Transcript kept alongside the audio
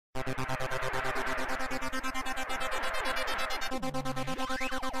Hey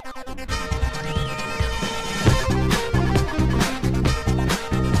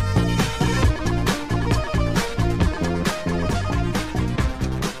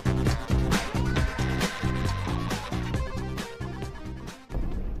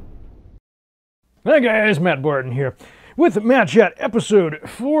guys, Matt Barton here with Matt Chat episode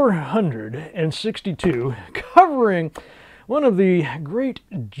 462, covering one of the great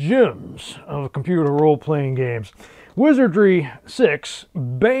gems of computer role-playing games, Wizardry 6,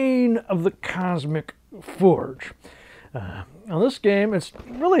 Bane of the Cosmic Forge. Now this game, it's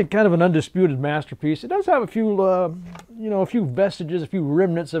really kind of an undisputed masterpiece. It does have a few, a few vestiges, a few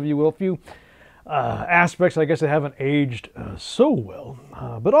remnants, if you will, a few aspects, I guess, that haven't aged so well.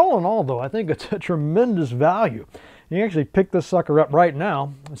 But all in all, though, I think it's a tremendous value. You can actually pick this sucker up right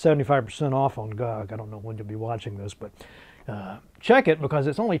now, 75% off on GOG. I don't know when you'll be watching this, but check it because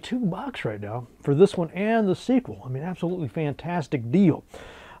it's only $2 right now for this one and the sequel. I mean, absolutely fantastic deal.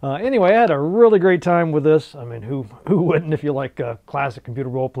 Anyway, I had a really great time with this. I mean, who wouldn't if you like classic computer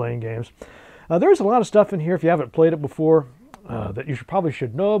role-playing games? There's a lot of stuff in here if you haven't played it before. That you probably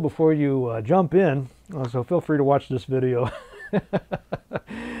should know before you jump in. So feel free to watch this video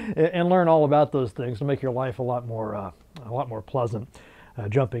and learn all about those things to make your life a lot more pleasant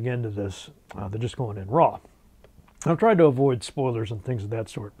jumping into this than just going in raw. I'm trying to avoid spoilers and things of that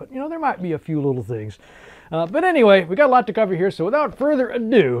sort, but there might be a few little things. But anyway, we got a lot to cover here, so without further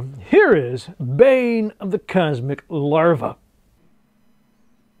ado, here is Bane of the Cosmic Larva.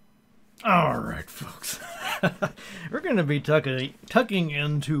 All right, folks. We're going to be tucking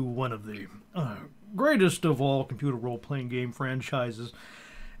into one of the greatest of all computer role-playing game franchises.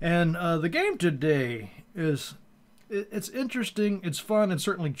 And the game today it's interesting, it's fun, it's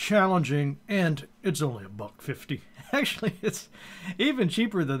certainly challenging, and it's only $1.50. Actually, it's even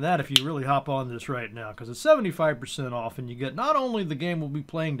cheaper than that if you really hop on this right now, because it's 75% off, and you get not only the game we'll be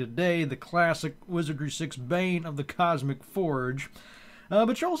playing today, the classic Wizardry 6 Bane of the Cosmic Forge,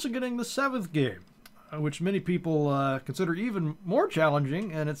 but you're also getting the 7th game, which many people consider even more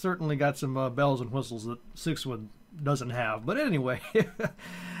challenging, and it's certainly got some bells and whistles that 6th one doesn't have. But anyway,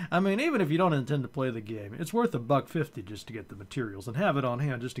 I mean, even if you don't intend to play the game, it's worth $1.50 just to get the materials and have it on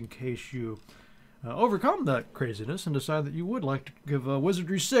hand just in case you overcome that craziness and decide that you would like to give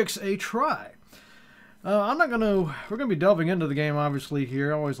Wizardry 6 a try. We're going to be delving into the game, obviously,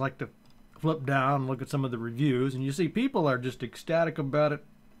 here. I always like to flip down and look at some of the reviews, and you see people are just ecstatic about it.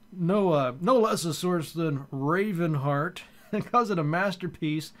 No less a source than Ravenheart, and calls it a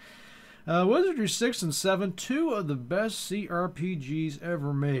masterpiece. Wizardry 6 and 7, two of the best CRPGs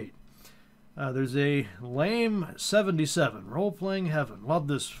ever made. There's a lame 77, Role-Playing Heaven. Love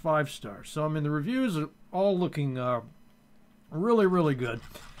this, 5 stars. So, I mean, the reviews are all looking really, really good.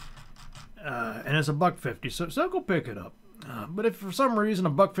 And it's $1.50, so go pick it up. But if for some reason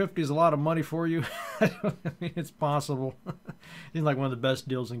 $1.50 is a lot of money for you, I mean, it's possible. Seems like one of the best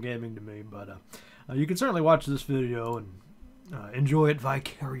deals in gaming to me. But you can certainly watch this video and enjoy it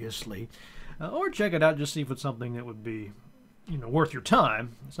vicariously, or check it out just see if it's something that would be, worth your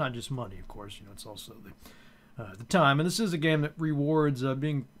time. It's not just money, of course. It's also the time. And this is a game that rewards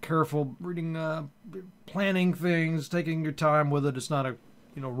being careful, reading, planning things, taking your time with it. It's not a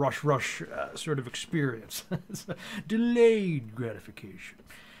rush sort of experience. It's a delayed gratification.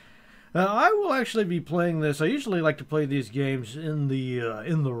 I will actually be playing this. I usually like to play these games in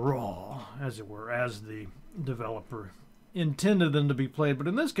the raw, as it were, as the developer intended them to be played. But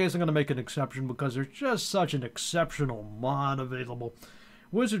in this case, I'm going to make an exception because there's just such an exceptional mod available.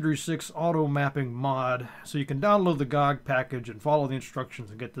 Wizardry 6 auto mapping mod. So you can download the GOG package and follow the instructions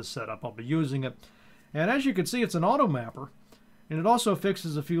and get this set up. I'll be using it. And as you can see, it's an auto mapper. And it also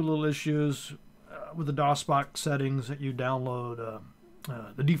fixes a few little issues with the DOSBox settings that you download.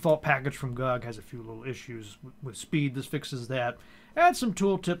 The default package from GOG has a few little issues with speed. This fixes that. Adds some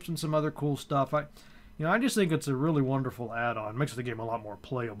tooltips and some other cool stuff. I just think it's a really wonderful add-on. Makes the game a lot more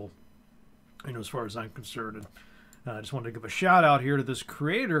playable, as far as I'm concerned. And I just wanted to give a shout-out here to this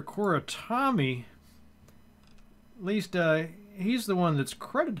creator, Koratami. At least he's the one that's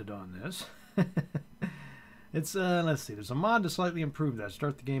credited on this. It's, let's see, there's a mod to slightly improve that.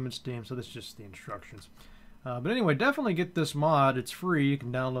 Start the game in Steam, so that's just the instructions. But anyway, definitely get this mod. It's free. You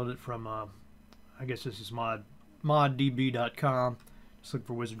can download it from, I guess this is moddb.com. Just look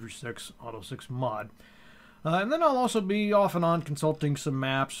for Wizardry 6, Auto 6 mod. And then I'll also be off and on consulting some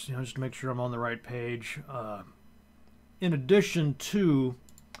maps, just to make sure I'm on the right page. In addition to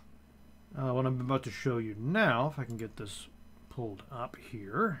what I'm about to show you now, if I can get this pulled up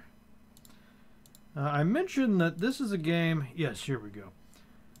here. I mentioned that this is a game, yes, here we go.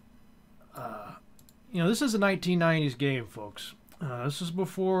 you know, this is a 1990s game, folks. This is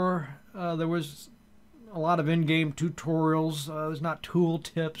before there was a lot of in-game tutorials. There's not tool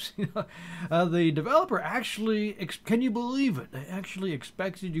tips. The developer actually, can you believe it? They actually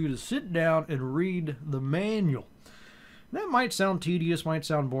expected you to sit down and read the manual. That might sound tedious, might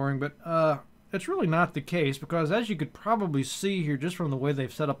sound boring, but it's really not the case, because as you could probably see here, just from the way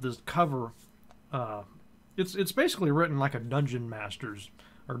they've set up this cover, it's basically written like a Dungeon Masters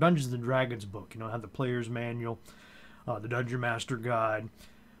or Dungeons and Dragons book. You know, have the player's manual, the Dungeon Master Guide,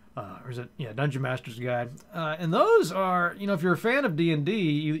 or is it, yeah, Dungeon Master's Guide. And those are, you know, if you're a fan of D&D,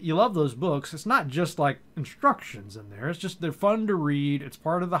 you love those books. It's not just like instructions in there. It's just they're fun to read. It's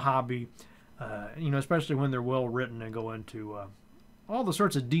part of the hobby, you know, especially when they're well written and go into all the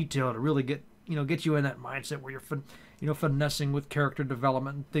sorts of detail to really get you in that mindset where you're finessing with character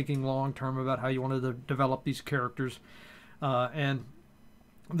development and thinking long term about how you want to develop these characters. And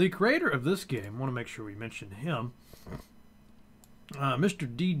the creator of this game, I want to make sure we mention him,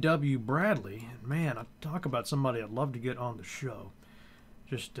 Mr. D.W. Bradley. Man, I talk about somebody I'd love to get on the show.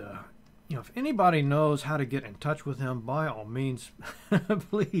 Just, you know, if anybody knows how to get in touch with him, by all means,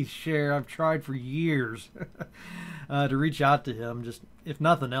 please share. I've tried for years to reach out to him. Just, if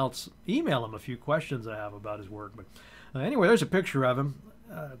nothing else, email him a few questions I have about his work. But anyway, there's a picture of him.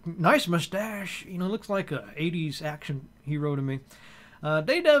 Nice mustache. You know, looks like a 80s action hero to me.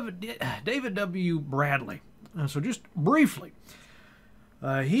 David W. Bradley. So just briefly,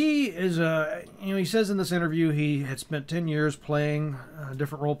 he is, you know, he says in this interview he had spent 10 years playing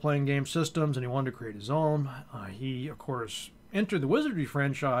different role-playing game systems, and he wanted to create his own. He, of course, entered the Wizardry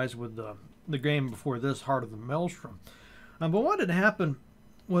franchise with the game before this, Heart of the Maelstrom. But what had happened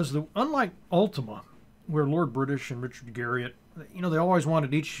was, unlike Ultima, where Lord British and Richard Garriott, you know, they always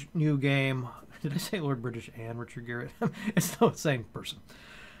wanted each new game. Did I say Lord British and Richard Garriott? It's the same person.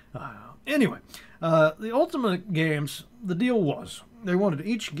 Anyway, the Ultima games, the deal was they wanted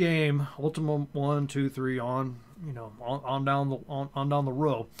each game, Ultima 1, 2, 3, on, you know, on down the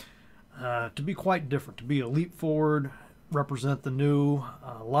row, to be quite different, to be a leap forward, represent the new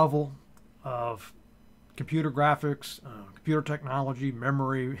level of computer graphics, computer technology,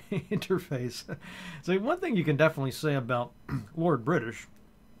 memory, interface. So one thing you can definitely say about Lord British,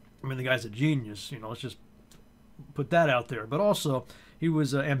 I mean, the guy's a genius, you know, let's just put that out there. But also, he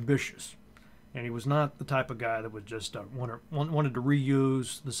was ambitious. And he was not the type of guy that would just wanted to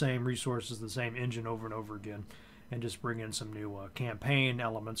reuse the same resources, the same engine over and over again, and just bring in some new campaign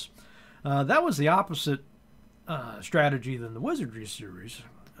elements. That was the opposite strategy than the Wizardry series.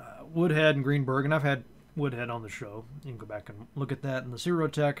 Woodhead and Greenberg, and I've had Woodhead on the show. You can go back and look at that in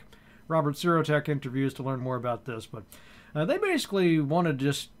the Robert Sirotech interviews to learn more about this. But they basically wanted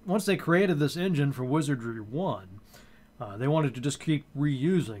once they created this engine for Wizardry 1, they wanted to just keep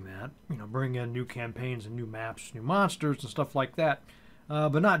reusing that, you know, bring in new campaigns and new maps, new monsters and stuff like that,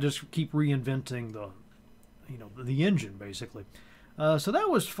 but not just keep reinventing the engine, basically. So that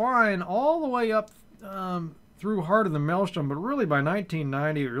was fine all the way up through Heart of the Maelstrom, but really by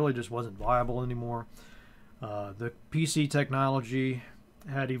 1990 it really just wasn't viable anymore. The PC technology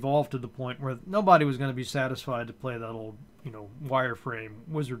had evolved to the point where nobody was going to be satisfied to play that old, you know, wireframe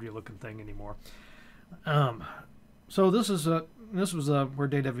wizardry-looking thing anymore. So this was where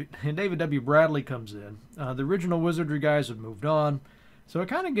David W. Bradley comes in. The original Wizardry guys had moved on, so it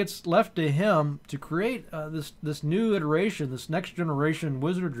kind of gets left to him to create this new iteration, this next generation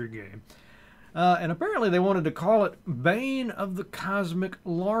Wizardry game. And apparently they wanted to call it Bane of the Cosmic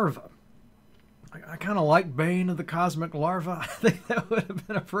Larva. I kind of like Bane of the Cosmic Larva. I think that would have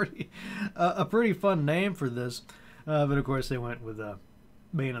been a pretty fun name for this. But of course they went with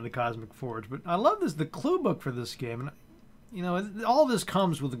Bane of the Cosmic Forge. But I love the clue book for this game. And, you know, all this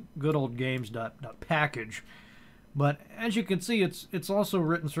comes with a good old games.package. But as you can see, it's also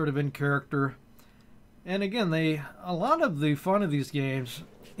written sort of in character. And again, a lot of the fun of these games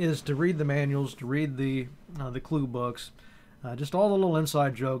is to read the manuals, to read the clue books, just all the little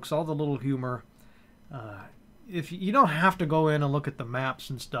inside jokes, all the little humor. If you don't have to go in and look at the maps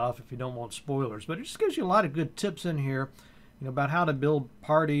and stuff if you don't want spoilers, but it just gives you a lot of good tips in here, you know, about how to build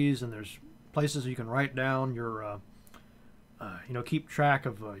parties, and there's places you can write down your, you know, keep track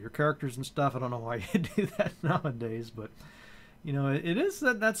of your characters and stuff. I don't know why you do that nowadays, but you know, it is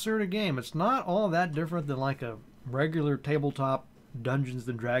that sort of game. It's not all that different than like a regular tabletop Dungeons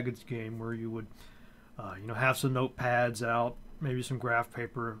and Dragons game where you would, you know, have some notepads out, maybe some graph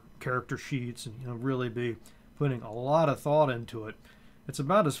paper, character sheets, and, you know, really be putting a lot of thought into it. It's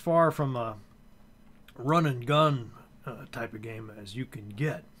about as far from a run and gun type of game as you can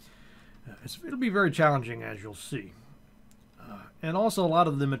get. It'll be very challenging, as you'll see. And also a lot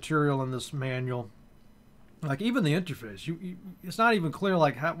of the material in this manual, like even the interface, it's not even clear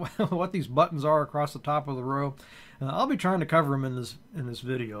like how, what these buttons are across the top of the row. I'll be trying to cover them in this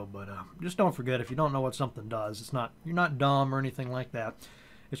video, but just don't forget, if you don't know what something does, you're not dumb or anything like that.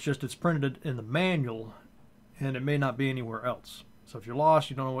 It's just it's printed in the manual, and it may not be anywhere else. So if you're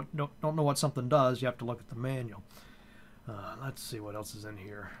lost, you don't know what something does, you have to look at the manual. Let's see what else is in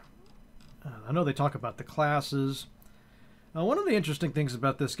here. I know they talk about the classes. One of the interesting things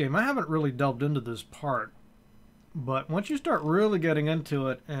about this game, I haven't really delved into this part, but once you start really getting into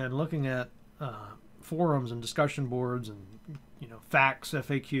it and looking at forums and discussion boards and facts,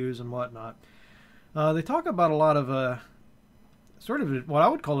 FAQs and whatnot, they talk about a lot of sort of what I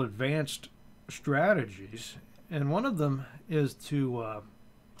would call advanced strategies, and one of them is to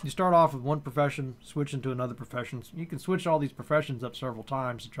you start off with one profession, switch into another profession. You can switch all these professions up several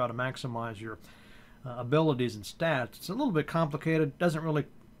times to try to maximize your abilities and stats. It's a little bit complicated. Doesn't really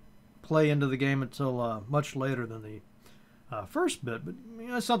play into the game until much later than the first bit, but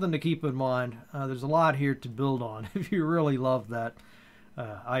it's something to keep in mind. There's a lot here to build on if you really love that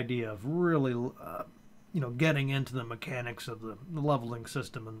idea of really getting into the mechanics of the leveling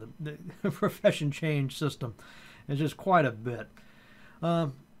system and the profession change system. It's just quite a bit.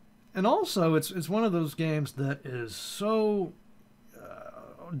 And also, it's one of those games that is so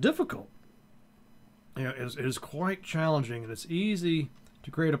difficult. It is quite challenging, and it's easy to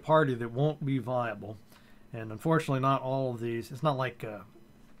create a party that won't be viable. And unfortunately, not all of these. It's not like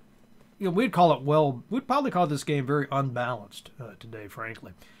we'd probably call this game very unbalanced today,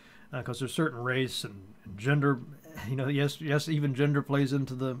 frankly, because there's certain race and gender. Yes, even gender plays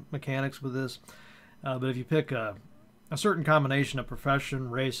into the mechanics with this. But if you pick a certain combination of profession,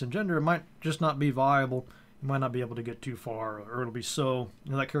 race, and gender, it might just not be viable. You might not be able to get too far, or it'll be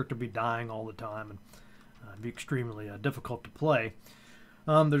that character will be dying all the time, and be extremely difficult to play.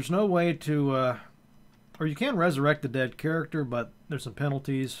 There's no way to, or you can resurrect the dead character, but there's some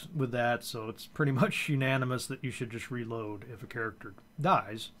penalties with that, so it's pretty much unanimous that you should just reload if a character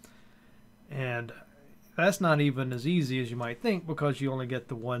dies. And that's not even as easy as you might think, because you only get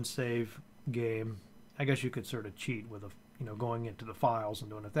the one save game. I guess you could sort of cheat with going into the files and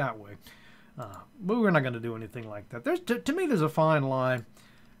doing it that way. But we're not going to do anything like that. To me, there's a fine line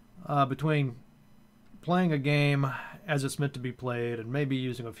between playing a game as it's meant to be played and maybe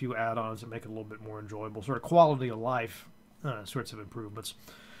using a few add-ons that make it a little bit more enjoyable, sort of quality of life sorts of improvements,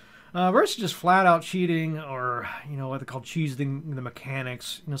 versus just flat-out cheating, or what they call cheesing the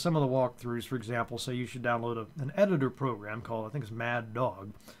mechanics. Some of the walkthroughs, for example, say you should download an editor program called, I think it's Mad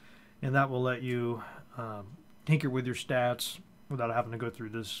Dog, and that will let you tinker with your stats without having to go through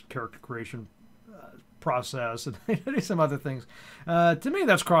this character creation process and some other things. To me,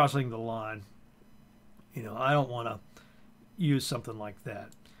 that's crossing the line. I don't want to use something like that.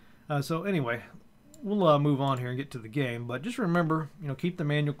 So anyway, we'll move on here and get to the game. But just remember, keep the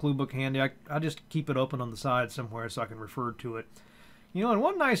manual clue book handy. I just keep it open on the side somewhere so I can refer to it. And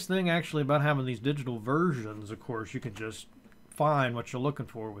one nice thing actually about having these digital versions, of course, you can just find what you're looking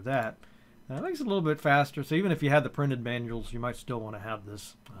for with that. It makes it a little bit faster. So even if you had the printed manuals, you might still want to have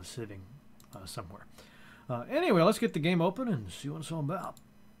this sitting somewhere. Anyway, let's get the game open and see what it's all about.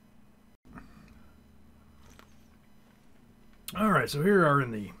 Alright, so here we are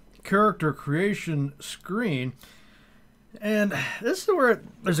in the character creation screen, and this is where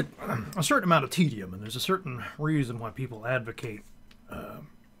there's a certain amount of tedium, and there's a certain reason why people advocate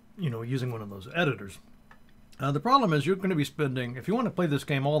using one of those editors. The problem is you're going to be spending, if you want to play this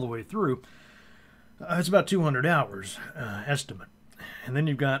game all the way through, it's about 200 hours estimate. And then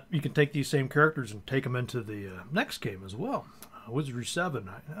you can take these same characters and take them into the next game as well. Wizardry 7.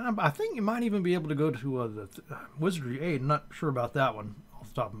 I think you might even be able to go to the Wizardry 8. I'm not sure about that one off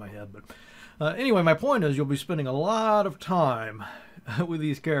the top of my head. But anyway, my point is you'll be spending a lot of time with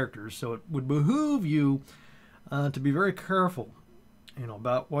these characters. So it would behoove you to be very careful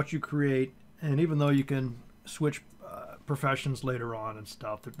about what you create. And even though you can switch professions later on and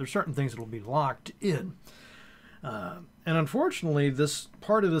stuff, there's certain things that will be locked in. And unfortunately, this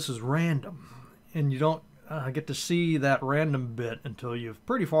part of this is random. And you don't get to see that random bit until you're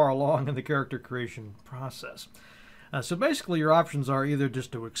pretty far along in the character creation process. So basically your options are either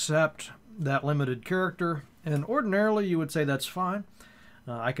just to accept that limited character, and ordinarily you would say that's fine.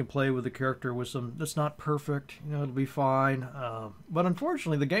 I can play with a character with some that's not perfect, it'll be fine. But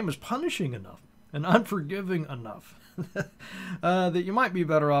unfortunately the game is punishing enough and unforgiving enough that you might be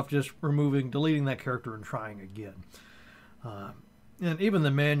better off just deleting that character and trying again. And even the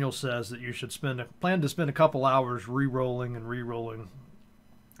manual says that you should plan to spend a couple hours re-rolling,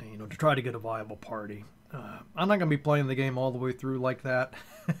 to try to get a viable party. I'm not going to be playing the game all the way through like that.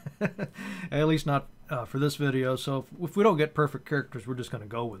 At least not for this video. So if we don't get perfect characters, we're just going to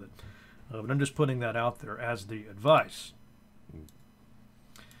go with it. But I'm just putting that out there as the advice.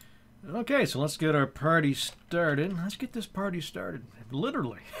 Okay, so let's get our party started. Let's get this party started.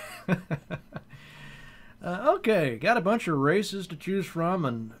 Literally. Okay, got a bunch of races to choose from,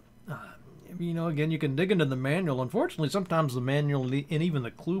 and you know, again, you can dig into the manual. Unfortunately, sometimes the manual and even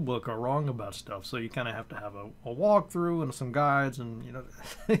the clue book are wrong about stuff, so you kind of have to have a walkthrough and some guides, and you know,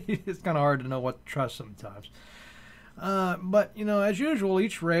 it's kind of hard to know what to trust sometimes. But you know, as usual,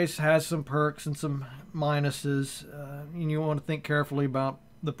 each race has some perks and some minuses, and you want to think carefully about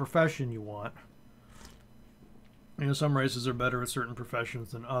the profession you want. You know, some races are better at certain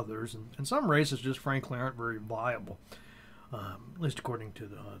professions than others, and some races just frankly aren't very viable, at least according to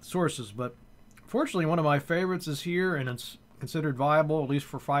the sources. But fortunately, one of my favorites is here, and it's considered viable, at least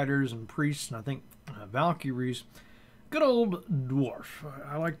for fighters and priests, and I think Valkyries. Good old dwarf.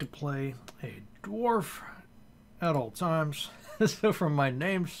 I like to play a dwarf at all times, so for my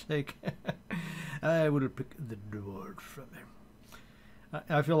namesake, I would have picked the dwarf from there.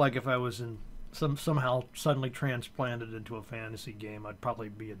 I feel like if I was in somehow suddenly transplanted into a fantasy game, I'd probably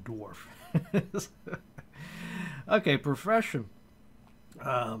be a dwarf. Okay, profession.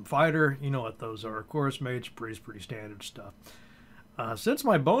 Fighter, you know what those are. Of course, mage, priest, pretty standard stuff. Since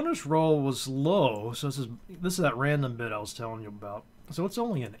my bonus roll was low, so this is that random bit I was telling you about, so it's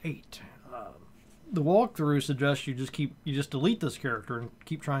only an 8. The walkthrough suggests you just delete this character and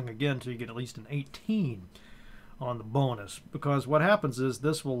keep trying again until you get at least an 18 on the bonus, because what happens is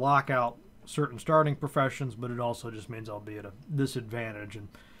this will lock out certain starting professions, but it also just means I'll be at a disadvantage, and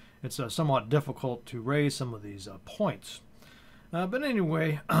it's somewhat difficult to raise some of these points. But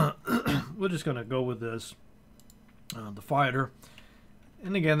anyway, we're just going to go with this, the fighter.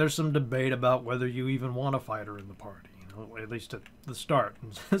 And again, there's some debate about whether you even want a fighter in the party, you know, at least at the start.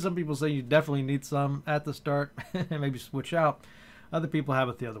 And some people say you definitely need some at the start and maybe switch out. Other people have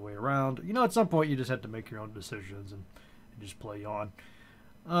it the other way around. You know, at some point you just have to make your own decisions and just play on.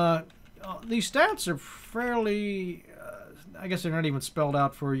 These stats are fairly, I guess they're not even spelled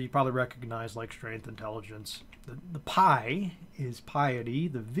out for you. You probably recognize, like strength, intelligence. The pi is piety.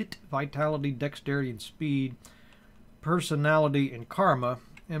 The vit, vitality, dexterity, and speed. Personality, and karma.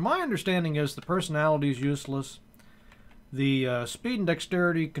 And my understanding is the personality is useless. The speed and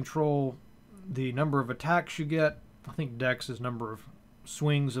dexterity control the number of attacks you get. I think dex is number of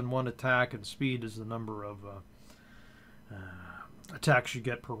swings in one attack, and speed is the number of attacks you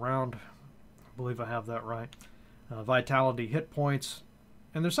get per round. I believe I have that right. Vitality, hit points,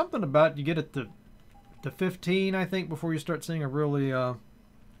 and there's something about you get it to 15, I think, before you start seeing a really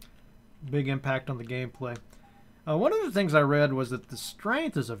big impact on the gameplay. One of the things I read was that the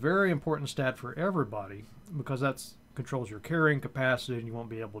strength is a very important stat for everybody, because that controls your carrying capacity, and you won't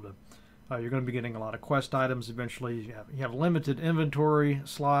be able to. You're going to be getting a lot of quest items eventually. You have limited inventory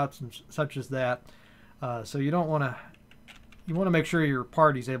slots and such as that, so you don't want to. You want to make sure your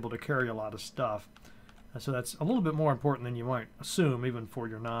party's able to carry a lot of stuff. So that's a little bit more important than you might assume, even for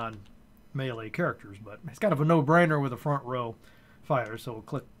your non-melee characters. But it's kind of a no-brainer with a front row fighter, so we'll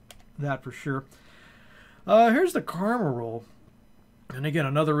click that for sure. Here's the karma roll. And again,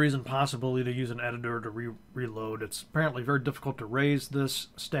 another reason possibly to use an editor to reload. It's apparently very difficult to raise this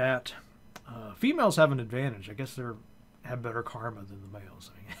stat. Females have an advantage. I guess they have better karma than the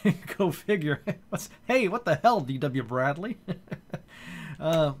males. I mean, go figure. Hey, what the hell, D.W. Bradley?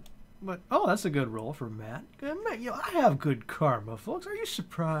 But oh, that's a good roll for Matt. Matt, you know, I have good karma, folks. Are you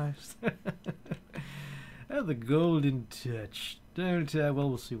surprised? I have the golden touch. Don't well,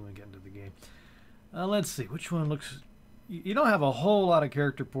 we'll see when we get into the game. Let's see which one looks. You don't have a whole lot of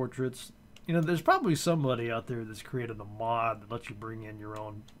character portraits. You know, there's probably somebody out there that's created a mod that lets you bring in your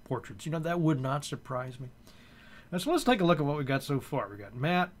own portraits. You know, that would not surprise me. So let's take a look at what we got so far. We got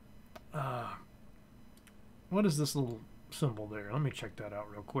Matt. What is this little symbol there? Let me check that out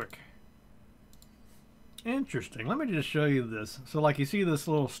real quick. Interesting. Let me just show you this. So like you see this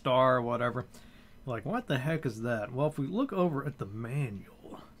little star or whatever. You're like, what the heck is that? Well, if we look over at the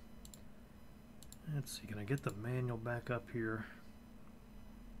manual. Let's see, can I get the manual back up here?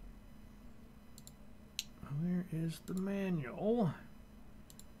 Where is the manual?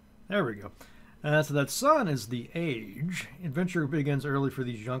 There we go. So that sun is the age. Adventure begins early for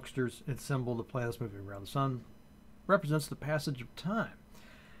these youngsters. Its symbol, the planets moving around the sun, represents the passage of time.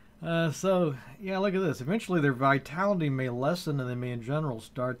 So, yeah, look at this. Eventually their vitality may lessen and they may in general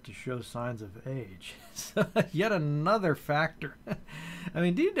start to show signs of age. So, yet another factor. I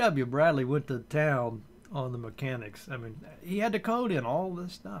mean, D.W. Bradley went to town on the mechanics. I mean, he had to code in all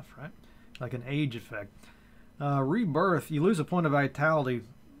this stuff, right? like an age effect. Rebirth, you lose a point of vitality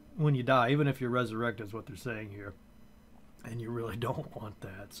when you die, even if you're resurrected, is what they're saying here. And you really don't want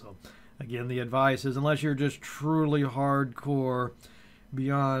that. So, again, the advice is unless you're just truly hardcore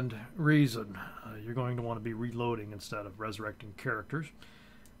beyond reason, you're going to want to be reloading instead of resurrecting characters.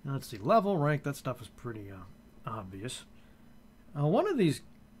 Now, let's see, level, rank, that stuff is pretty obvious. One of the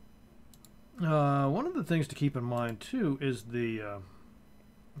things to keep in mind too is the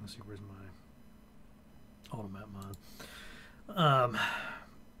let's see, where's my automap mod?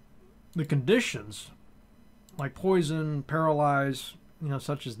 The conditions like poison, paralyze,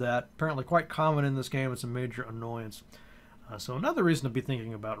 such as that, apparently quite common in this game. It's a major annoyance. So another reason to be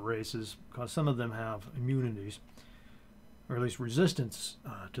thinking about races, because some of them have immunities, or at least resistance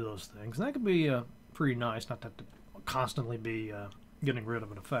to those things. And that could be pretty nice, not to have to constantly be getting rid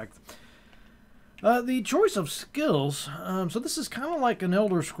of an effect. The choice of skills, so this is kind of like an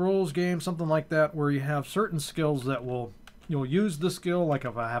Elder Scrolls game, something like that, where you have certain skills that you'll use the skill, like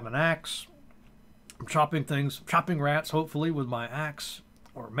if I have an axe, I'm chopping rats, hopefully, with my axe,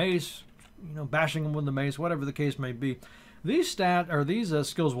 or mace, bashing them with the mace, whatever the case may be. These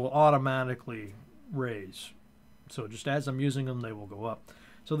skills will automatically raise. So just as I'm using them, they will go up.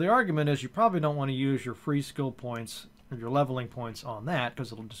 So the argument is you probably don't want to use your free skill points or your leveling points on that,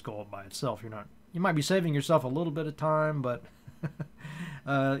 because it'll just go up by itself. You might be saving yourself a little bit of time, but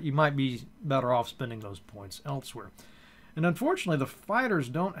you might be better off spending those points elsewhere. And unfortunately, the fighters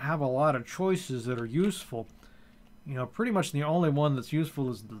don't have a lot of choices that are useful. Pretty much the only one that's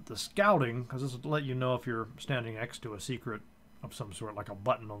useful is the scouting, because this will let you know if you're standing next to a secret of some sort, like a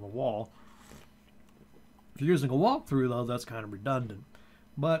button on the wall. If you're using a walkthrough, though, that's kind of redundant.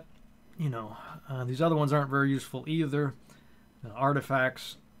 But, these other ones aren't very useful either.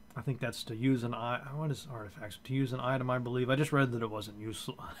 Artifacts, I think that's to use an item. What is artifacts? To use an item, I believe. I just read that it wasn't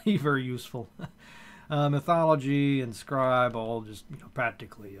useful, very useful. Mythology and scribe, all just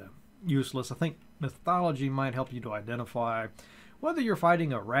practically useless. I think mythology might help you to identify whether you're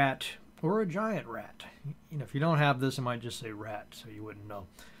fighting a rat or a giant rat. If you don't have this, it might just say rat, so you wouldn't know.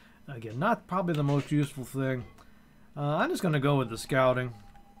 Again, not probably the most useful thing. I'm just going to go with the scouting,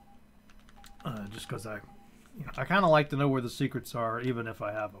 just because I kind of like to know where the secrets are, even if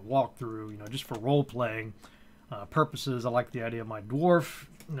I have a walkthrough. Just for role-playing purposes. I like the idea of my dwarf.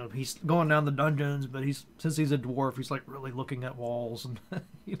 He's going down the dungeons, but since he's a dwarf, he's like really looking at walls and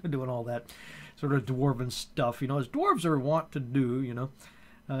doing all that sort of dwarven stuff. As dwarves are wont to do.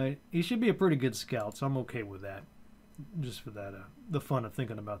 He should be a pretty good scout, so I'm okay with that. Just for that, the fun of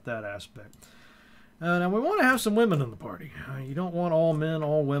thinking about that aspect. Now we want to have some women in the party. You don't want all men,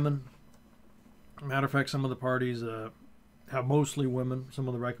 all women. Matter of fact, some of the parties have mostly women. Some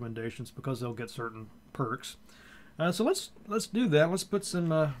of the recommendations, because they'll get certain perks. So let's do that. Let's put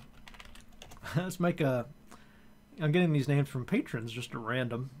some. Let's make a. I'm getting these names from patrons, just at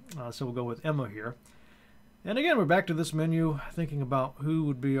random. So we'll go with Emma here. And again, we're back to this menu, thinking about who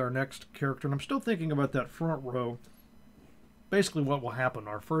would be our next character. And I'm still thinking about that front row. Basically, what will happen?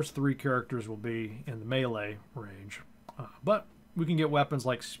 Our first 3 characters will be in the melee range, but we can get weapons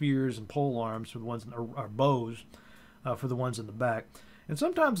like spears and pole arms for the ones, or bows for the ones in the back. And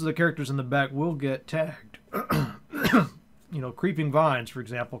sometimes the characters in the back will get tagged. Creeping vines, for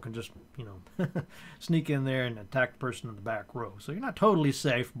example, can just, sneak in there and attack the person in the back row. So you're not totally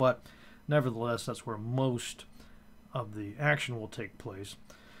safe, but nevertheless, that's where most of the action will take place.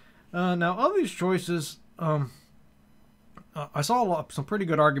 Now, of these choices, I saw some pretty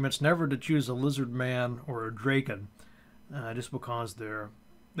good arguments never to choose a lizard man or a draken, just because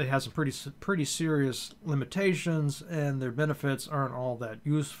they have some pretty serious limitations, and their benefits aren't all that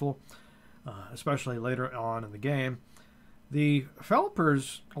useful, especially later on in the game. The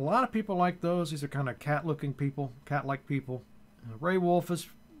Felpers, a lot of people like those. These are kind of cat-looking people, cat-like people. Ray Wolf is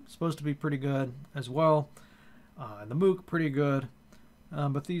supposed to be pretty good as well, and the Mook pretty good.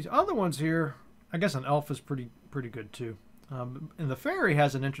 But these other ones here, I guess an elf is pretty good too. And the fairy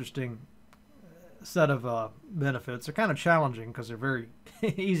has an interesting set of benefits. They're kind of challenging because they're very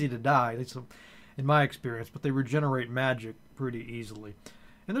easy to die, at least in my experience, but they regenerate magic pretty easily.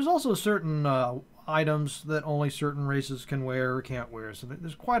 And there's also certain items that only certain races can wear or can't wear, so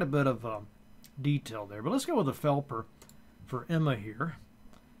there's quite a bit of detail there. But let's go with the Felper for Emma here.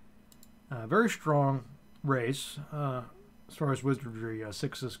 Very strong race as far as Wizardry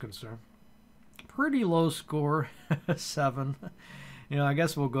 6 is concerned. Pretty low score, 7. I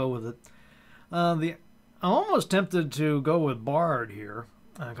guess we'll go with it. I'm almost tempted to go with Bard here,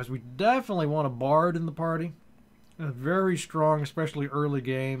 because we definitely want a Bard in the party. very strong, especially early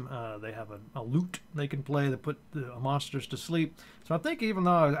game. They have a lute they can play that put the monsters to sleep. So I think even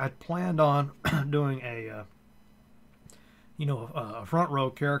though I planned on doing a a front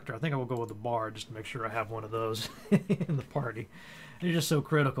row character, I think I will go with the bard just to make sure I have one of those in the party. They're just so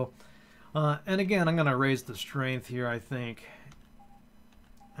critical. And again, I'm going to raise the strength here, I think.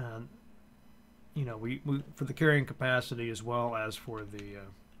 And we for the carrying capacity as well as for the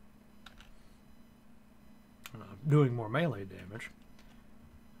doing more melee damage.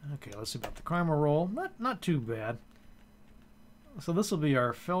 Okay, let's see about the crime roll. Not too bad. So this will be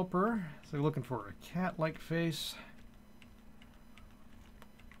our Felper. So we're looking for a cat-like face.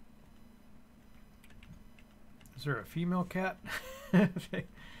 Is there a female cat?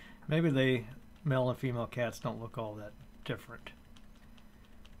 Maybe they male and female cats don't look all that different.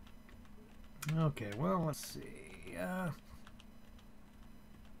 Okay, well, let's see.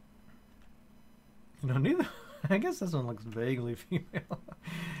 Neither. I guess this one looks vaguely female.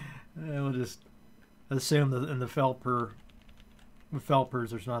 We'll just assume that in the Felper, with Felpers,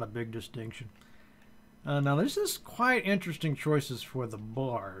 there's not a big distinction. Now, there's just quite interesting choices for the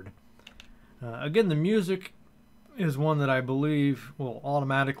bard. Again, the music is one that I believe will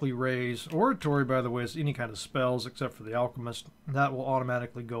automatically raise. Oratory, by the way, is any kind of spells except for the alchemist. That will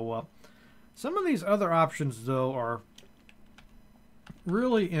automatically go up. Some of these other options, though, are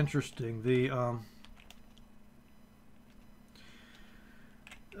really interesting. The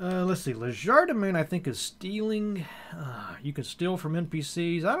let's see, Legerdemain, I think, is stealing. You can steal from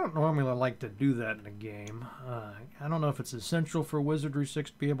NPCs. I don't normally like to do that in a game. I don't know if it's essential for Wizardry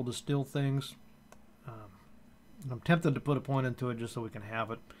 6 to be able to steal things. I'm tempted to put a point into it just so we can have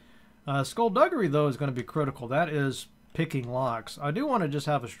it. Skullduggery, though, is going to be critical. That is picking locks. I do want to just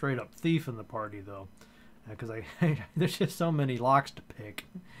have a straight-up thief in the party, though, because there's just so many locks to pick.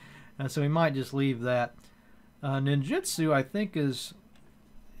 So we might just leave that. Ninjutsu, I think, is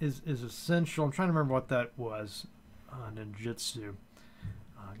essential. I'm trying to remember what that was. Ninjutsu.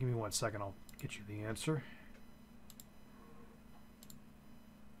 Give me 1 second. I'll get you the answer.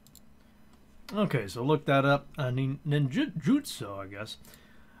 Okay, so look that up. Ninjutsu, I guess.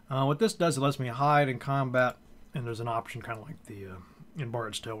 What this does, it lets me hide in combat, and there's an option kind of like the in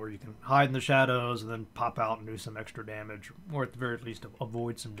Bard's Tale where you can hide in the shadows and then pop out and do some extra damage, or at the very least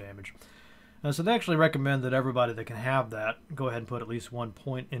avoid some damage. So they actually recommend that everybody that can have that go ahead and put at least 1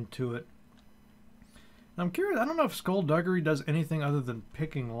 point into it. I'm curious, I don't know if Skullduggery does anything other than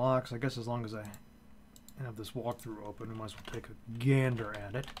picking locks. I guess as long as I have this walkthrough open, we might as well take a gander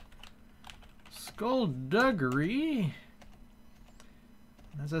at it. Skullduggery.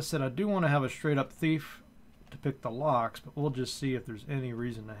 As I said, I do want to have a straight up thief to pick the locks, but we'll just see if there's any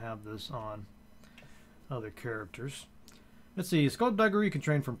reason to have this on other characters. Let's see, Skullduggery you can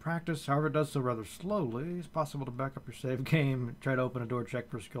train from practice, however it does so rather slowly. It's possible to back up your save game, try to open a door, check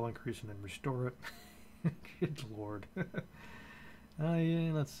for a skill increase, and then restore it. Good lord.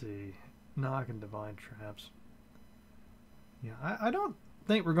 Yeah, let's see. Knock and divine traps. Yeah, I don't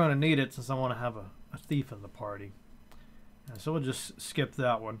think we're going to need it since I want to have a thief in the party. So we'll just skip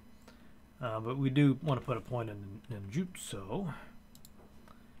that one. But we do want to put a point in Ninjutsu.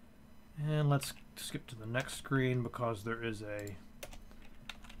 And let's skip to the next screen because there is a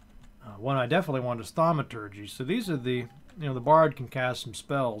one I definitely want is Thaumaturgy. So these are the the bard can cast some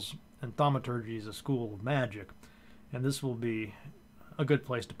spells, and Thaumaturgy is a school of magic, and this will be a good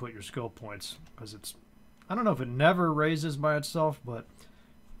place to put your skill points because it's, I don't know if it never raises by itself, but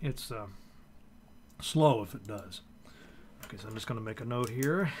it's slow if it does. Okay, so I'm just going to make a note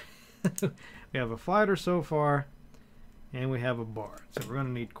here. We have a fighter so far, and we have a bard. So we're going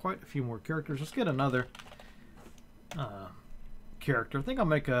to need quite a few more characters. Let's get another character. I think I'll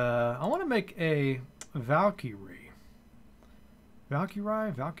make a, I want to make a Valkyrie.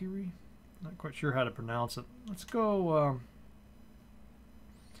 Valkyrie? Not quite sure how to pronounce it. Let's go,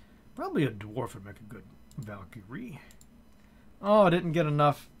 probably a dwarf would make a good Valkyrie. Oh, I didn't get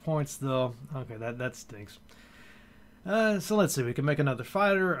enough points though. Okay, that stinks. So let's see. We can make another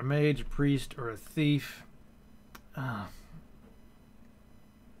fighter, a mage, a priest, or a thief. I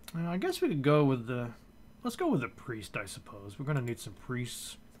guess we could go with the... Let's go with the priest, I suppose. We're going to need some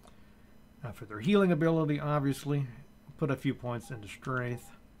priests for their healing ability, obviously. Put a few points into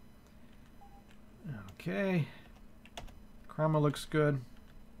strength. Okay. Chroma looks good.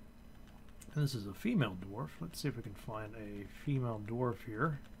 And this is a female dwarf. Let's see if we can find a female dwarf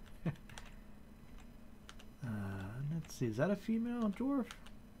here. Let's see, is that a female dwarf?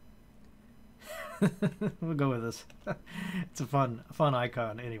 We'll go with this. It's a fun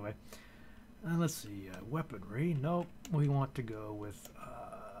icon anyway. Let's see, weaponry. Nope, we want to go with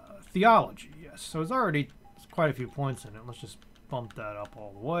theology. Yes, so it's quite a few points in it. Let's just bump that up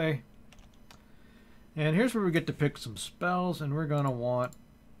all the way. And here's where we get to pick some spells, and we're going to want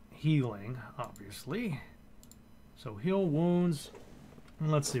healing, obviously. So heal wounds.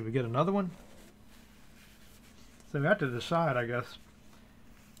 And let's see, we get another one. So we have to decide, I guess,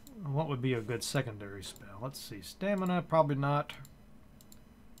 what would be a good secondary spell. Let's see, stamina, probably not.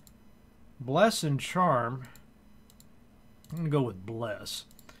 Bless and charm. I'm going to go with bless.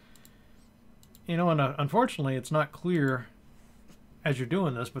 You know, and unfortunately, it's not clear as you're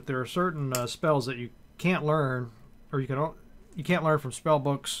doing this, but there are certain spells that you can't learn, or you can't learn from spell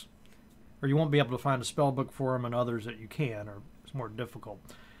books, or you won't be able to find a spell book for them, and others that you can, or it's more difficult.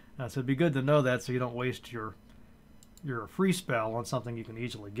 So it'd be good to know that so you don't waste your free spell on something you can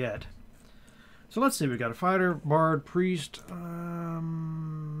easily get. So let's see, we got a fighter, bard, priest.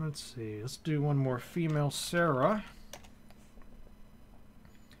 Let's see, let's do one more female, Sarah.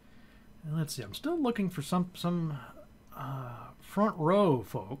 And let's see, I'm still looking for some front row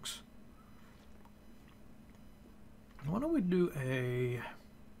folks. Why don't we do a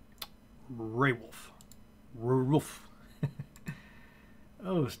Raywolf? Raywolf.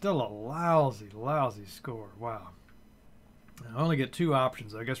 Oh, still a lousy, lousy score. Wow. I only get 2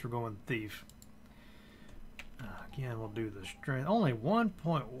 options. I guess we're going thief. Again, we'll do the strength. Only 1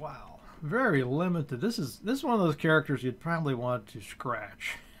 point. Wow. Very limited. This is one of those characters you'd probably want to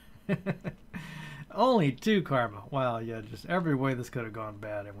scratch. Only 2 karma. Wow, yeah, just every way this could have gone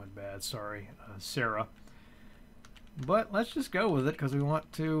bad, it went bad. Sorry, Sarah. But let's just go with it because we want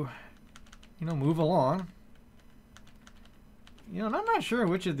to, you know, move along. You know, and I'm not sure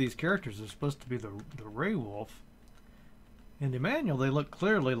which of these characters is supposed to be the Raywolf. In the manual, they look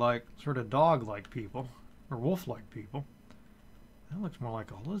clearly like sort of dog-like people, or wolf-like people. That looks more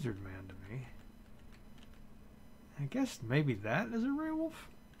like a lizard man to me. I guess maybe that is a Raywolf?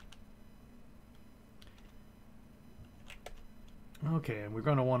 Okay, and we're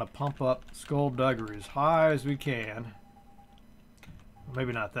going to want to pump up Skullduggery as high as we can. Well,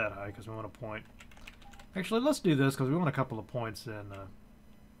 maybe not that high because we want a point. Actually, let's do this because we want a couple of points in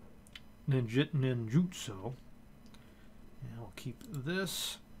ninjutsu. And we'll keep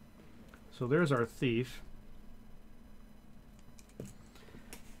this. So there's our thief.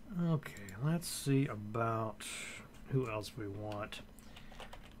 Okay, let's see about who else we want.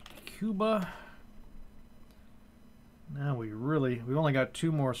 Cuba. Now we've only got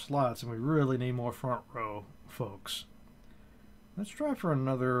 2 more slots and we really need more front row folks. Let's try for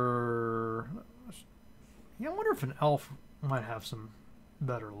another. Yeah, I wonder if an elf might have some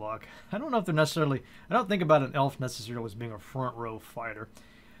better luck. I don't know if they're necessarily, I don't think about an elf necessarily as being a front row fighter.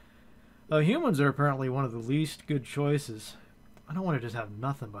 Humans are apparently one of the least good choices. I don't want to just have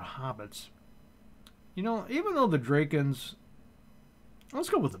nothing but hobbits. You know, even though the Drakens, let's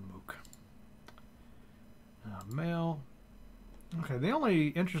go with the Mook. Male. Okay, the only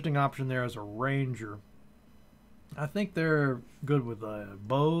interesting option there is a ranger. I think they're good with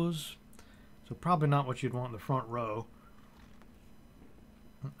bows, so probably not what you'd want in the front row.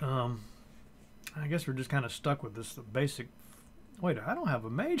 I guess we're just kind of stuck with this basic. Wait, I don't have a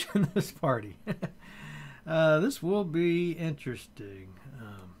mage in this party. This will be interesting.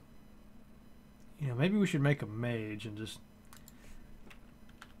 Yeah, maybe we should make a mage and just.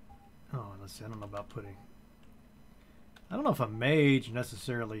 Oh, let's see. I don't know about putting. I don't know if a mage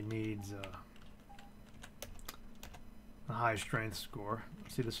necessarily needs a high strength score.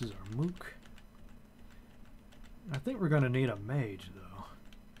 Let's see, this is our Mook. I think we're going to need a mage, though.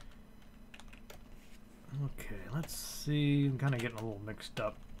 Okay, let's see. I'm kind of getting a little mixed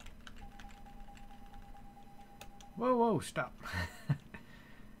up. Whoa, whoa, stop.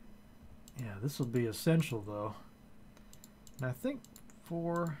 Yeah, this will be essential, though. And I think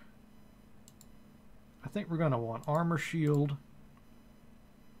we're going to want armor, shield,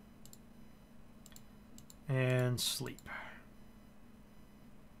 and sleep.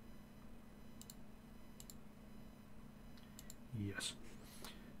 Yes.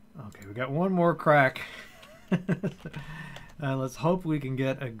 Okay, we got one more crack. Let's hope we can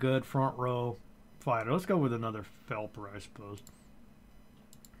get a good front row fighter. Let's go with another Felper, I suppose.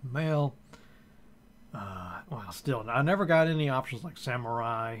 Male. Well, still, I never got any options like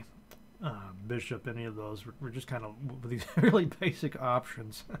samurai, bishop, any of those. We're just kind of with these really basic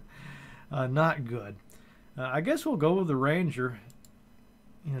options. Not good. I guess we'll go with the ranger,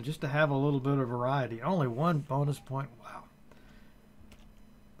 you know, just to have a little bit of variety. Only 1 bonus point. Wow.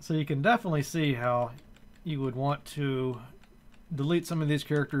 So you can definitely see how you would want to delete some of these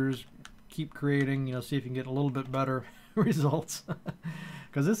characters, keep creating, you know, see if you can get a little bit better results.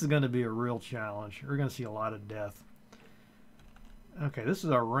 Because this is going to be a real challenge. We're going to see a lot of death. Okay, this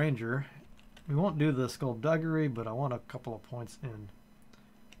is our ranger. we won't do the skullduggery, but I want a couple of points in,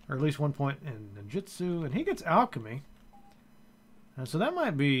 or at least 1 point in ninjutsu, and he gets alchemy. And so that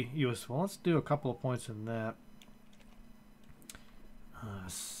might be useful. Let's do a couple of points in that.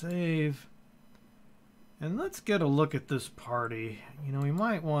 Save. And let's get a look at this party. You know, we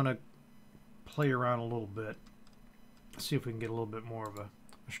might want to play around a little bit. See if we can get a little bit more of a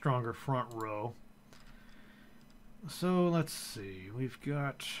stronger front row. So let's see. We've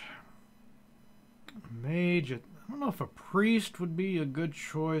got mage. I don't know if a priest would be a good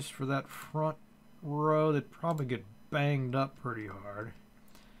choice for that front row. They'd probably get banged up pretty hard.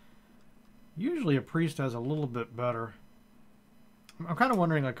 Usually a priest has a little bit better. I'm kind of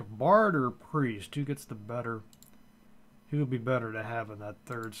wondering, like, a bard or a priest, who gets the better, who would be better to have in that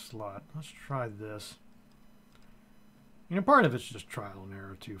third slot. Let's try this. You know, part of it's just trial and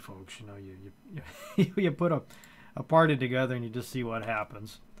error too, folks. You know, you put a party together and you just see what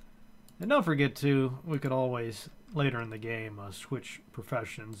happens. And don't forget too, we could always later in the game switch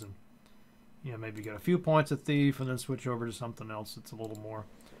professions and, you know, maybe get a few points of thief and then switch over to something else that's a little more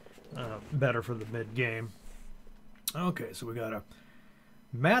better for the mid game. Okay, so we got a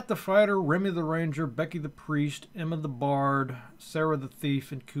Matt the Fighter, Remy the Ranger, Becky the Priest, Emma the Bard, Sarah the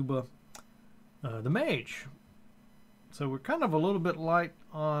Thief, and Kuba the Mage. So we're kind of a little bit light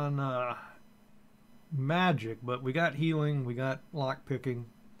on magic, but we got healing, we got lock picking,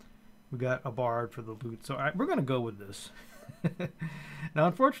 we got a bard for the loot. So we're going to go with this. Now,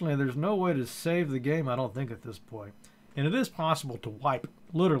 unfortunately, there's no way to save the game, I don't think, at this point. And it is possible to wipe,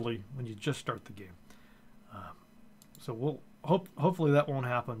 literally, when you just start the game. So we'll hopefully that won't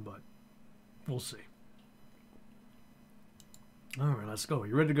happen, but we'll see. All right, let's go.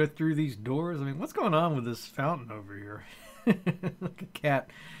 You ready to go through these doors? I mean, what's going on with this fountain over here? Like a cat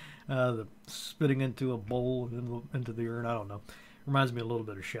spitting into a bowl into the urn. I don't know. Reminds me a little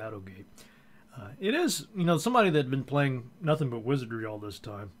bit of Shadowgate. It is, you know, somebody that had been playing nothing but Wizardry all this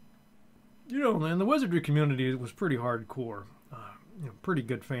time. You know, and the Wizardry community was pretty hardcore. You know, pretty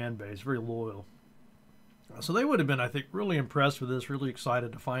good fan base, very loyal. So they would have been, I think, really impressed with this, really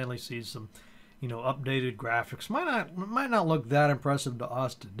excited to finally see some, you know, updated graphics. Might not look that impressive to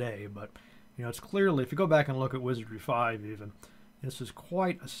us today, but, you know, it's clearly, if you go back and look at Wizardry 5 even, this is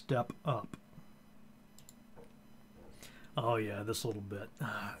quite a step up. Oh yeah, this little bit.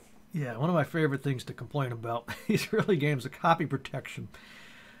 Yeah, one of my favorite things to complain about these early games, the copy protection.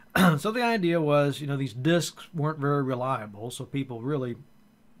 So the idea was, you know, these discs weren't very reliable, so people really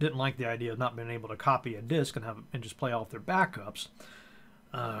didn't like the idea of not being able to copy a disc and just play off their backups.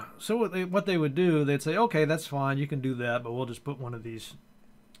 So what they would do, they'd say, okay, that's fine, you can do that, but we'll just put one of these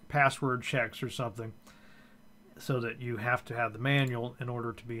password checks or something so that you have to have the manual in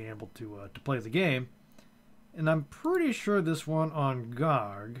order to be able to play the game. And I'm pretty sure this one on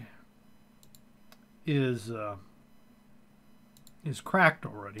GOG is cracked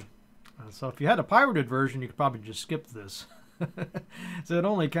already. So if you had a pirated version, you could probably just skip this. So it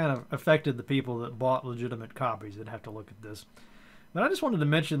only kind of affected the people that bought legitimate copies. They'd have to look at this. But I just wanted to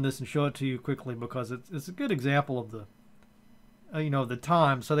mention this and show it to you quickly because it's a good example of the, you know, the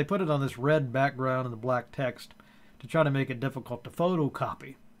time. So they put it on this red background and the black text to try to make it difficult to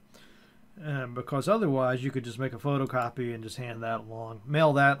photocopy. Because otherwise you could just make a photocopy and just hand that along,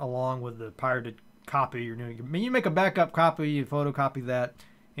 mail that along with the pirated copy. You make a backup copy, you photocopy that,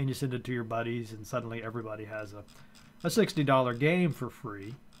 and you send it to your buddies, and suddenly everybody has a $60 game for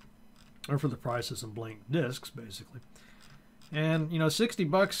free, or for the price of some blank discs, basically. And, you know,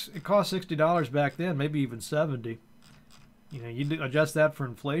 $60, it cost $60 back then, maybe even 70. You know, you adjust that for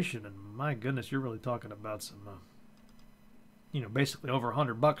inflation, and my goodness, you're really talking about some, you know, basically over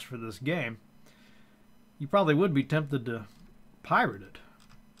 $100 for this game. You probably would be tempted to pirate it.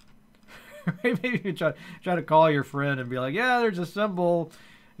 Maybe you try to call your friend and be like, yeah, there's a symbol.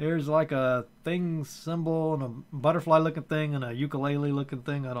 There's like a thing symbol and a butterfly looking thing and a ukulele looking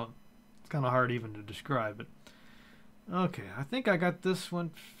thing. It's kind of hard even to describe it. Okay, I think I got this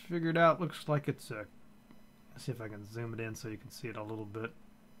one figured out. Looks like it's a, let's see if I can zoom it in so you can see it a little bit.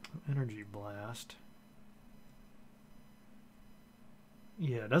 Energy blast.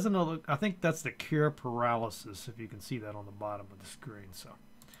 Yeah, doesn't it look, I think that's the cure paralysis, if you can see that on the bottom of the screen. So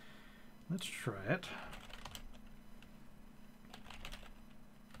let's try it.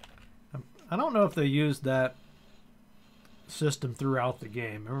 I don't know if they used that system throughout the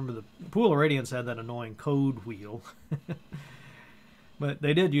game. I remember the Pool of Radiance had that annoying code wheel. But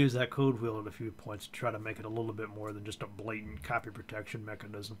they did use that code wheel at a few points to try to make it a little bit more than just a blatant copy protection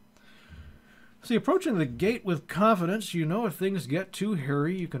mechanism. See, approaching the gate with confidence, you know if things get too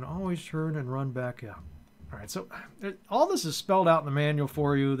hairy, you can always turn and run back out. All right, so all this is spelled out in the manual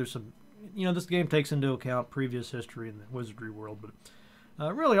for you. There's some you know, this game takes into account previous history in the Wizardry world,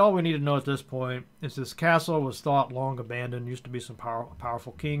 but really all we need to know at this point is this castle was thought long abandoned. Used to be some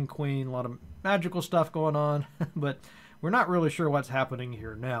powerful king, queen, a lot of magical stuff going on, but we're not really sure what's happening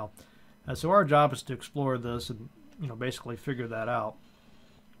here now. So our job is to explore this and, you know, basically figure that out,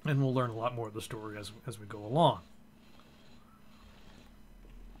 and we'll learn a lot more of the story as we go along.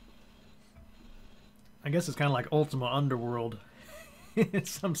 I guess it's kind of like Ultima Underworld in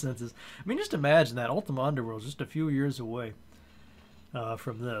some senses. I mean, just imagine that. Ultima Underworld is just a few years away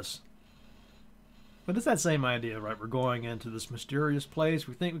from this. But it's that same idea, right? We're going into this mysterious place.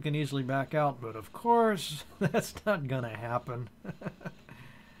 We think we can easily back out, but of course, that's not going to happen.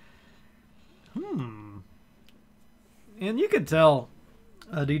 And you can tell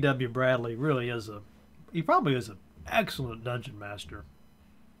D.W. Bradley really is he probably is an excellent dungeon master.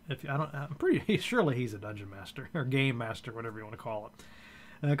 I'm pretty surely he's a dungeon master or game master, whatever you want to call it,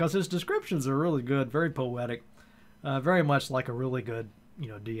 because his descriptions are really good, very poetic, very much like a really good, you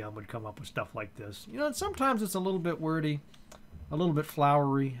know, DM would come up with stuff like this. You know, and sometimes it's a little bit wordy, a little bit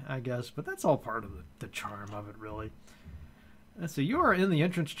flowery, I guess, but that's all part of the charm of it, really. Let's see. You are in the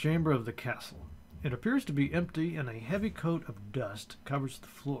entrance chamber of the castle. It appears to be empty, and a heavy coat of dust covers the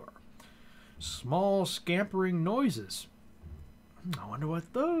floor. Small scampering noises, I wonder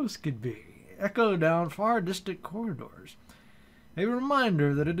what those could be, echo down far distant corridors. A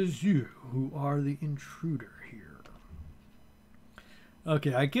reminder that it is you who are the intruder here.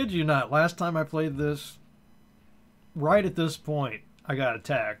 Okay, I kid you not. Last time I played this, right at this point, I got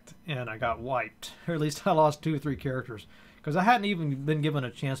attacked and I got wiped. Or at least I lost 2 or 3 characters because I hadn't even been given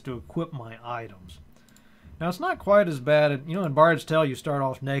a chance to equip my items. Now, it's not quite as bad. You know, in Bard's Tale, you start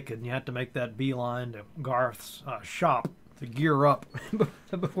off naked and you have to make that beeline to Garth's shop to gear up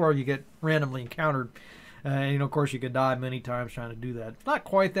before you get randomly encountered. And, you know, of course, you could die many times trying to do that. It's not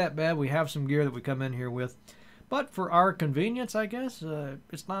quite that bad. We have some gear that we come in here with. But for our convenience, I guess,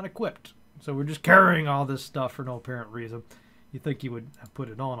 it's not equipped. So we're just carrying all this stuff for no apparent reason. You'd think you would have put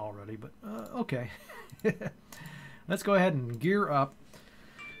it on already, but okay. Let's go ahead and gear up.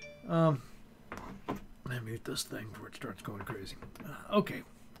 Let me mute this thing before it starts going crazy. Okay.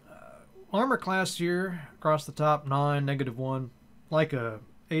 Armor class here, across the top, 9, -1. Like a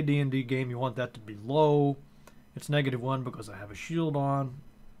AD&D game, you want that to be low. It's -1 because I have a shield on.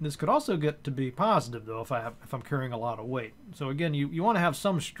 This could also get to be positive, though, if I'm carrying a lot of weight. So again, you want to have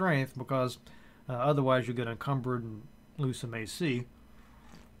some strength because otherwise you get encumbered and lose some AC.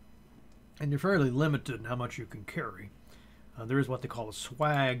 And you're fairly limited in how much you can carry. There is what they call a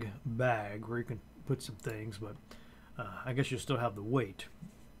swag bag, where you can put some things, but I guess you still have the weight.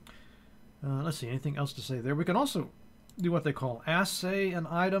 Let's see, anything else to say there? We can also do what they call assay an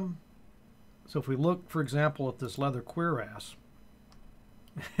item. So if we look, for example, at this leather cuirass,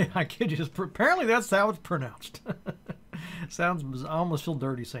 I kid you, apparently that's how it's pronounced. Sounds, I almost feel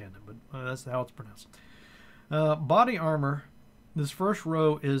dirty saying it, but that's how it's pronounced. Body armor, this first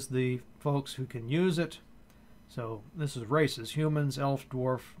row is the folks who can use it. So this is races: humans, elf,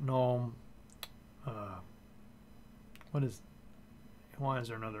 dwarf, gnome. Why is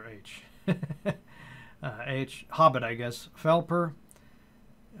there another H? H, hobbit, I guess, felper,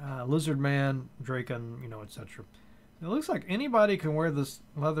 lizard man, draken, you know, etc. It looks like anybody can wear this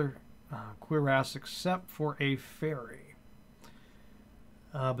leather cuirass except for a fairy.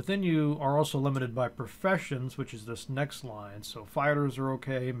 But then you are also limited by professions, which is this next line. So fighters are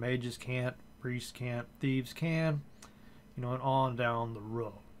okay, mages can't, priests can't, thieves can, you know, and on down the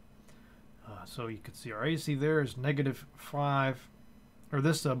row. So you can see our AC there is -5, or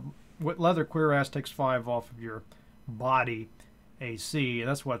this leather cuirass takes 5 off of your body AC, and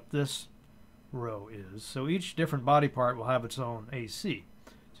that's what this row is. So each different body part will have its own AC.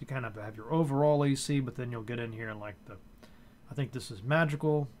 So you kind of have your overall AC, but then you'll get in here and like I think this is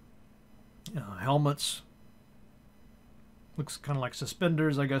magical, helmets. Looks kind of like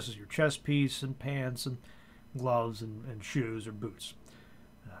suspenders, I guess, is your chest piece, and pants and gloves and shoes or boots.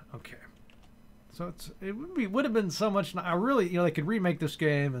 Okay. So it would have been so much. I really, you know, they could remake this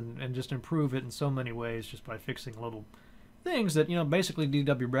game and just improve it in so many ways just by fixing little things that, you know, basically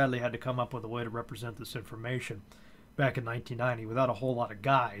D.W. Bradley had to come up with a way to represent this information back in 1990 without a whole lot of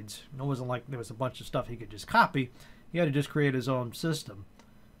guides. It wasn't like there was a bunch of stuff he could just copy. He had to just create his own system.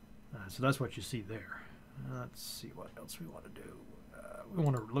 So that's what you see there. Let's see what else we want to do. We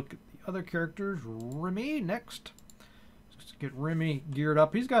want to look at the other characters. Remy next. Let's get Remy geared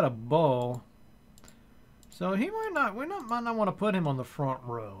up. He's got a bow. So he might not want to put him on the front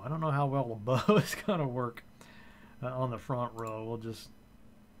row. I don't know how well a bow is going to work on the front row. We'll just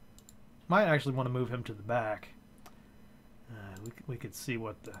might actually want to move him to the back. We could see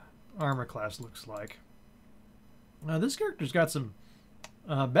what the armor class looks like. This character's got some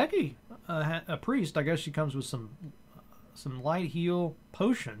Becky, a priest. I guess she comes with some light heal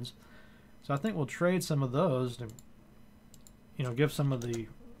potions, so I think we'll trade some of those to, you know, give some of the.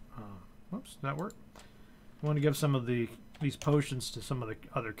 Whoops, did that work? We want to give some of these potions to some of the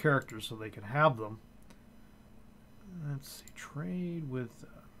other characters so they can have them. Let's see, trade with.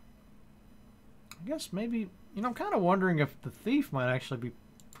 I guess maybe, you know, I'm kind of wondering if the thief might actually be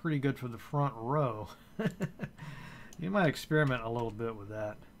pretty good for the front row. You might experiment a little bit with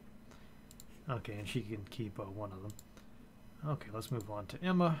that. Okay, and she can keep one of them. Okay, let's move on to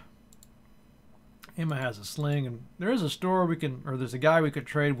Emma. Emma has a sling, and there is a store we can, or there's a guy we could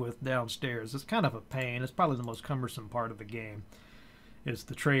trade with downstairs. It's kind of a pain. It's probably the most cumbersome part of the game. Is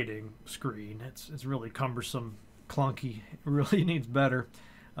the trading screen. It's really cumbersome, clunky. It really needs a better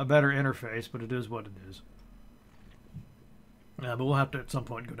interface, but it is what it is. But we'll have to at some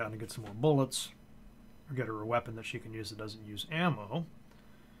point go down and get some more bullets, or get her a weapon that she can use that doesn't use ammo.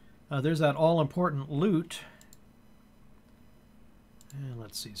 There's that all-important loot. And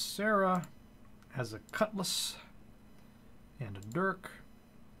let's see, Sarah has a cutlass and a dirk.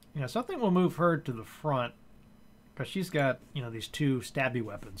 Yeah, so I think we'll move her to the front because she's got, you know, these two stabby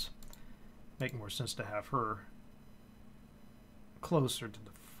weapons. Make more sense to have her closer to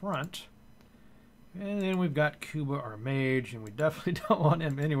the front. And then we've got Cuba, our mage, and we definitely don't want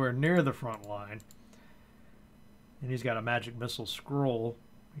him anywhere near the front line. And he's got a magic missile scroll.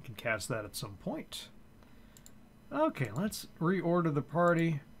 We can cast that at some point. Okay, let's reorder the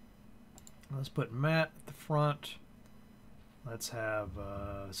party. Let's put Matt at the front. Let's have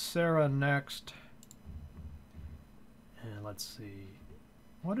Sarah next. And let's see.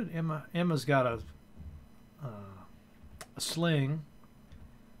 What did Emma? Emma's got a sling.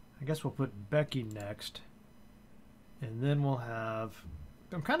 I guess we'll put Becky next. And then we'll have...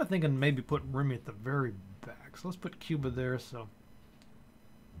 I'm kind of thinking maybe put Remy at the very back. So let's put Cuba there. So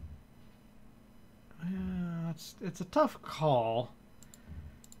it's a tough call.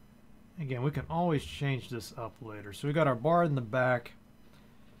 Again, we can always change this up later. So we got our bard in the back.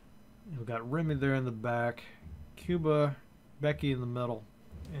 We've got Remy there in the back. Cuba, Becky in the middle,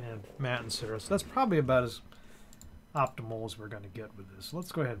 and Matt and Sarah. So that's probably about as optimal as we're going to get with this. So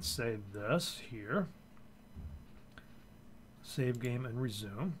let's go ahead and save this here. Save game and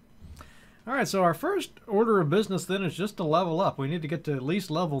resume. Alright, so our first order of business then is just to level up. We need to get to at least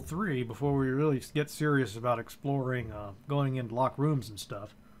level 3 before we really get serious about exploring, going into locked rooms and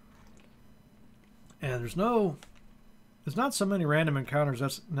stuff. And there's not so many random encounters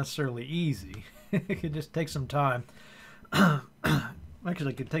that's necessarily easy. It can just take some time.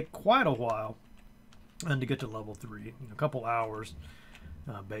 Actually, it could take quite a while and to get to level 3, a couple hours,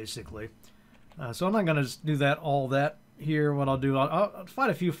 basically. So I'm not going to just do all that here. What I'll do, I'll fight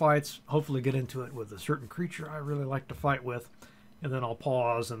a few fights, hopefully get into it with a certain creature I really like to fight with, and then I'll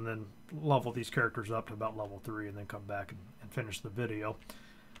pause and then level these characters up to about level 3 and then come back and finish the video.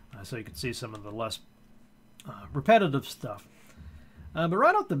 So you can see some of the less repetitive stuff. But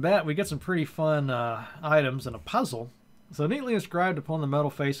right off the bat, we get some pretty fun items and a puzzle. So neatly inscribed upon the metal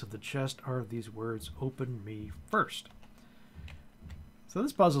face of the chest are these words, "Open me first." So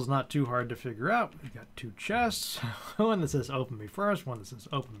this puzzle's not too hard to figure out. We've got two chests. One that says "Open me first," one that says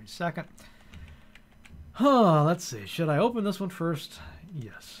 "Open me second." Let's see. Should I open this one first?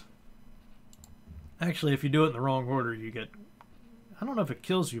 Yes. Actually, if you do it in the wrong order, you get... I don't know if it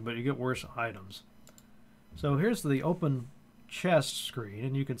kills you, but you get worse items. So here's the open chest screen,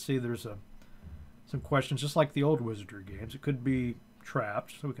 and you can see there's some questions, just like the old Wizardry games. It could be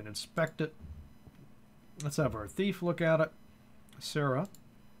trapped, so we can inspect it. Let's have our thief look at it. Sarah.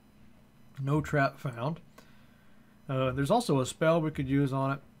 No trap found. There's also a spell we could use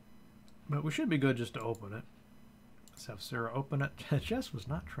on it, but we should be good just to open it. Let's have Sarah open it. The chest was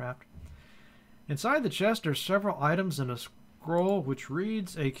not trapped. Inside the chest are several items and a scroll which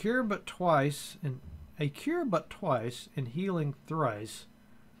reads, "A cure but twice, and healing thrice.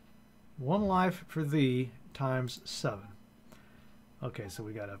 1 life for thee times 7." Okay, so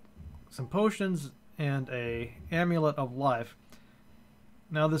we got some potions and a amulet of life.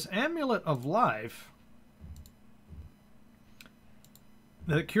 Now this amulet of life,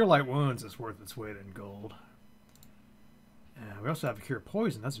 the cure light wounds is worth its weight in gold. We also have a cure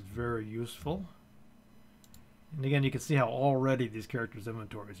poison. That's very useful. And again, you can see how already these characters'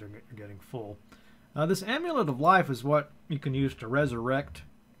 inventories are getting full. This amulet of life is what you can use to resurrect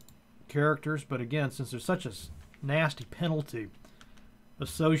characters, but again, since there's such a nasty penalty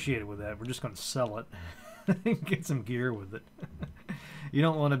associated with that, we're just going to sell it and get some gear with it. You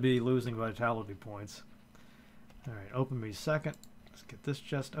don't want to be losing vitality points. Alright, open me second. Let's get this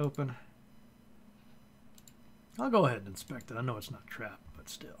chest open. I'll go ahead and inspect it. I know it's not trapped, but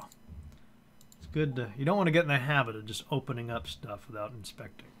still. It's good to, you don't want to get in the habit of just opening up stuff without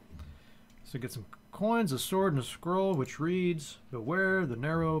inspecting. So get some coins, a sword, and a scroll, which reads, "Beware the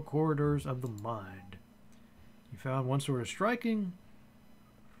narrow corridors of the mind." You found one sword of striking.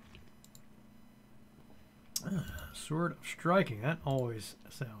 Sword of striking. That always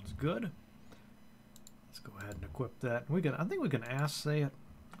sounds good. Let's go ahead and equip that. We can. I think we can assay it.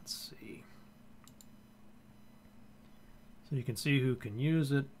 Let's see. So you can see who can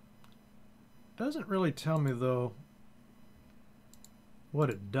use it. Doesn't really tell me though what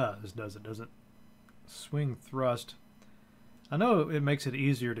it does. Does it? Does it swing thrust? I know it makes it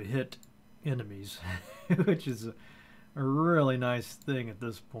easier to hit enemies, which is a really nice thing at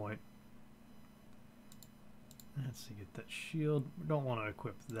this point. Let's see, get that shield. We don't want to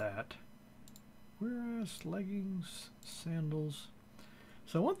equip that. Whereas leggings, sandals.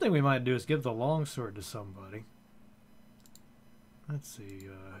 So one thing we might do is give the longsword to somebody. Let's see,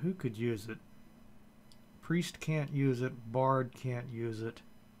 who could use it? Priest can't use it. Bard can't use it.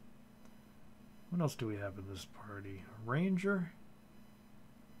 What else do we have in this party? Ranger?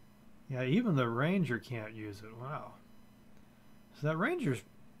 Yeah, even the ranger can't use it. Wow. So that ranger's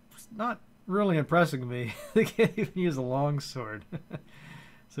not really impressing me. They can't even use a longsword.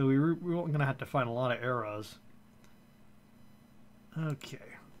 So we're going to have to find a lot of arrows. Okay.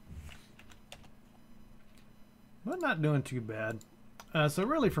 But not doing too bad. So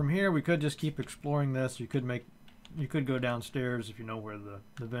really from here we could just keep exploring this. You could go downstairs if you know where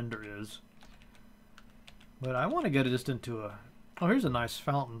the vendor is. But I want to get it just into a... Oh, here's a nice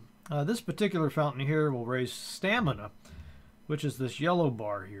fountain. This particular fountain here will raise stamina, which is this yellow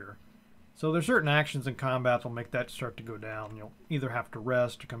bar here. So there's certain actions in combat that will make that start to go down. You'll either have to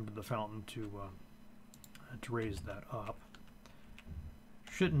rest or come to the fountain to raise that up.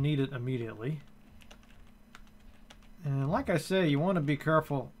 Shouldn't need it immediately. And like I say, you want to be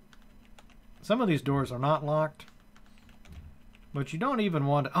careful. Some of these doors are not locked, but you don't even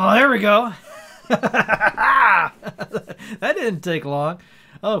want to... Oh, there we go! That didn't take long.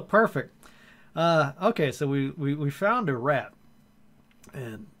 Oh, perfect. Okay, so we found a rat.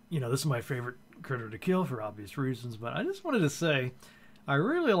 And, you know, this is my favorite critter to kill for obvious reasons, but I just wanted to say, I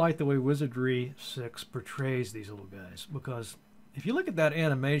really like the way Wizardry 6 portrays these little guys, because if you look at that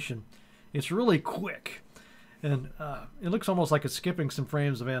animation, it's really quick. And it looks almost like it's skipping some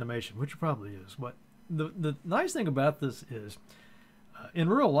frames of animation, which it probably is. But the nice thing about this is, in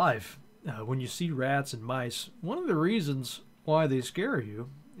real life, when you see rats and mice, one of the reasons why they scare you,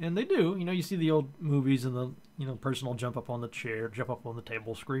 and they do, you know, you see the old movies and the, you know, person will jump up on the chair, jump up on the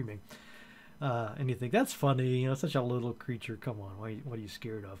table screaming. And you think, that's funny, you know, such a little creature, come on, what are you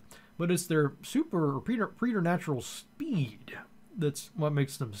scared of? But it's their super or preternatural speed that's what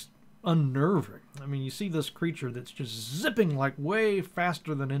makes them unnerving. I mean, you see this creature that's just zipping like way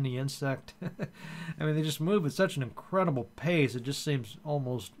faster than any insect. I mean, they just move at such an incredible pace. It just seems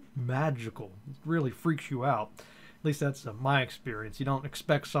almost magical. It really freaks you out. At least that's my experience. You don't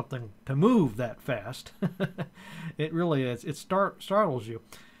expect something to move that fast. It really is. It startles you.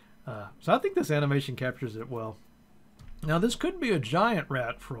 So I think this animation captures it well. Now, this could be a giant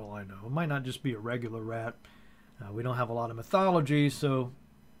rat for all I know. It might not just be a regular rat. We don't have a lot of mythology, so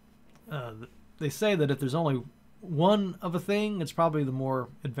they say that if there's only one of a thing, it's probably the more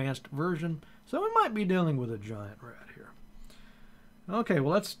advanced version. So we might be dealing with a giant rat here. Okay,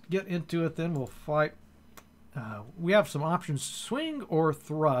 well, let's get into it then. We'll fight. We have some options, swing or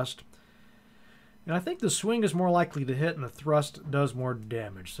thrust. And I think the swing is more likely to hit and the thrust does more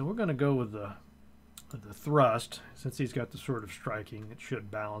damage. So we're going to go with the thrust. Since he's got the sword of striking, it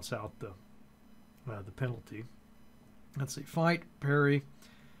should balance out the penalty. Let's see, fight, parry.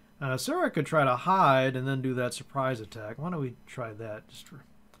 Sarah could try to hide and then do that surprise attack. Why don't we try that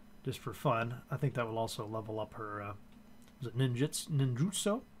just for fun? I think that will also level up her is it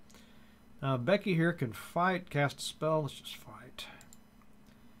ninjutsu? Becky here can fight, cast a spell. Let's just fight.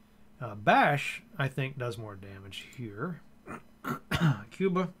 Bash, I think, does more damage here.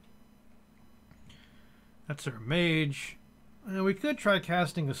 Cuba. That's our mage. We could try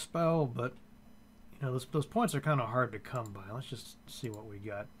casting a spell, but you know, those points are kind of hard to come by. Let's just see what we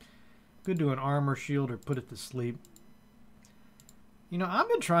got. Could do an armor shield or put it to sleep. You know, I've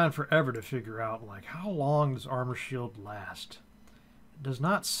been trying forever to figure out, like, how long does armor shield last? It does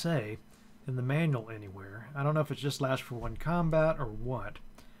not say in the manual anywhere. I don't know if it just lasts for one combat or what.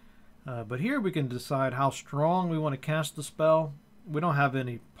 But here we can decide how strong we want to cast the spell. We don't have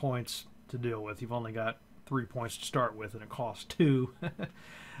any points to deal with. You've only got 3 points to start with, and it costs 2.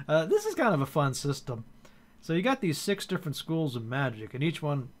 This is kind of a fun system. So you got these 6 different schools of magic, and each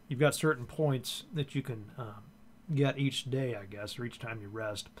one you've got certain points that you can get each day, I guess, or each time you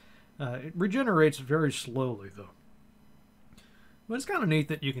rest. It regenerates very slowly, though. But it's kind of neat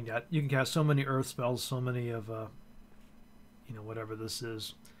that you can cast so many earth spells, so many of whatever this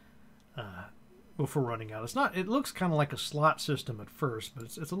is, before running out. It's not. It looks kind of like a slot system at first, but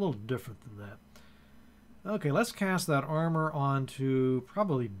it's a little different than that. Okay, let's cast that armor onto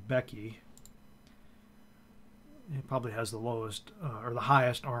probably Becky. It probably has the lowest or the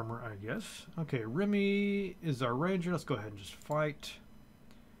highest armor, I guess. Okay, Remy is our ranger. Let's go ahead and just fight.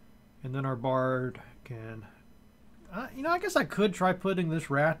 And then our bard can... I guess I could try putting this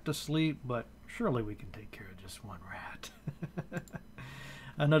rat to sleep, but surely we can take care of just one rat.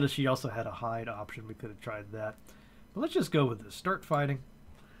 I noticed she also had a hide option. We could have tried that. But let's just go with this. Start fighting.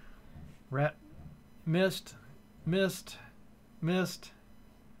 Rat missed, missed, missed,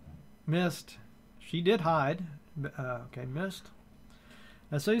 missed. She did hide. Okay, missed.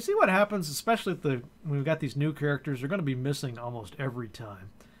 So you see what happens, especially when we've got these new characters, they're going to be missing almost every time.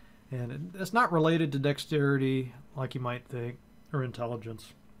 And it's not related to dexterity, like you might think, or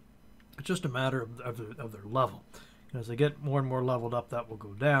intelligence. It's just a matter of their level. As they get more and more leveled up, that will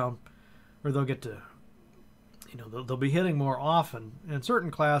go down, or they'll get to, they'll be hitting more often. In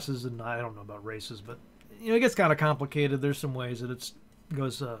certain classes, and I don't know about races, but it gets kind of complicated. There's some ways that it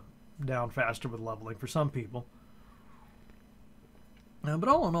goes down faster with leveling for some people. But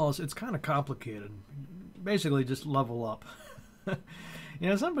all in all, it's kind of complicated. Basically, just level up.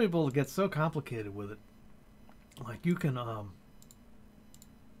 Some people get so complicated with it. Like you can,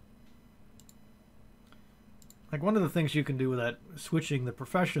 like one of the things you can do with that switching the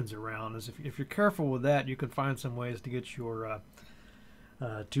professions around is if you're careful with that, you can find some ways to get your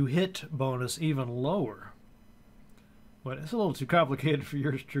to hit bonus even lower. But it's a little too complicated for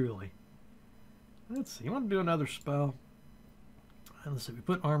yours truly. Let's see. You want to do another spell? And let's see. We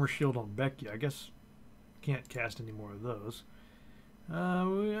put armor shield on Becky. I guess can't cast any more of those.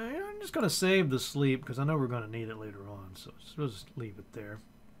 I'm just going to save the sleep because I know we're going to need it later on. So we'll just leave it there.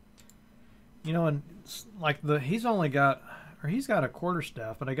 And like he's got a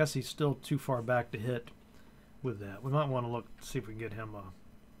quarterstaff, but I guess he's still too far back to hit with that. We might want to see if we can get him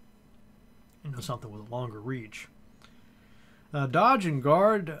something with a longer reach. Dodge and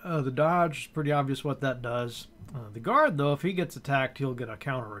guard. The dodge is pretty obvious what that does. The guard, though, if he gets attacked, he'll get a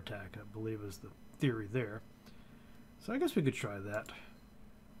counter attack, I believe is the theory there. So I guess we could try that.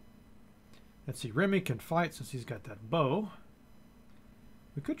 Let's see. Remy can fight since he's got that bow.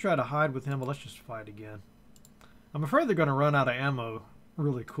 We could try to hide with him, but let's just fight again. I'm afraid they're going to run out of ammo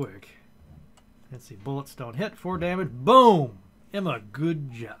really quick. Let's see. Bullets don't hit. 4 damage. Boom! Emma,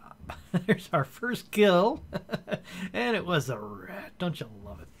 good job. There's our first kill. And it was a rat. Don't you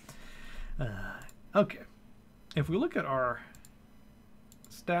love it? Okay. If we look at our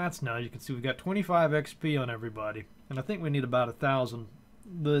stats now, you can see we've got 25 XP on everybody. And I think we need about 1,000.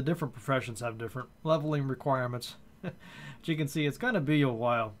 The different professions have different leveling requirements. But you can see it's going to be a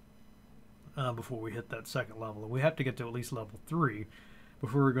while before we hit that second level. And we have to get to at least level 3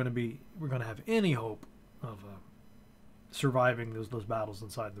 before we're going to have any hope of surviving those battles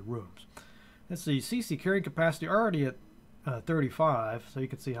inside the rooms. Let's see, CC carrying capacity already at 35, so you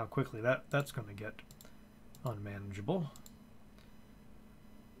can see how quickly that's going to get unmanageable.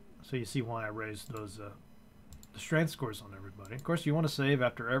 So you see why I raised those the strength scores on everybody. Of course, you want to save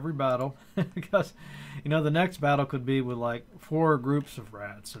after every battle because the next battle could be with like 4 groups of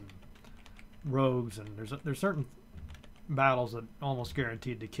rats and rogues, and there's certain battles that almost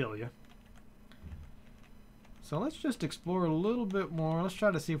guaranteed to kill you. So let's just explore a little bit more. Let's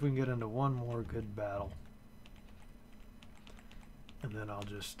try to see if we can get into one more good battle. And then I'll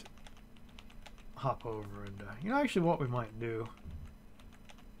just hop over and, actually what we might do.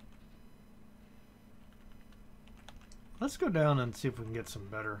 Let's go down and see if we can get some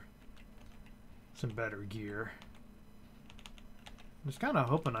better gear. I'm just kind of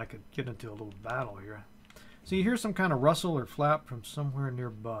hoping I could get into a little battle here. So you hear some kind of rustle or flap from somewhere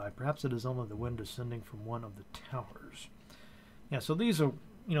nearby. Perhaps it is only the wind descending from one of the towers. Yeah, so these are,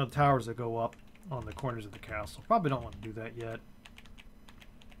 the towers that go up on the corners of the castle. Probably don't want to do that yet.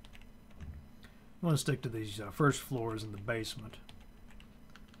 I want to stick to these first floors in the basement.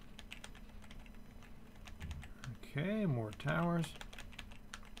 Okay, more towers.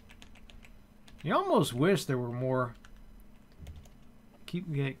 You almost wish there were more... Keep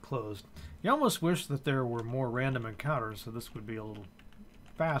the gate closed. You almost wish that there were more random encounters, so this would be a little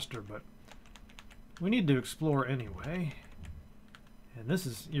faster, but we need to explore anyway. And this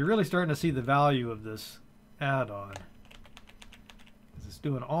is, you're really starting to see the value of this add-on. It's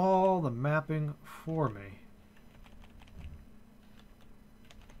doing all the mapping for me.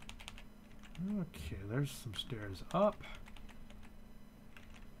 Okay, there's some stairs up.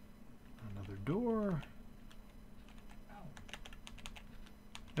 Another door.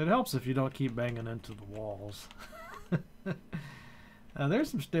 It helps if you don't keep banging into the walls.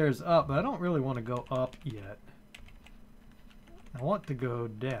 There's some stairs up, but I don't really want to go up yet. I want to go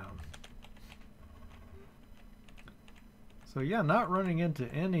down. So yeah, not running into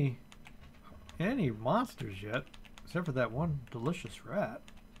any monsters yet, except for that one delicious rat.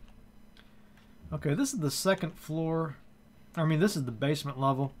 Okay, this is the second floor. I mean, this is the basement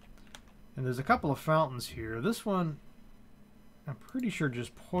level. And there's a couple of fountains here. This one, I'm pretty sure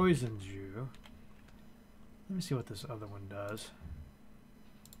just poisons you. Let me see what this other one does.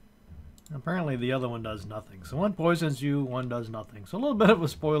 Apparently the other one does nothing. So one poisons you, one does nothing. So a little bit of a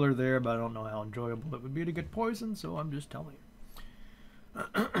spoiler there, but I don't know how enjoyable it would be to get poisoned, so I'm just telling you.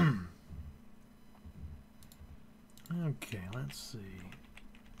 Okay, let's see.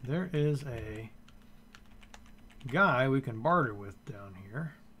 There is a guy we can barter with down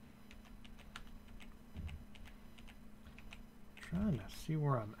here. Trying to see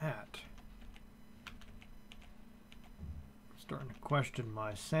where I'm at. Starting to question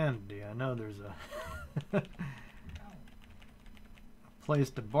my sanity. I know there's a place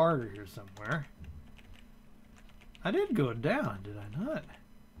to barter here somewhere. I did go down, did I not?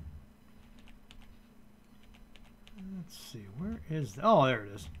 Let's see, where is that? Oh, there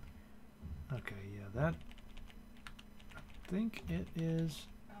it is. Okay, yeah, that. I think it is.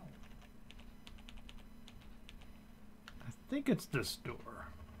 I think it's this door.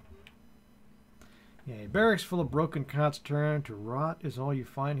 Yeah, barracks full of broken cots turned to rot is all you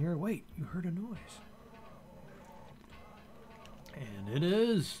find here. Wait, you heard a noise. And it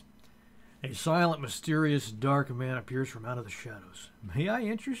is. A silent, mysterious, dark man appears from out of the shadows. May I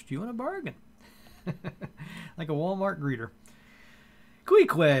interest you in a bargain? Like a Walmart greeter.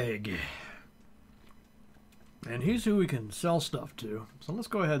 Queequeg. And he's who we can sell stuff to. So let's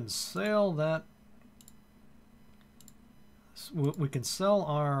go ahead and sell that. We can sell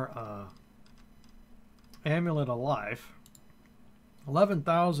our Amulet of Life.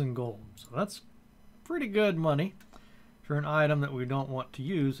 11,000 gold. So that's pretty good money for an item that we don't want to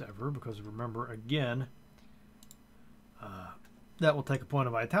use ever, because remember, again, that will take a point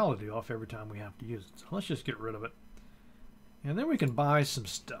of vitality off every time we have to use it. So let's just get rid of it. And then we can buy some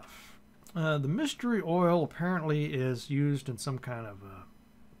stuff. The mystery oil apparently is used in some kind of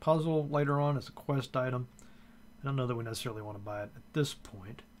puzzle later on as a quest item. I don't know that we necessarily want to buy it at this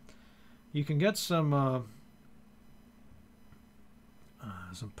point. You can get some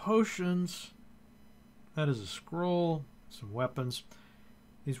potions. That is a scroll. Some weapons.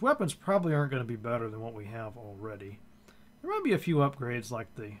 These weapons probably aren't going to be better than what we have already. There might be a few upgrades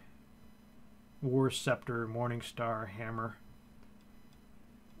like the War Scepter, Morning Star, Hammer.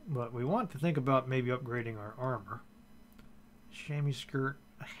 But we want to think about maybe upgrading our armor. Chamois skirt,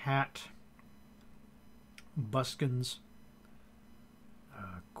 a hat, buskins,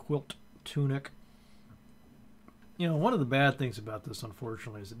 quilt tunic. You know, one of the bad things about this,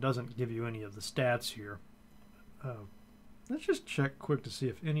 unfortunately, is it doesn't give you any of the stats here. Let's just check quick to see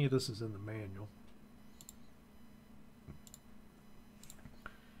if any of this is in the manual.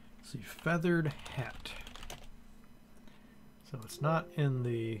 Let's see, feathered hat. So it's not in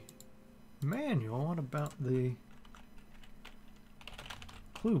the manual. What about the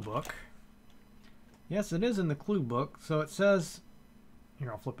clue book? Yes, it is in the clue book. So it says,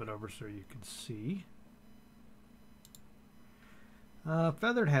 here, I'll flip it over so you can see.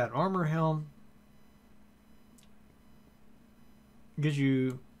 Feathered hat, armor helm. Gives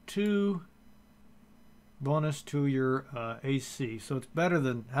you 2 bonus to your AC. So it's better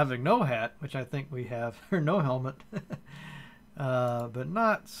than having no hat, which I think we have, or no helmet. But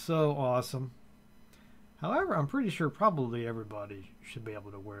not so awesome. However, I'm pretty sure probably everybody should be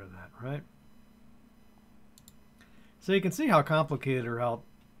able to wear that, right? So you can see how complicated or how,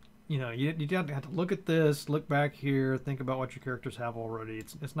 you know, you have to look at this, look back here, think about what your characters have already.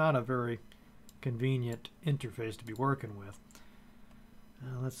 It's not a very convenient interface to be working with.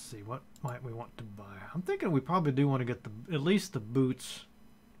 Let's see, what might we want to buy? I'm thinking we probably do want to get at least the boots.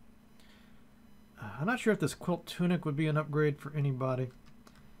 I'm not sure if this quilt tunic would be an upgrade for anybody.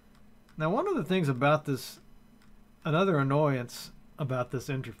 Now, one of the things about this, another annoyance about this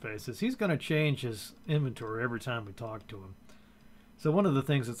interface is he's going to change his inventory every time we talk to him. So one of the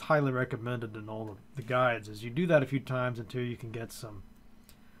things that's highly recommended in all of the guides is you do that a few times until you can get some,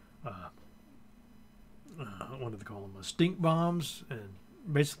 what do they call them, stink bombs, and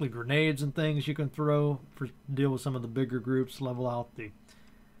basically grenades and things you can throw for deal with some of the bigger groups, level out the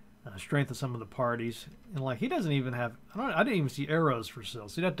strength of some of the parties. And like, he doesn't even have, I didn't even see arrows for sale,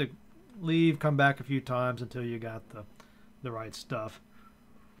 so you'd have to leave, come back a few times until you got the right stuff.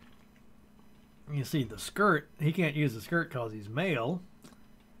 You see the skirt, he can't use the skirt because he's male.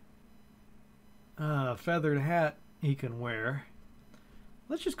 Feathered hat he can wear.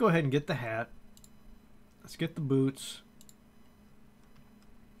 Let's just go ahead and get the hat. Let's get the boots.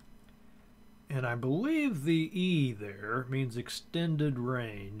 And I believe the E there means extended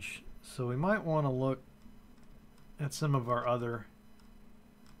range. So we might want to look at some of our other...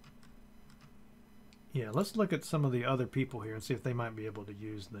 Yeah, let's look at some of the other people here and see if they might be able to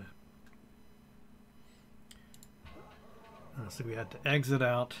use that. So we had to exit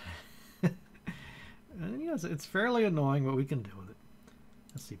out. And yes, it's fairly annoying, but we can deal with it.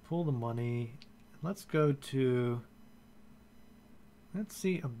 Let's see, pull the money. Let's go to... Let's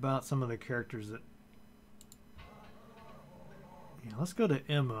see about some of the characters that... Yeah, let's go to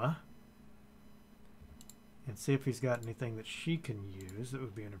Emma. And see if he's got anything that she can use that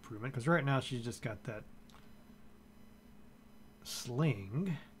would be an improvement. Because right now she's just got that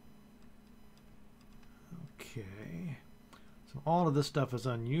sling. Okay. So all of this stuff is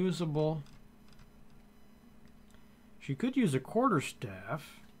unusable. She could use a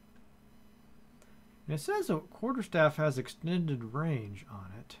quarterstaff. And it says a quarterstaff has extended range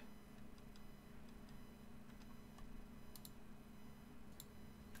on it.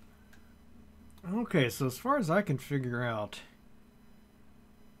 Okay, so as far as I can figure out,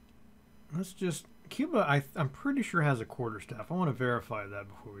 let's just... Cuba, I'm pretty sure has a quarterstaff. I want to verify that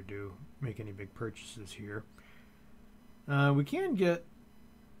before we do make any big purchases here. We can get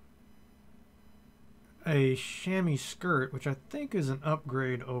a chamois skirt, which I think is an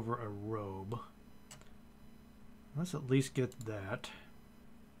upgrade over a robe. Let's at least get that.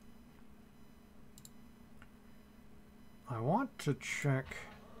 I want to check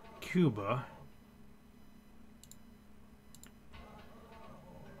Cuba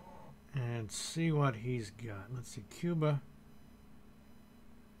and see what he's got. Let's see, Cuba.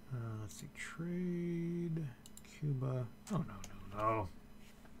 Let's see, trade, Cuba. Oh, no.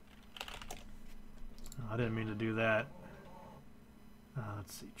 I didn't mean to do that.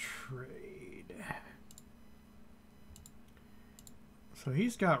 Let's see, trade. So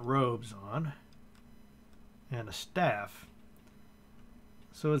he's got robes on and a staff.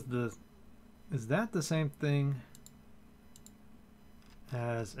 So is that the same thing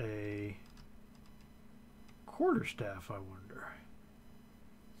as a quarterstaff, I wonder?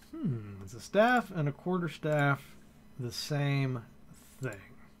 Is a staff and a quarterstaff the same thing?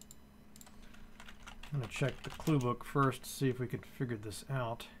 I'm going to check the clue book first to see if we can figure this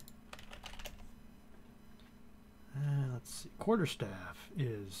out. Let's see. Quarterstaff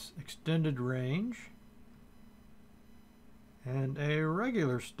is extended range, and a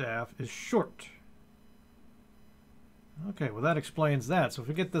regular staff is short. Okay, well that explains that. So if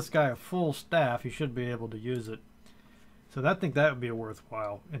we get this guy a full staff, he should be able to use it. So I think that would be a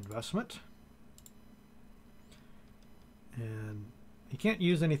worthwhile investment. And he can't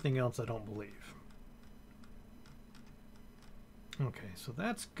use anything else, I don't believe. Okay, so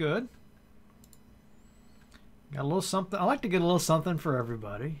that's good. Got a little something. I like to get a little something for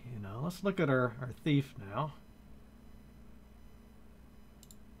everybody, you know. Let's look at our thief now.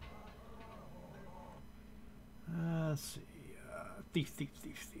 Let's see. Thief.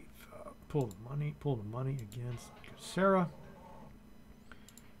 Pull the money again. Sarah.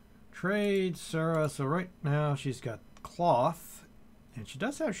 Trade Sarah. So right now she's got cloth, and she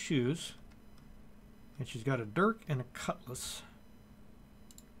does have shoes, and she's got a dirk and a cutlass.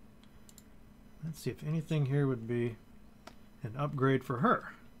 Let's see if anything here would be an upgrade for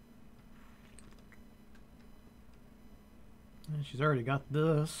her. And she's already got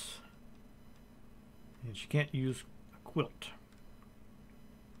this. And she can't use a quilt.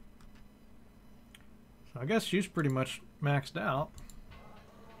 So I guess she's pretty much maxed out.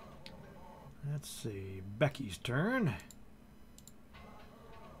 Let's see. Becky's turn.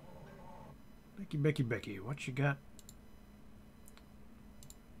 Becky. What you got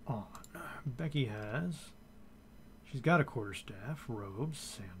on? Becky she's got a quarterstaff, robes,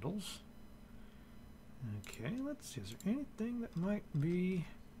 sandals. Okay, let's see. Is there anything that might be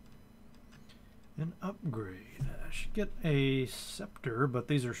an upgrade? I should get a scepter, but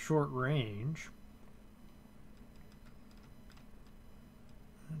these are short range.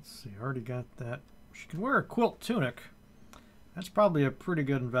 Let's see. I already got that. She can wear a quilt tunic. That's probably a pretty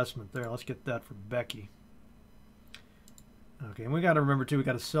good investment there. Let's get that for Becky. Okay, and we got to remember too, we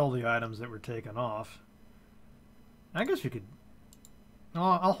got to sell the items that were taken off. I guess we could.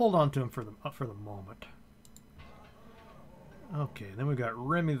 I'll hold on to them for the moment. Okay, then we got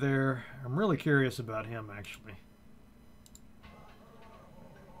Remy there. I'm really curious about him actually.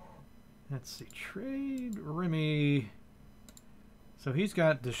 Let's see. Trade Remy. So he's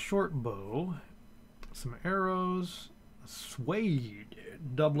got the short bow, some arrows, a suede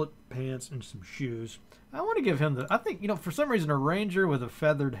doublet, pants, and some shoes. I want to give him the... I think, you know, for some reason, a ranger with a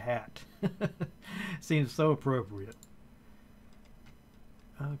feathered hat seems so appropriate.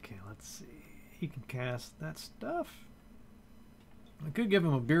 Okay, let's see. He can cast that stuff. I could give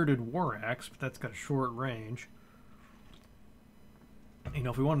him a bearded war axe, but that's got a short range. You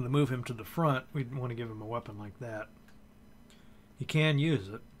know, if we wanted to move him to the front, we'd want to give him a weapon like that. He can use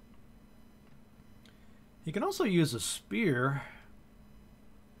it. He can also use a spear.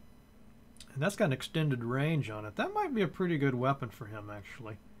 And that's got an extended range on it. That might be a pretty good weapon for him,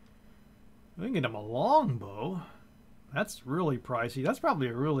 actually. We can get him a longbow. That's really pricey. That's probably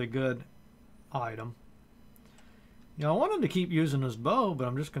a really good item. You know, I want him to keep using his bow, but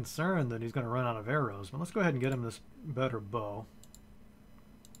I'm just concerned that he's going to run out of arrows. But let's go ahead and get him this better bow.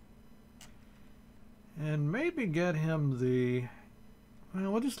 And maybe get him the...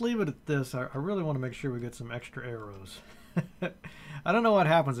 Well, we'll just leave it at this. I really want to make sure we get some extra arrows. I don't know what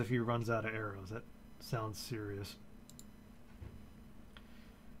happens if he runs out of arrows. That sounds serious.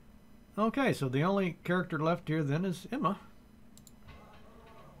 Okay, so the only character left here then is Emma.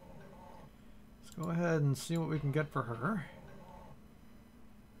 Let's go ahead and see what we can get for her.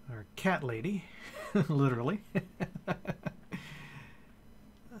 Our cat lady, literally.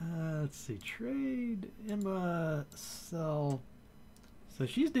 Let's see, trade, Emma, sell. So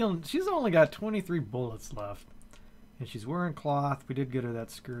she's only got 23 bullets left. And she's wearing cloth. We did get her that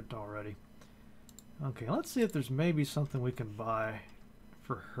skirt already. Okay, let's see if there's maybe something we can buy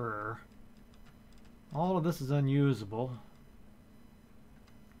for her. All of this is unusable.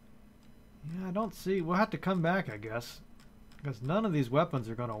 Yeah, I don't see. We'll have to come back, I guess. Because none of these weapons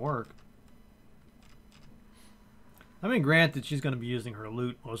are going to work. I mean, granted, she's going to be using her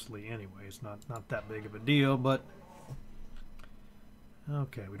loot mostly anyway. It's not that big of a deal, but...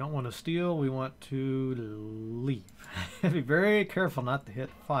 Okay, we don't want to steal. We want to leave. Be very careful not to hit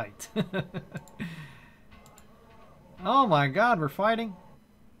fight. Oh my god, we're fighting.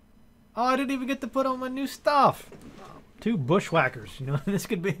 Oh, I didn't even get to put on my new stuff. Two bushwhackers. You know, this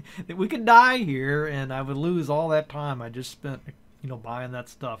could be... We could die here, and I would lose all that time I just spent, you know, buying that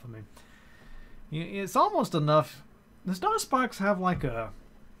stuff. I mean, it's almost enough... Does DOSBox have like a...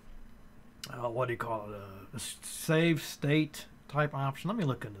 what do you call it? A save state type option? Let me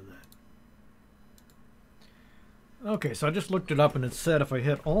look into that. Okay, so I just looked it up and it said if I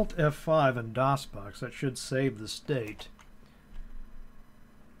hit Alt F5 in DOSBox, that should save the state.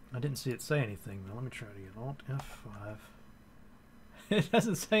 I didn't see it say anything though. Let me try it again. Alt F5. It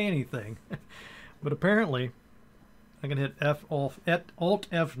doesn't say anything. But apparently I can hit Alt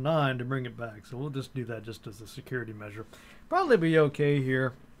F9 to bring it back. So we'll just do that just as a security measure. Probably be okay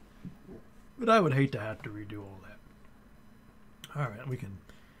here. But I would hate to have to redo all that. Alright, we can...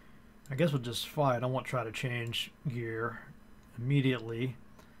 I guess we'll just fight. I won't try to change gear immediately.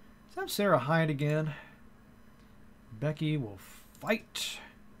 Let's have Sarah hide again. Becky will fight.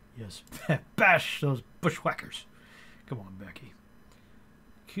 Yes, bash those bushwhackers. Come on, Becky.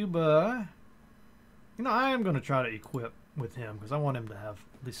 Cuba. You know, I am going to try to equip with him because I want him to have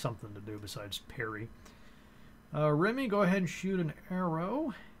at least something to do besides parry. Remy, go ahead and shoot an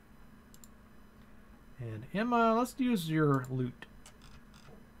arrow. And Emma, let's use your loot.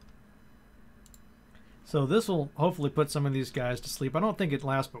 So this will hopefully put some of these guys to sleep. I don't think it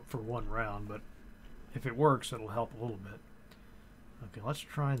lasts but for one round, but if it works, it'll help a little bit. Okay, let's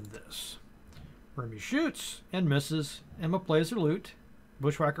try this. Remy shoots and misses. Emma plays her loot.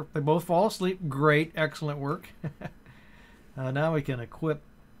 Bushwhacker, they both fall asleep. Great, excellent work. Now we can equip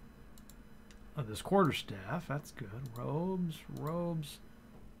this quarterstaff. That's good. Robes,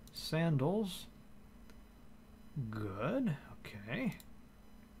 sandals. Good. Okay.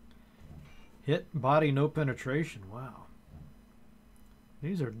 Hit, body, no penetration. Wow.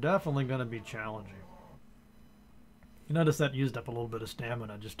 These are definitely going to be challenging. You notice that used up a little bit of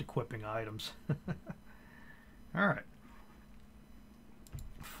stamina just equipping items. Alright.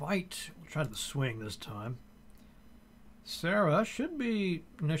 Fight. We'll try the swing this time. Sarah should be...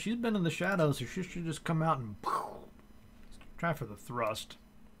 You know, she's been in the shadows, so she should just come out and... Try for the thrust.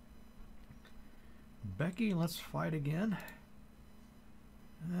 Becky, let's fight again.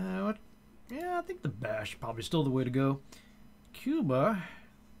 What? Yeah, I think the bash probably still the way to go. Cuba,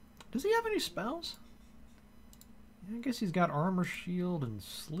 does he have any spells? Yeah, I guess he's got armor, shield, and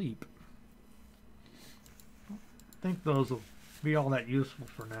sleep. I don't think those will be all that useful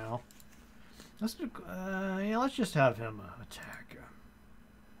for now. Let's do, yeah, let's just have him attack.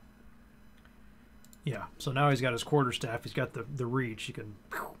 Yeah, so now he's got his quarterstaff. He's got the reach. He can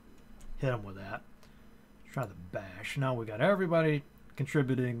hit him with that. Let's try the bash. Now we got everybody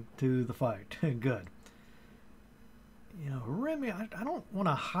contributing to the fight. Good. You know, Remy, I don't want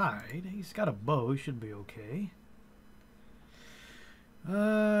to hide. He's got a bow. He should be okay.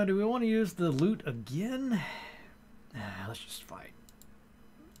 Do we want to use the loot again? Let's just fight.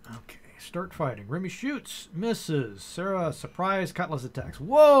 Okay, start fighting. Remy shoots, misses. Sarah, surprise, cutlass attacks.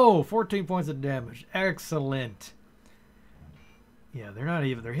 Whoa, 14 points of damage. Excellent. Yeah,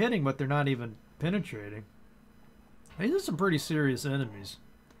 they're hitting, but they're not even penetrating. These are some pretty serious enemies.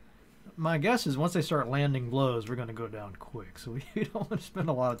 My guess is once they start landing blows, we're going to go down quick. So we don't want to spend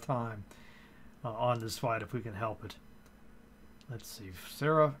a lot of time on this fight if we can help it. Let's see.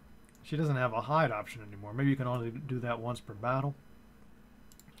 Sarah, she doesn't have a hide option anymore. Maybe you can only do that once per battle.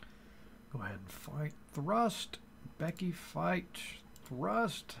 Go ahead and fight. Thrust. Becky, fight.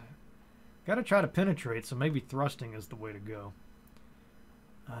 Thrust. Got to try to penetrate, so maybe thrusting is the way to go.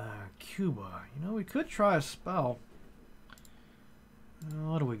 Cuba. You know, we could try a spell.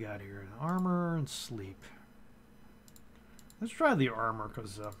 What do we got here? Armor and sleep. Let's try the armor,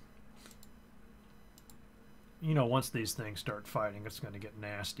 because, you know, once these things start fighting, it's going to get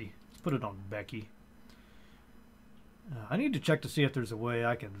nasty. Let's put it on Becky. I need to check to see if there's a way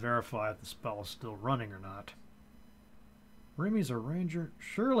I can verify if the spell is still running or not. Remy's a ranger.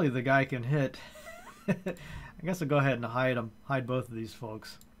 Surely the guy can hit. I guess I'll go ahead and hide him. Hide both of these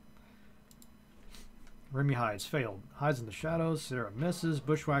folks. Remy hides. Failed. Hides in the shadows. Sarah misses.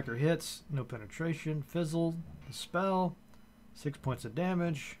 Bushwhacker hits. No penetration. Fizzled. The spell. 6 points of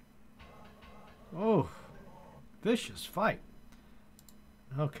damage. Oh. Vicious fight.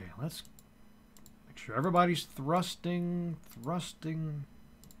 Okay, let's make sure everybody's thrusting. Thrusting.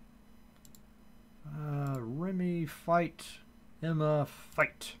 Remy, fight. Emma,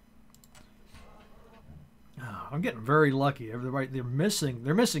 fight. Oh, I'm getting very lucky. Everybody, they're missing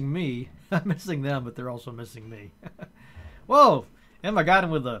me. I'm missing them, but they're also missing me. Whoa! Emma got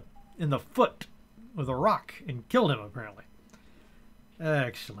him in the foot with a rock and killed him, apparently.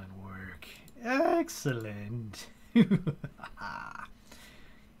 Excellent work. Excellent.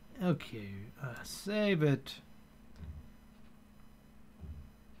 Okay, save it.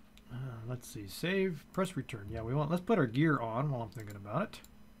 Let's see. Save. Press return. Yeah, let's put our gear on while I'm thinking about it.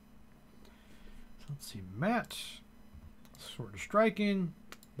 Let's see, Matt, sword of striking,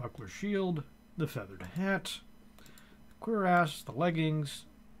 buckler shield, the feathered hat, the cuirass, the leggings,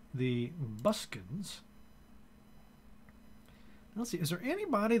 the buskins. Let's see, is there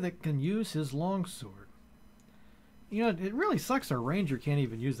anybody that can use his longsword? You know, it really sucks our ranger can't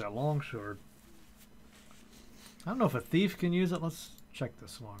even use that longsword. I don't know if a thief can use it. Let's check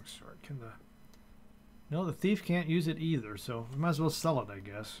this longsword. No, the thief can't use it either, so we might as well sell it, I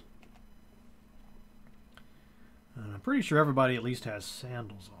guess. I'm pretty sure everybody at least has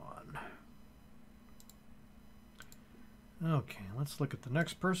sandals on. Okay, let's look at the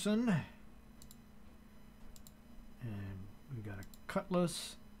next person. And we got a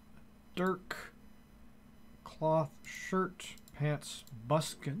cutlass, dirk, cloth shirt, pants,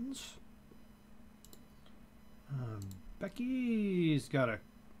 buskins. Becky's got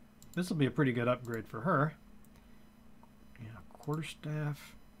this will be a pretty good upgrade for her. Yeah,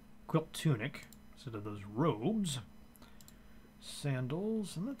 quarterstaff, quilt tunic. Instead of those robes,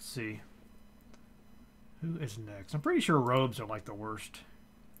 sandals, and let's see who is next. I'm pretty sure robes are like the worst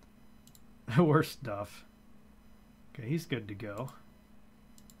stuff. Okay, he's good to go.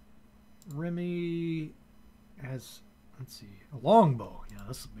 Remy has, let's see, a longbow.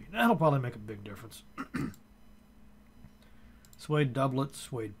 Yeah, that'll probably make a big difference. Suede doublet,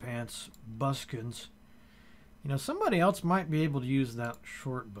 suede pants, buskins. You know, somebody else might be able to use that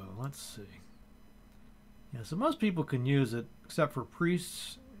short bow. Let's see. Yeah, so most people can use it, except for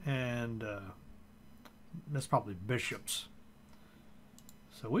priests and that's probably bishops.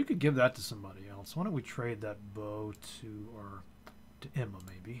 So we could give that to somebody else. Why don't we trade that bow to Emma,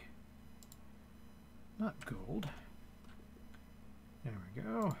 maybe? Not gold. There we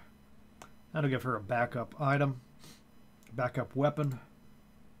go. That'll give her a backup item, backup weapon.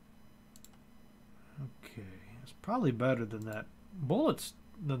 Okay, it's probably better than that bullets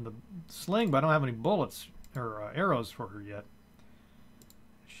than the sling, but I don't have any bullets or arrows for her yet.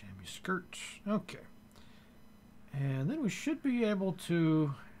 Chamois skirt. Okay. And then we should be able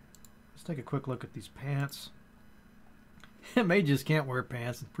to... Let's take a quick look at these pants. Mages can't wear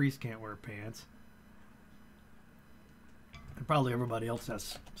pants, and priests can't wear pants. And probably everybody else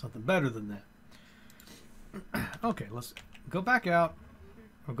has something better than that. Okay, let's go back out.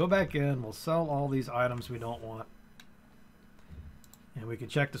 We'll go back in. We'll sell all these items we don't want. And we can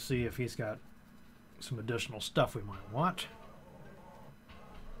check to see if he's got some additional stuff we might want.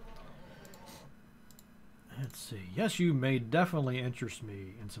 Let's see. Yes, you may definitely interest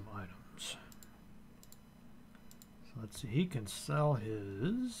me in some items. So let's see. He can sell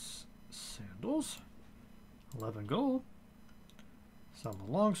his sandals. 11 gold. Sell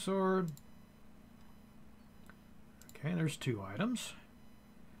the longsword. Okay, there's 2 items.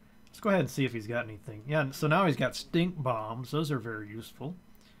 Let's go ahead and see if he's got anything. Yeah, so now he's got stink bombs. Those are very useful.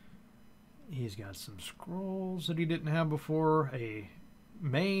 He's got some scrolls that he didn't have before. A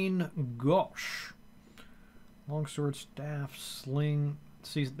main gauche. Longsword, staff, sling.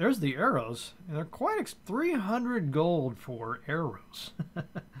 See, there's the arrows. And they're quite 300 gold for arrows.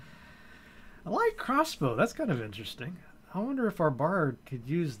 I like crossbow. That's kind of interesting. I wonder if our bard could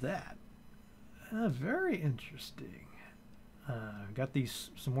use that. Very interesting. Got these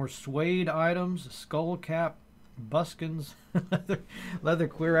some more suede items, a skull cap, buskins, leather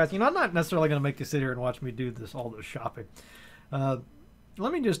cuirass. You know, I'm not necessarily going to make you sit here and watch me do all this shopping.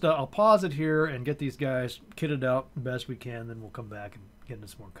 Let me just, I'll pause it here and get these guys kitted out the best we can, then we'll come back and get into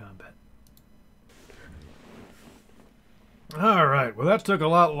some more combat. All right, well that took a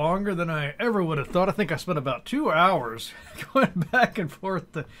lot longer than I ever would have thought. I think I spent about 2 hours going back and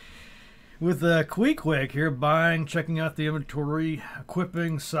forth with Queequeg here, buying, checking out the inventory,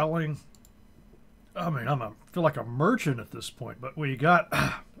 equipping, selling. I mean, feel like a merchant at this point, but we got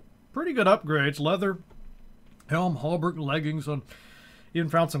pretty good upgrades. Leather, helm, halberd, leggings. Even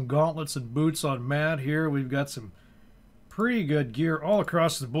found some gauntlets and boots on Matt here. We've got some pretty good gear all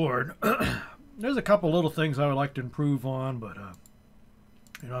across the board. There's a couple little things I would like to improve on, but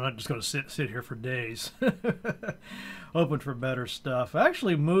you know, I'm not just going to sit here for days hoping for better stuff. I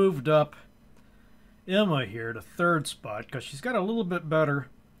actually moved up Emma here to 3rd spot because she's got a little bit better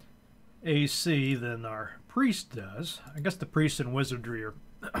AC than our priest does. I guess the priests in Wizardry are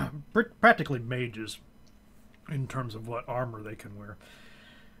practically mages in terms of what armor they can wear.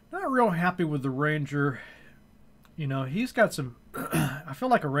 Not real happy with the ranger. You know, he's got some... I feel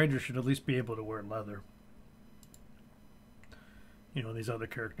like a ranger should at least be able to wear leather. You know, these other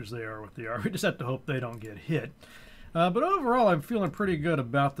characters, they are what they are. We just have to hope they don't get hit. But overall, I'm feeling pretty good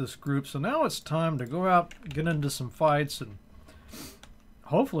about this group. So now it's time to go out, get into some fights, and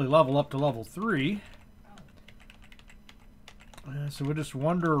hopefully level up to level 3. So we'll just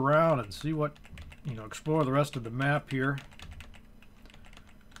wander around and see what, you know, explore the rest of the map here.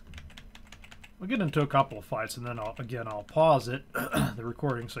 We'll get into a couple of fights, and then I'll pause it, the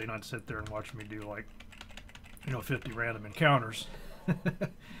recording, so you don't sit there and watch me do, like, you know, 50 random encounters.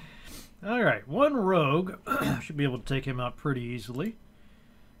 All right, one rogue. Should be able to take him out pretty easily.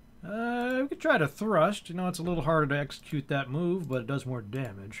 We could try to thrust. You know, it's a little harder to execute that move, but it does more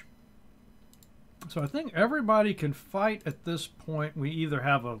damage. So I think everybody can fight at this point. We either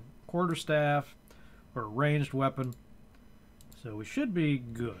have a quarterstaff or a ranged weapon. So we should be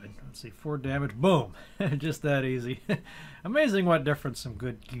good. Let's see, 4 damage. Boom! Just that easy. Amazing what difference some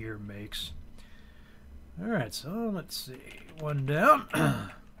good gear makes. Alright, so let's see. One down.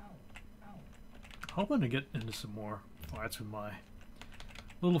 Hoping to get into some more fights with my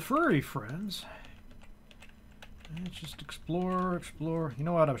little furry friends. Let's just explore. You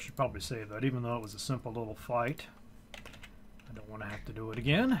know what? I should probably save that, even though it was a simple little fight. I don't want to have to do it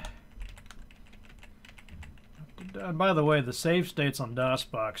again. By the way, the save states on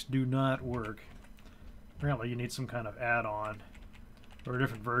DOSBox do not work. Apparently you need some kind of add-on or a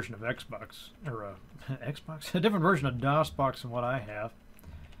different version of Xbox, or Xbox? A different version of DOSBox than what I have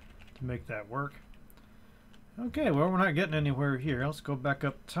to make that work. Okay, well, we're not getting anywhere here. Let's go back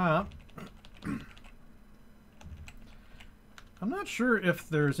up top. I'm not sure if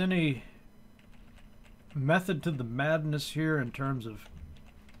there's any method to the madness here in terms of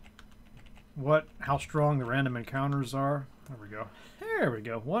how strong the random encounters are. There we go. There we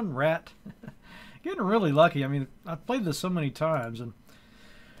go. One rat. Getting really lucky. I mean, I've played this so many times, and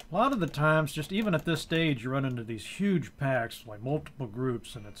a lot of the times, just even at this stage, you run into these huge packs, like multiple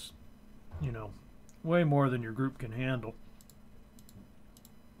groups, and it's, you know, way more than your group can handle.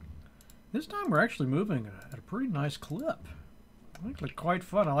 This time we're actually moving at a pretty nice clip. Actually quite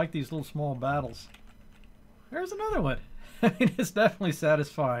fun. I like these little small battles. There's another one. I mean, it's definitely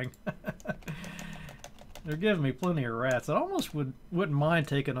satisfying. They're giving me plenty of rats. I almost wouldn't mind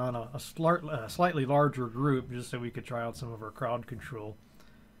taking on a slightly larger group just so we could try out some of our crowd control.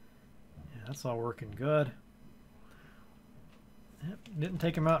 Yeah, that's all working good. Yep, didn't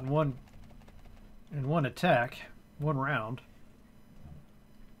take him out in one attack, one round.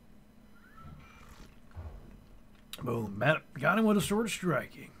 Boom, Matt got him with a sword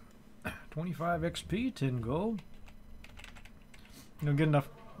striking. 25 XP, 10 gold. You don't get enough.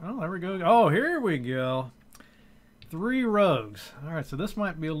 Oh, there we go. Oh, here we go. 3 rogues. All right, so this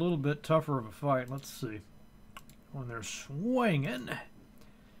might be a little bit tougher of a fight. Let's see. when they're swinging.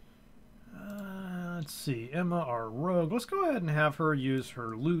 Let's see, Emma, our rogue. Let's go ahead and have her use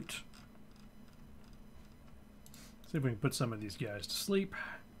her loot. See if we can put some of these guys to sleep.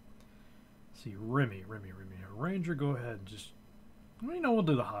 Let's see, Remy. Ranger, go ahead and just, well, you know, we'll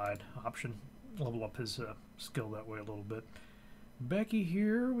do the hide option. Level up his skill that way a little bit. Becky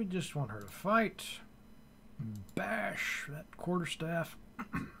here, we just want her to fight. Bash, that quarterstaff.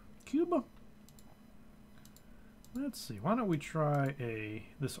 Cuba. Let's see, why don't we try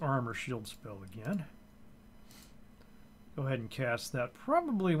this armor shield spell again. Go ahead and cast that.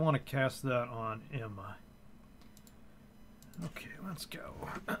 Probably want to cast that on Emma. Okay, let's go.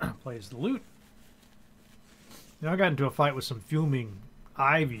 Plays the loot. Now I got into a fight with some fuming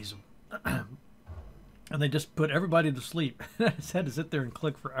ivies. And they just put everybody to sleep. I just had to sit there and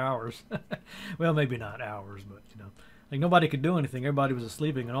click for hours. Well, maybe not hours, but, you know. Like, nobody could do anything. Everybody was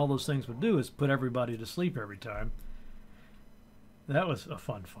sleeping, and all those things would do is put everybody to sleep every time. That was a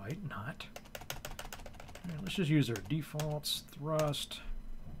fun fight. Not. Right, let's just use our defaults. Thrust.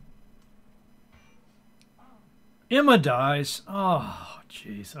 Emma dies. Oh,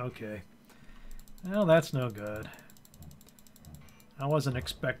 jeez. Okay. Well, that's no good. I wasn't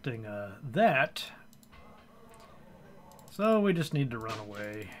expecting that. So we just need to run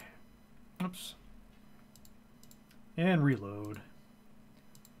away. Oops. And reload.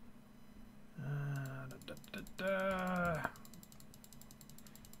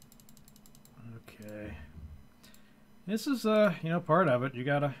 Okay. This is, you know, part of it. You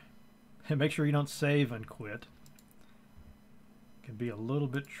gotta make sure you don't save and quit. It can be a little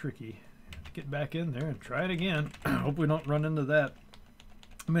bit tricky. Get back in there and try it again. Hope we don't run into that.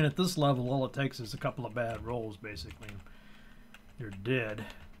 I mean, at this level, all it takes is a couple of bad rolls, basically. You're dead.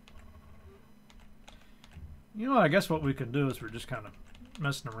 You know, I guess what we can do is we're just kind of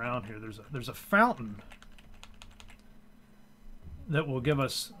messing around here. There's a fountain that will give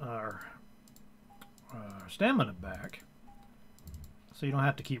us our stamina back, so you don't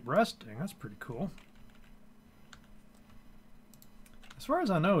have to keep resting. That's pretty cool. As far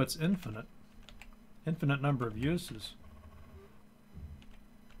as I know, it's infinite number of uses.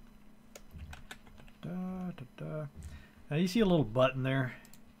 Now you see a little button there.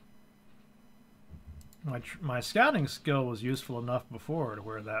 My scouting skill was useful enough before to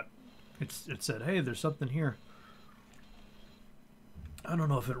where that it said, hey, there's something here. I don't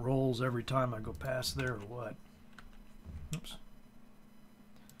know if it rolls every time I go past there or what. Oops.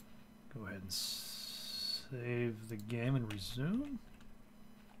 Go ahead and save the game and resume.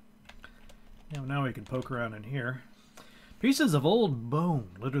 Yeah, now we can poke around in here. Pieces of old bone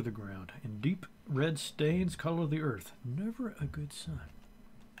litter the ground, and deep red stains color the earth. Never a good sign.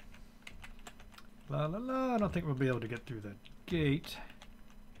 La la la, I don't think we'll be able to get through that gate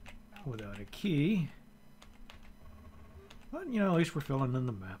without a key. But, you know, at least we're filling in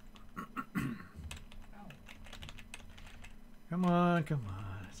the map. Come on, come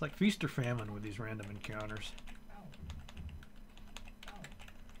on. It's like feast or famine with these random encounters.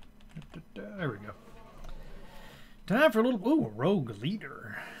 There we go. Time for a little... Ooh, a rogue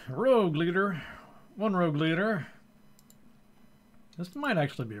leader. Rogue leader. One rogue leader. This might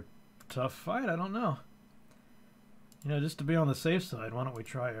actually be a tough fight. I don't know. You know, just to be on the safe side, why don't we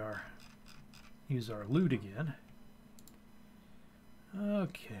try use our loot again.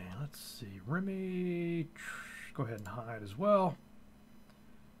 Okay, let's see. Remy, go ahead and hide as well.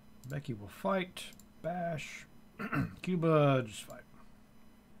 Becky will fight. Bash. Cuba, just fight.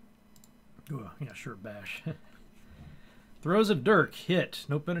 Ooh, yeah, sure, bash. Throws a dirk. Hit.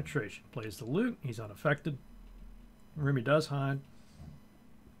 No penetration. Plays the loot. He's unaffected. Remy does hide.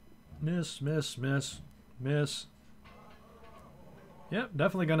 Miss, miss, miss, miss. Yep,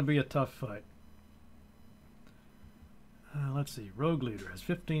 definitely going to be a tough fight. Let's see. Rogue leader has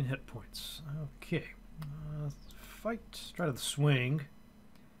 15 hit points. Okay. Fight. Try to swing.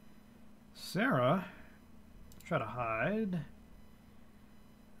 Sarah. Try to hide.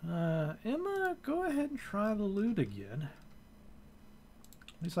 Emma, go ahead and try the loot again.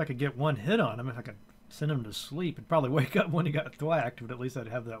 At least I could get one hit on him. If I could send him to sleep, he'd probably wake up when he got thwacked, but at least I'd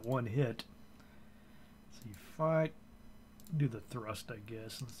have that one hit. Let's see, fight. Do the thrust, I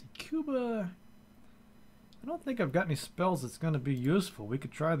guess. Let's see, Cuba. I don't think I've got any spells that's going to be useful. We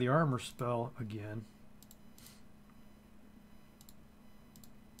could try the armor spell again.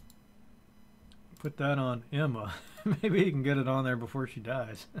 Put that on Emma. Maybe he can get it on there before she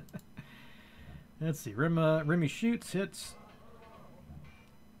dies. Let's see. Remy shoots, hits.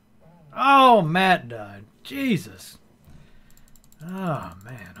 Oh, Matt died. Jesus. Oh,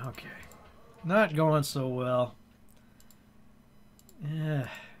 man. Okay. Not going so well. Yeah.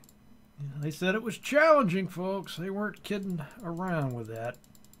 At They said it was challenging, folks. They weren't kidding around with that.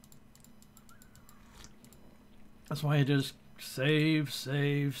 That's why you just save,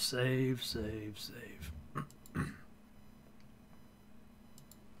 save, save, save, save.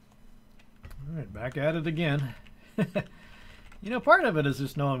 Alright, back at it again. You know, part of it is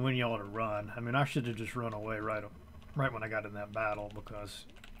just knowing when you ought to run. I mean, I should have just run away right when I got in that battle because,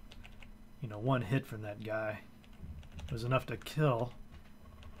 you know, one hit from that guy was enough to kill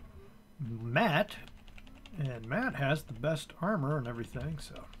Matt. And Matt has the best armor and everything,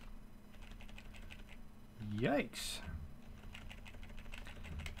 so... Yikes.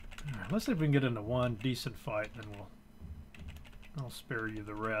 Alright, let's see if we can get into one decent fight, then I'll spare you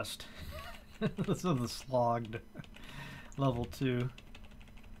the rest. This is the slogged level 2.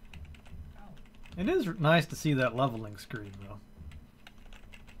 It is nice to see that leveling screen, though.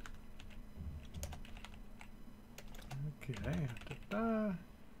 Okay. Da-da.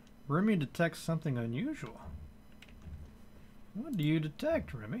 Remy detects something unusual. What do you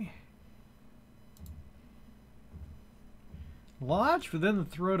detect, Remy? Lodged within the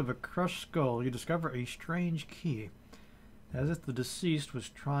throat of a crushed skull, you discover a strange key, as if the deceased was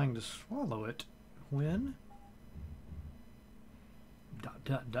trying to swallow it when... ...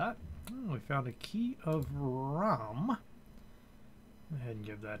 Oh, we found a key of Ram. Go ahead and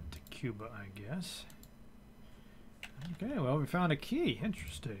give that to Cuba, I guess. Okay, well, we found a key.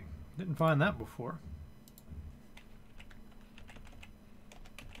 Interesting. Didn't find that before.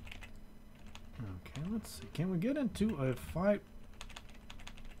 Okay, let's see. Can we get into a fight?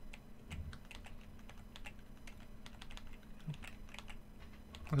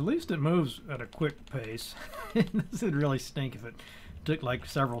 At least it moves at a quick pace. This would really stink if it took like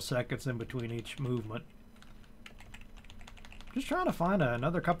several seconds in between each movement. Just trying to find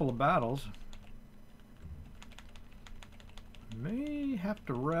another couple of battles. May have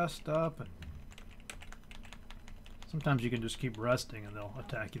to rest up, and sometimes you can just keep resting and they'll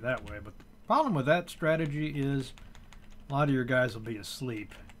attack you that way. But the problem with that strategy is a lot of your guys will be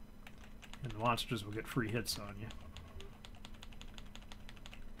asleep and the monsters will get free hits on you.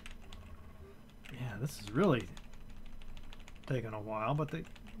 Yeah, this is really taking a while, but they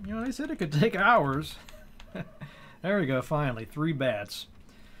said it could take hours. There we go, finally, 3 bats.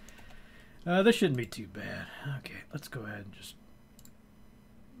 This shouldn't be too bad. Okay, let's go ahead and just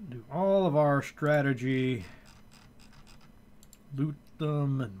do all of our strategy. Loot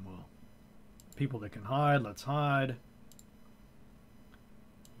them, and we'll... People that can hide, let's hide.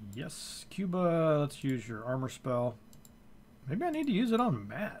 Yes, Cuba, let's use your armor spell. Maybe I need to use it on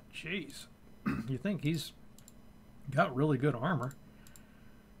Matt. Jeez. You think he's got really good armor.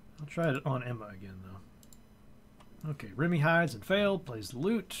 I'll try it on Emma again, though. Okay, Remy hides and failed, plays the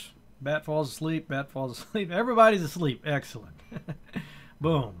loot. Bat falls asleep, Bat falls asleep. Everybody's asleep. Excellent.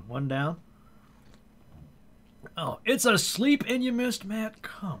 Boom. 1 down. Oh, it's asleep and you missed, Matt?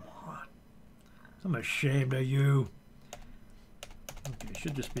 Come on. I'm ashamed of you. Okay,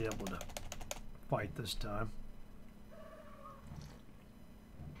 should just be able to fight this time.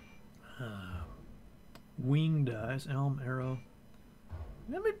 Winged eyes, elm, arrow.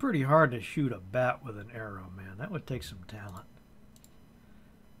 That'd be pretty hard to shoot a bat with an arrow, man. That would take some talent.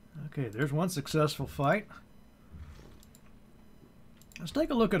 Okay, there's one successful fight. Let's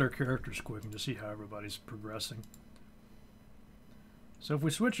take a look at our characters quick and just see how everybody's progressing. So if we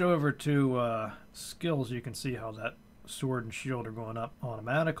switch over to skills, you can see how that sword and shield are going up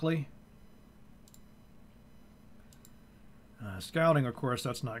automatically. Scouting, of course,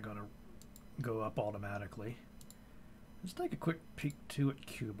 that's not going to go up automatically. Let's take a quick peek too at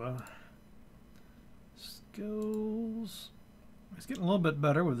Cuba. Skills. It's getting a little bit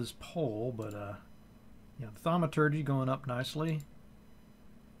better with his pole, but yeah, thaumaturgy going up nicely.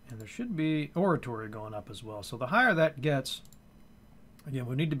 And there should be oratory going up as well. So the higher that gets, again,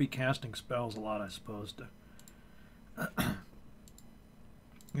 we need to be casting spells a lot, I suppose, to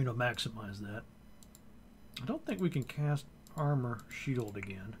maximize that. I don't think we can cast armor shield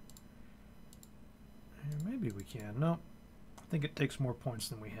again. Maybe we can. No, I think it takes more points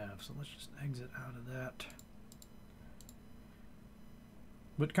than we have. So let's just exit out of that.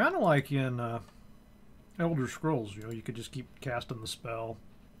 But kind of like in Elder Scrolls, you could just keep casting the spell.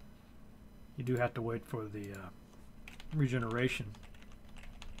 You do have to wait for the regeneration.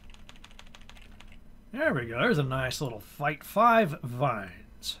 There we go. There's a nice little fight. 5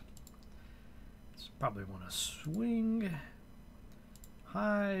 vines. So probably want to swing,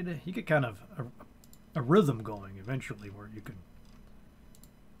 hide. You get kind of a rhythm going eventually where you can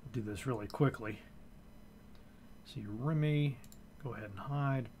do this really quickly. See Remy, go ahead and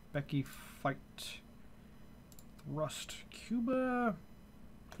hide. Becky, fight. Thrust, Cuba.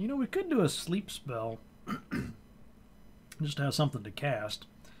 You know, we could do a sleep spell. Just to have something to cast.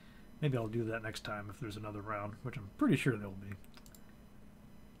 Maybe I'll do that next time if there's another round, which I'm pretty sure there'll be.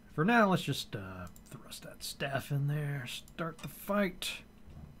 For now, let's just thrust that staff in there. Start the fight.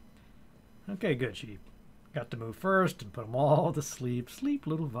 Okay, good. She got to move first and put them all to sleep. Sleep,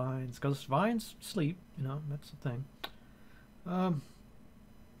 little vines. Because vines sleep, you know, that's the thing.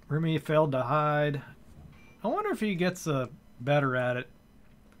 Remy failed to hide. I wonder if he gets better at it.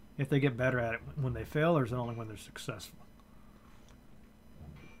 If they get better at it when they fail, or is it only when they're successful?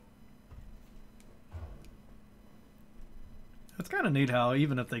 It's kind of neat how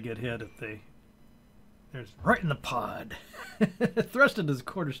even if they get hit, there's right in the pod. Thrusted his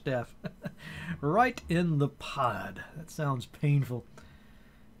quarterstaff. Right in the pod. That sounds painful.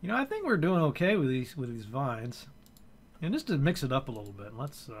 You know, I think we're doing okay with these vines. And just to mix it up a little bit,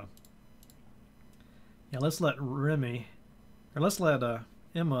 let's let Remy, or let's let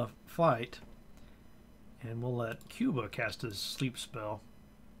Emma fight, and we'll let Cuba cast his sleep spell.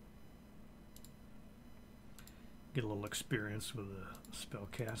 Get a little experience with the spell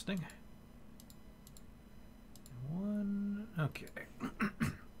casting. Okay.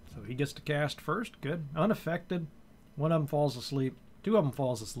 So he gets to cast first. Good. Unaffected. One of them falls asleep. Two of them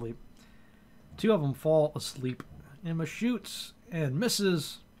falls asleep. Two of them fall asleep. Emma shoots and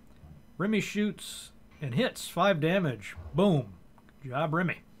misses. Remy shoots and hits. 5 damage. Boom. Good job,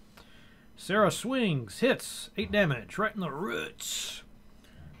 Remy. Sarah swings, hits. 8 damage. Right in the roots.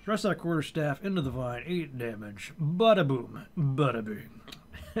 Thrust that quarterstaff into the vine. 8 damage. Bada boom. Bada boom.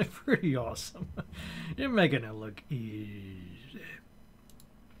 Pretty awesome. You're making it look easy.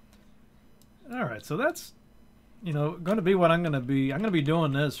 Alright, so that's, you know, going to be what I'm going to be. I'm going to be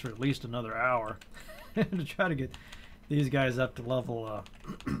doing this for at least another hour to try to get these guys up to level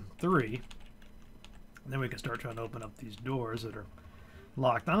 3. And then we can start trying to open up these doors that are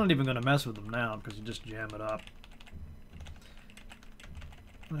locked. I'm not even going to mess with them now because you just jam it up.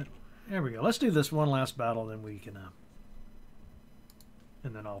 But there we go. Let's do this one last battle, then we can,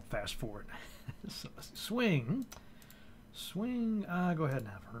 and then I'll fast forward. So, swing. Swing. Go ahead and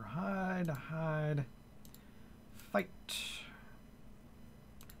have her hide. Fight.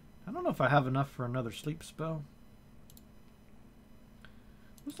 I don't know if I have enough for another sleep spell.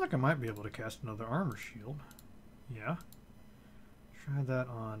 Looks like I might be able to cast another armor shield. Yeah. Try that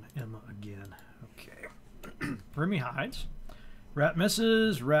on Emma again. Okay. Remy hides. Rat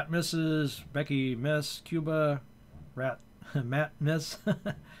misses. Becky miss. Cuba. Matt miss.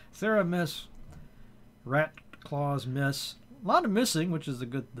 Sarah miss. Rat claws miss. A lot of missing, which is a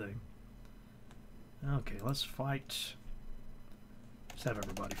good thing. Okay, let's fight. Let's have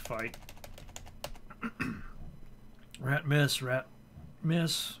everybody fight. Rat miss.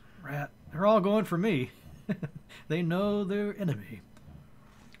 They're all going for me. They know their enemy.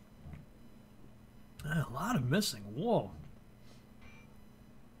 A lot of missing. Whoa.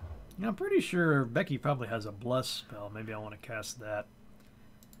 I'm pretty sure Becky probably has a bless spell. Maybe I want to cast that.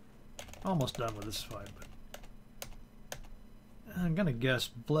 Almost done with this fight, but I'm gonna guess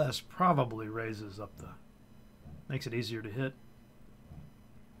bless probably raises up makes it easier to hit.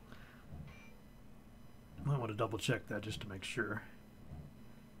 Might want to double check that just to make sure.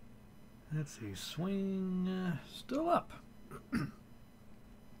 Let's see, swing still up.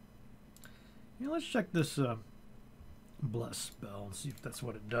 Yeah, let's check this bless spell and see if that's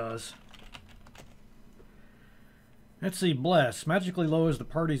what it does. Let's see, bless magically lowers the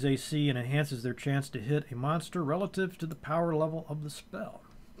party's AC and enhances their chance to hit a monster relative to the power level of the spell.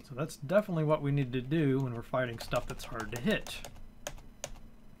 So that's definitely what we need to do when we're fighting stuff that's hard to hit.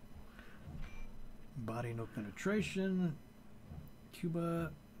 Body no penetration.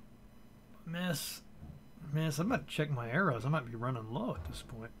 Cuba miss. I'm about to check my arrows. I might be running low at this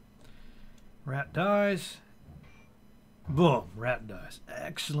point. Rat dies. Boom, rat dies.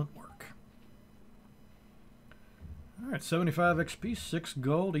 Excellent work. Alright, 75 XP, 6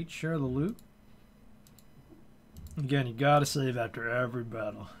 gold, each share of the loot. Again, you gotta save after every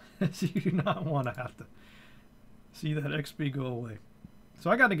battle. So you do not want to have to see that XP go away. So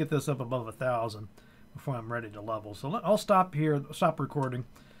I gotta get this up above 1,000 before I'm ready to level. So I'll stop here, stop recording,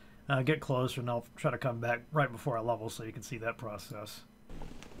 get closer, and I'll try to come back right before I level so you can see that process.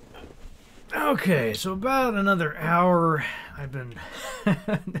 Okay, so about another hour, I've been...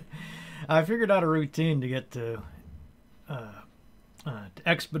 I figured out a routine to get to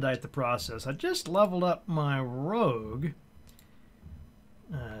expedite the process. I just leveled up my rogue.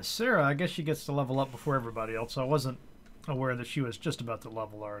 Sarah, I guess she gets to level up before everybody else. So I wasn't aware that she was just about to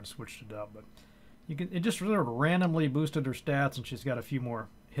level her and switched it up. But it just sort of randomly boosted her stats, and she's got a few more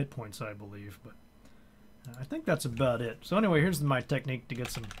hit points, I believe. But I think that's about it. So anyway, here's my technique to get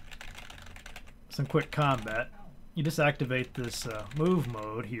some quick combat. You just activate this move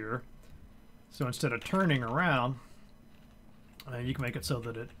mode here. So instead of turning around, you can make it so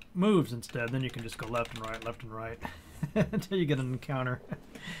that it moves instead. Then you can just go left and right until you get an encounter.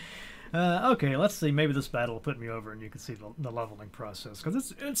 Okay, let's see. Maybe this battle will put me over and you can see the leveling process.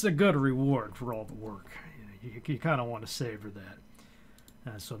 Because it's a good reward for all the work. You kind of want to savor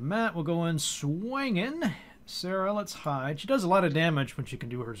that. So Matt will go in swinging. Sarah, let's hide. She does a lot of damage when she can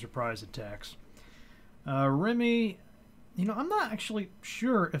do her surprise attacks. Remy, you know, I'm not actually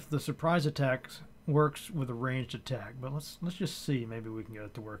sure if the surprise attacks works with a ranged attack, but let's just see. Maybe we can get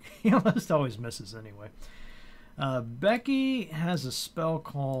it to work. You know, it always misses anyway. Becky has a spell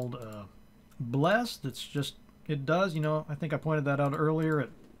called Bless. That's just, it does, you know, I think I pointed that out earlier.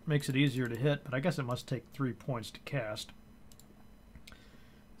 It makes it easier to hit, but I guess it must take 3 points to cast.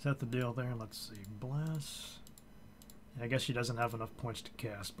 Is that the deal there? Let's see. Bless. I guess she doesn't have enough points to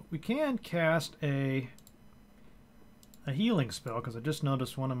cast, but we can cast a healing spell, because I just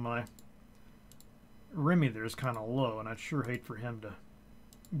noticed one of my Remy there is kind of low, and I'd sure hate for him to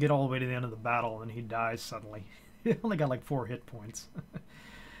get all the way to the end of the battle and he dies suddenly. He only got like 4 hit points.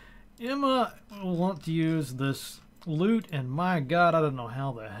 Emma will want to use this loot, and my god, I don't know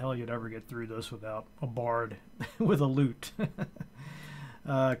how the hell you'd ever get through this without a bard with a loot.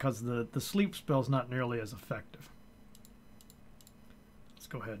 Because the sleep spell's not nearly as effective. Let's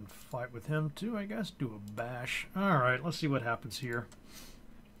go ahead and fight with him too, I guess. Do a bash. Alright, let's see what happens here.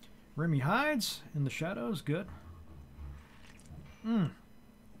 Remy hides in the shadows. Good.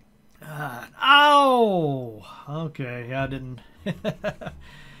 Ow! Okay, yeah, I didn't...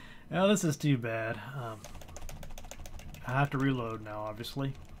 Well, this is too bad. I have to reload now,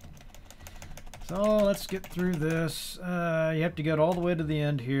 obviously. So, let's get through this. You have to get all the way to the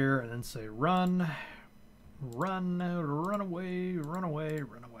end here and then say run. Run, run away, run away,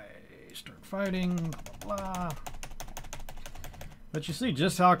 run away. Start fighting, blah, blah, blah. But you see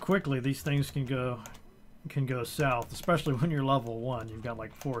just how quickly these things can go south, especially when you're level 1. You've got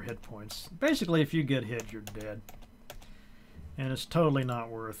like 4 hit points. Basically, if you get hit, you're dead. And it's totally not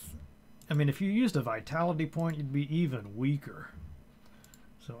worth... I mean, if you used a vitality point, you'd be even weaker.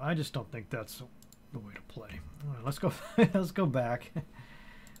 So I just don't think that's the way to play. All right, let's go. Let's go back.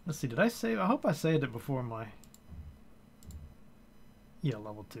 Let's see. Did I save? I hope I saved it before my... Yeah,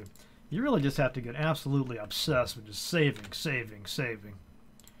 level 2. You really just have to get absolutely obsessed with just saving, saving, saving.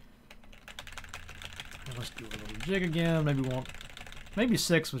 And let's do a little jig again. Maybe won't. Maybe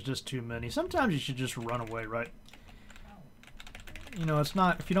 6 was just too many. Sometimes you should just run away, right? You know, it's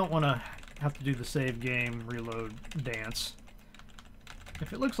not... If you don't want to have to do the save game, reload, dance.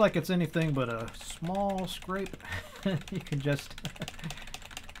 If it looks like it's anything but a small scrape, you can just...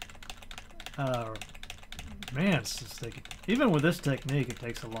 man, it's just taking... Even with this technique, it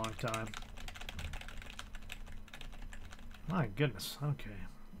takes a long time. My goodness, okay.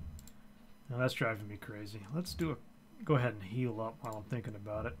 Now that's driving me crazy. Let's do a... Go ahead and heal up while I'm thinking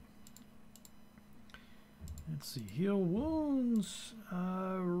about it. Let's see, heal wounds.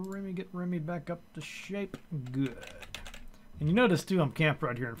 Remy, get Remy back up to shape. Good. And you notice too, I'm camped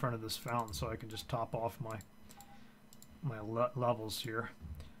right here in front of this fountain, so I can just top off my levels here.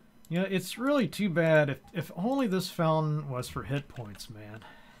 You know, it's really too bad if only this fountain was for hit points, man.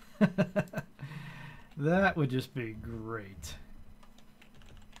 That would just be great.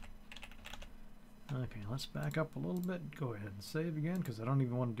 Okay, let's back up a little bit. Go ahead and save again, because I don't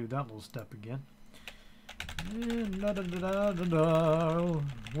even want to do that little step again. Da, da, da, da, da, da.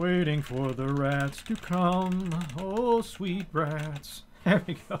 Waiting for the rats to come. Oh, sweet rats. There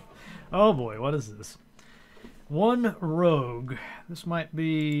we go. Oh boy, what is this? 1 rogue. This might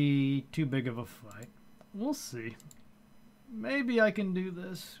be too big of a fight. We'll see. Maybe I can do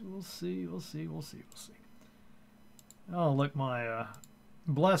this. We'll see, we'll see, we'll see, we'll see. Oh, look, my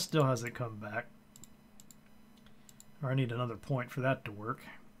Bless still hasn't come back. Or I need another point for that to work.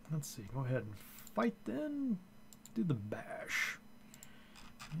 Let's see, go ahead and fight then. Do the bash.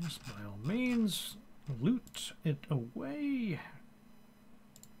 Yes, by all means. Loot it away.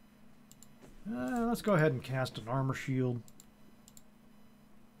 Let's go ahead and cast an armor shield.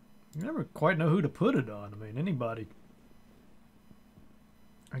 You never quite know who to put it on. I mean, anybody.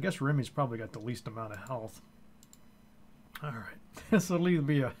 I guess Remy's probably got the least amount of health. Alright. This will either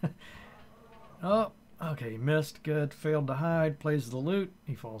be a... Oh, okay, missed. Good. Failed to hide. Plays the loot.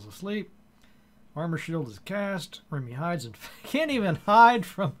 He falls asleep. Armor shield is cast. Remy hides and can't even hide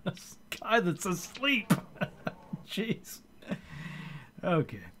from this guy that's asleep. Jeez.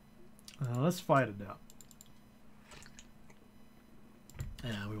 Okay. Let's fight it out.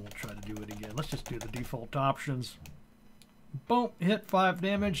 Yeah, we won't try to do it again. Let's just do the default options. Boom, hit 5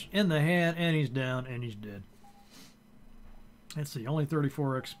 damage in the hand, and he's down, and he's dead. Let's see, only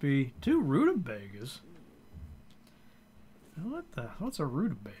 34 XP. 2 rutabagas. What's a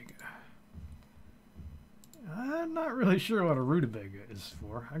rutabaga? I'm not really sure what a rutabaga is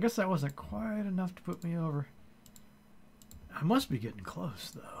for. I guess that wasn't quite enough to put me over. I must be getting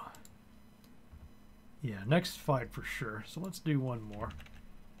close, though. Yeah, next fight for sure. So let's do one more.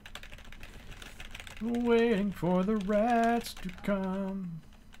 Waiting for the rats to come.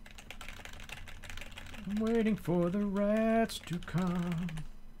 I'm waiting for the rats to come.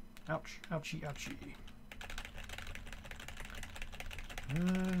 Ouch, ouchie, ouchie.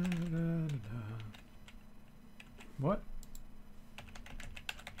 What?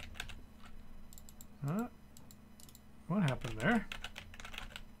 Huh? What happened there?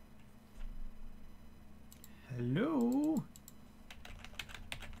 Hello?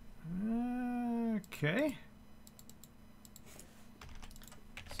 Okay.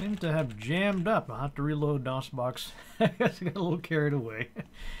 Seems to have jammed up. I'll have to reload DOSBox. I guess I got a little carried away.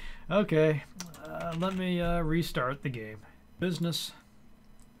 Okay. Let me restart the game. Business.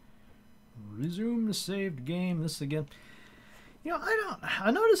 Resume the saved game. This again. You know,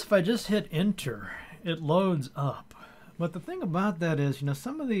 I notice if I just hit enter, it loads up. But the thing about that is, you know,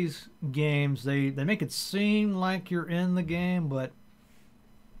 some of these games, they make it seem like you're in the game, but,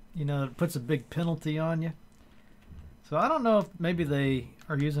 you know, it puts a big penalty on you. So I don't know if maybe they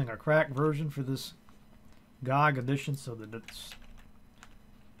are using a cracked version for this GOG edition so that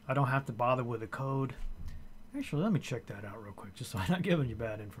I don't have to bother with a code. Actually, let me check that out real quick, just so I'm not giving you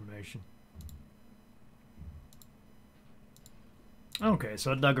bad information. Okay,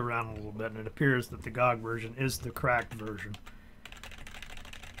 so I dug around a little bit, and it appears that the GOG version is the cracked version.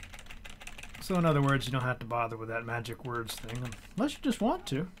 So in other words, you don't have to bother with that magic words thing, unless you just want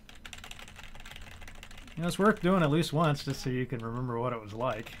to. You know, it's worth doing at least once, just so you can remember what it was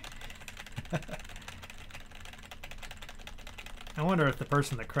like. I wonder if the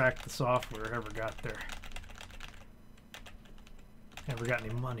person that cracked the software ever got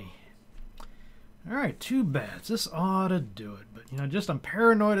any money. Alright, 2 bats. This ought to do it. But, you know, just I'm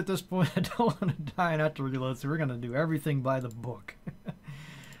paranoid at this point. I don't want to die and have to reload, so we're going to do everything by the book.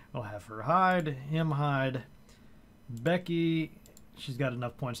 We'll have her hide, him hide. Becky, she's got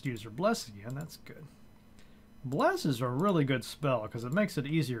enough points to use her bless again. That's good. Bless is a really good spell because it makes it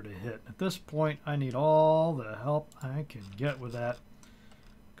easier to hit. At this point, I need all the help I can get with that.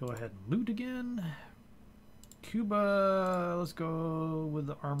 Go ahead and loot again. Cuba, let's go with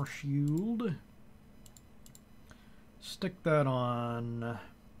the armor shield. Stick that on.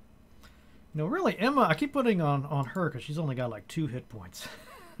 You know, really, Emma, I keep putting on her because she's only got like 2 hit points.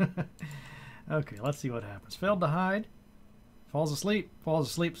 Okay, let's see what happens. Failed to hide. Falls asleep,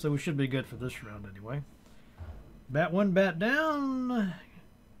 so we should be good for this round anyway. Bat 1, bat down.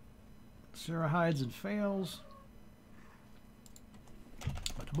 Sarah hides and fails.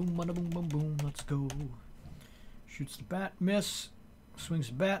 Bada boom, bada boom, boom, boom. Let's go. Shoots the bat, miss. Swings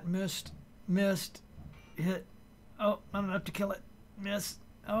the bat, missed. Missed. Hit. Oh, not enough to kill it. Miss.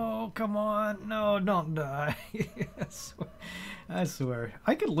 Oh, come on. No, don't die. I swear.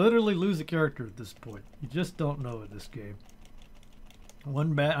 I could literally lose a character at this point. You just don't know in this game.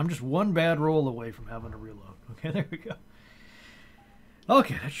 I'm just one bad roll away from having to reload. Okay, there we go.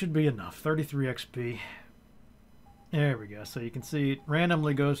 Okay, that should be enough. 33 XP. There we go. So you can see it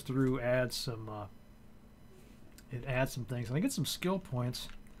randomly goes through, adds some things. And I get some skill points.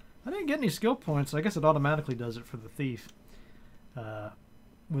 I didn't get any skill points. I guess it automatically does it for the thief.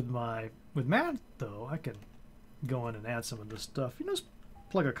 With Matt though, I can go in and add some of this stuff. You know, just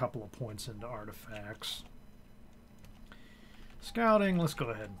plug a couple of points into artifacts. Scouting, let's go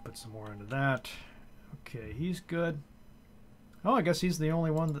ahead and put some more into that. Okay, he's good. Oh, I guess he's the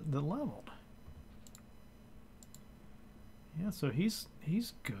only one that leveled. Yeah, so he's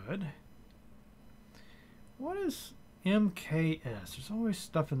good. What is MKS? There's always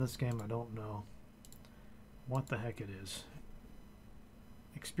stuff in this game I don't know what the heck it is.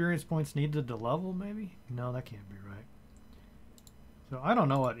 Experience points needed to level, maybe? No, that can't be right. So I don't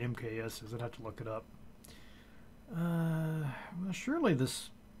know what MKS is. I'd have to look it up. Well, surely this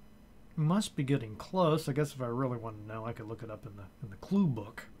must be getting close. I guess if I really want to know, I could look it up in the clue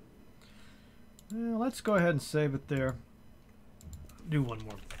book. Let's go ahead and save it there. Do one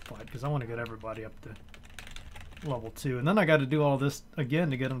more fight because I want to get everybody up to level 2, and then I got to do all this again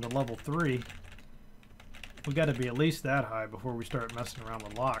to get them to level 3. We got to be at least that high before we start messing around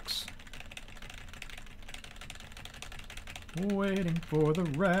with locks. Waiting for the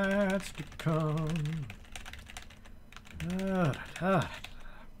rats to come.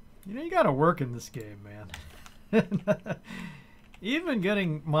 You know, you gotta work in this game, man. Even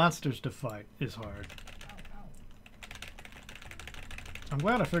getting monsters to fight is hard. I'm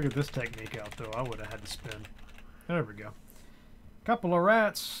glad I figured this technique out, though. I would have had to spin. There we go. Couple of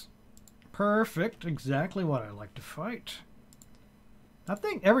rats. Perfect. Exactly what I like to fight. I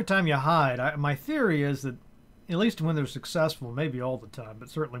think every time you hide, my theory is that, at least when they're successful, maybe all the time, but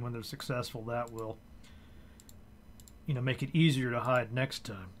certainly when they're successful, that will, you know, make it easier to hide next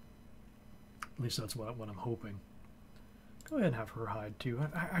time. At least that's what I'm hoping. Go ahead and have her hide, too.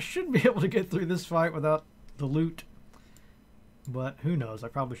 I should be able to get through this fight without the loot. But who knows? I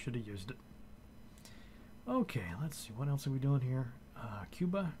probably should have used it. Okay, let's see. What else are we doing here?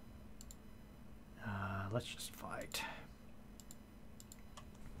 Cuba. Let's just fight.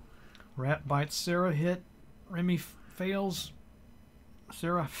 Rat bites. Sarah hit. Remy fails.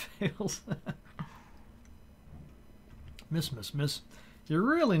 Sarah fails. Miss, miss, miss. You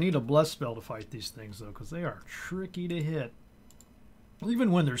really need a bless spell to fight these things, though, because they are tricky to hit.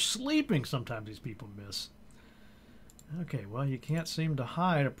 Even when they're sleeping, sometimes these people miss. Okay, well, you can't seem to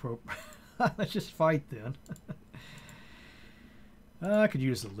hide appropriately. Let's just fight then. I could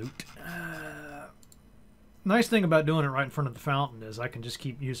use the loot. Nice thing about doing it right in front of the fountain is I can just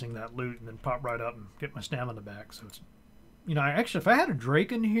keep using that loot and then pop right up and get my stamina back. So it's, you know, actually, if I had a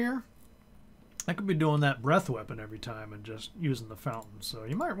drake in here, I could be doing that breath weapon every time and just using the fountain. So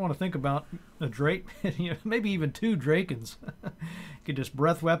you might want to think about a drake, you know, maybe even 2 drakens. You could just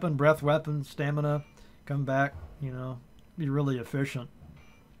breath weapon, stamina, come back, you know, be really efficient.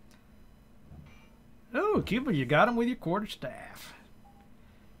 Oh, Cuba, you got him with your quarterstaff.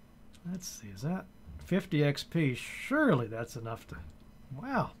 Let's see, is that 50 XP? Surely that's enough to...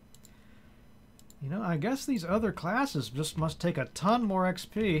 Wow. You know, I guess these other classes just must take a ton more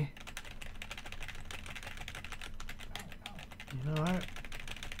XP. You know,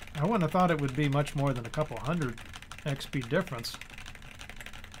 I wouldn't have thought it would be much more than a couple hundred XP difference.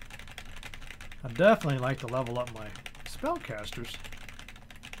 I'd definitely like to level up my spellcasters.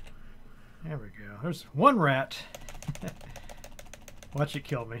 There we go. There's one rat. Watch it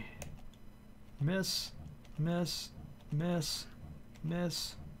kill me. Miss, miss, miss,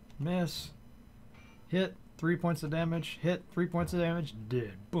 miss, miss. Hit, 3 points of damage. Hit, 3 points of damage.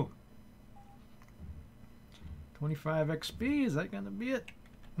 Dead. Boom. 25 XP. Is that going to be it?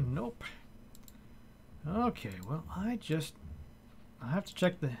 Nope. Okay, well, I have to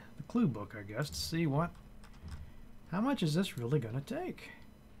check the clue book, I guess, to see how much is this really going to take?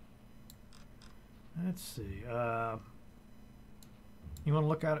 Let's see. You want to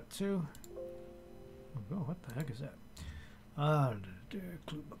look at it too? Oh, what the heck is that?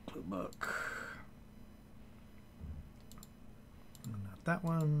 Clue book. Not that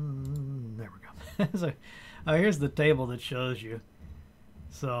one. There we go. So, here's the table that shows you.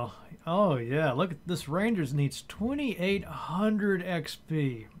 So, oh yeah, look at this. Rangers needs 2,800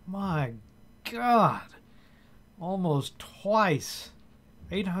 XP. My God. Almost twice.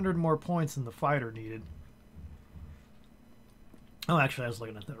 800 more points than the fighter needed. Oh, actually, I was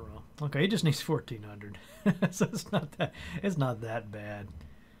looking at that wrong. Okay, he just needs 1,400. So it's not that bad.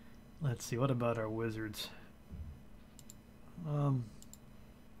 Let's see. What about our wizards?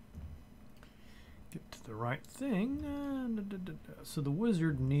 Get to the right thing. So the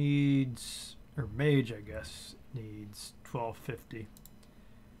wizard needs, or mage, I guess, needs 1,250.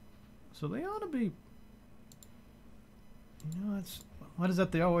 So they ought to be. You know, it's. What is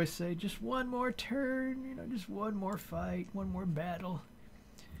that they always say? Just one more turn, you know, just one more fight, one more battle.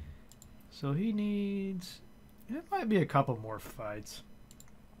 So he needs... It might be a couple more fights.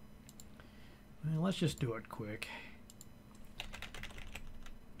 Well, let's just do it quick.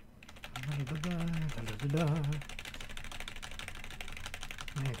 Man,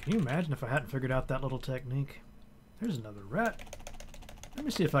 can you imagine if I hadn't figured out that little technique? There's another rat. Let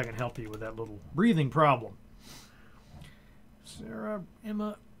me see if I can help you with that little breathing problem. Sarah,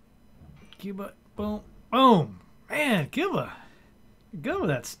 Emma, Cuba, boom, boom. Man, Cuba, you're good with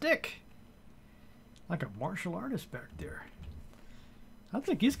that stick. Like a martial artist back there. I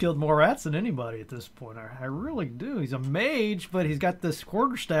think he's killed more rats than anybody at this point. I really do. He's a mage, but he's got this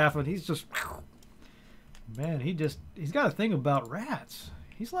quarterstaff, and he's just... Man, he's got a thing about rats.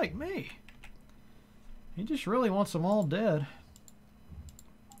 He's like me. He just really wants them all dead.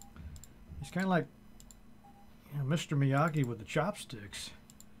 He's kind of like... You know, Mr. Miyagi with the chopsticks.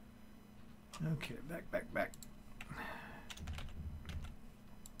 Okay, back.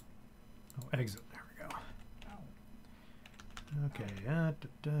 Oh, exit. There we go. Okay,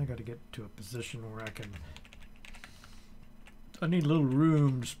 I got to get to a position where I need a little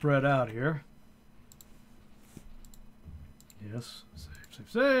room to spread out here. Yes,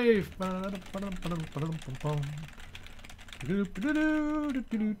 Save.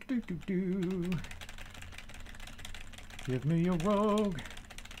 Give me a rogue.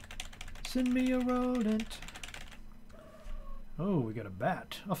 Send me a rodent. Oh, we got a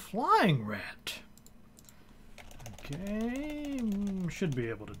bat. A flying rat. Okay. Should be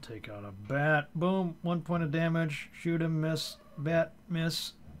able to take out a bat. Boom. 1 point of damage. Shoot him. Miss. Bat.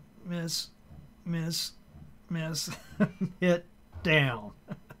 Miss. Miss. Miss. Miss. Hit. Down.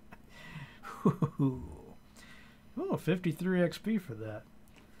 Oh, 53 XP for that.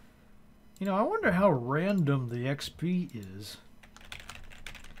 You know, I wonder how random the XP is.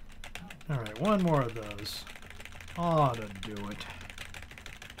 Alright, one more of those. Ought to do it.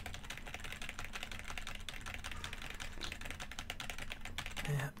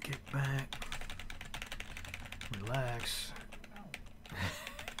 Yep, kick back. Relax.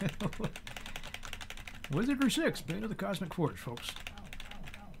 Wizardry 6, Bane of the Cosmic Forge, folks.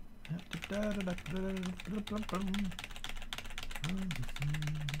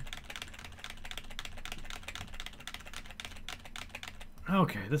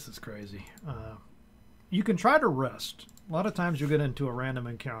 Okay, this is crazy. You can try to rest. A lot of times you'll get into a random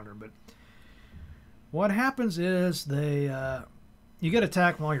encounter, but what happens is you get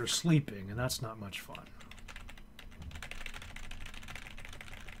attacked while you're sleeping, and that's not much fun.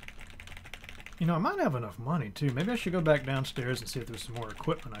 You know, I might have enough money, too. Maybe I should go back downstairs and see if there's some more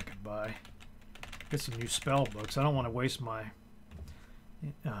equipment I could buy. Get some new spell books. I don't want to waste my...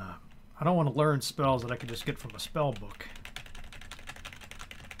 I don't want to learn spells that I could just get from a spell book.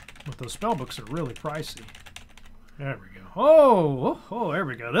 But those spell books are really pricey. There we go. Oh, there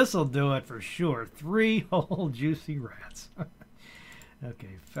we go. This'll do it for sure. 3 whole juicy rats.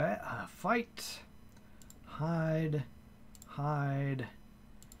 Okay, fight. Hide. Hide.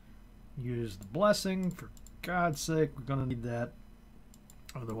 Use the blessing. For God's sake, we're going to need that.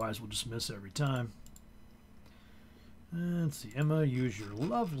 Otherwise, we'll just miss every time. Let's see. Emma, use your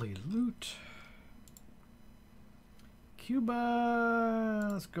lovely loot. Cuba.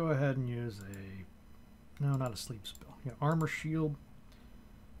 Let's go ahead and use a... No, not a sleep spell. Yeah, armor shield.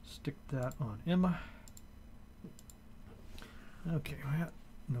 Stick that on Emma. Okay,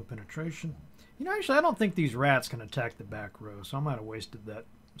 no penetration. You know, actually, I don't think these rats can attack the back row, so I might have wasted that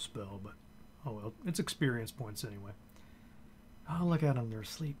spell, but oh well. It's experience points anyway. Oh, look at them. They're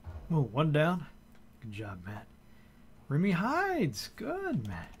asleep. Oh, one down. Good job, Matt. Remy hides. Good,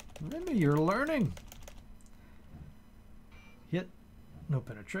 Matt. Remy, you're learning. Hit. No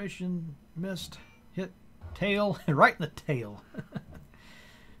penetration. Missed. Hit. Tail. Right in the tail.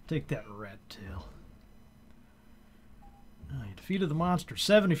 Take that rat tail. Oh, you defeated the monster.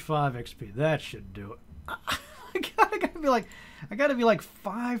 75 XP. That should do it. I gotta be like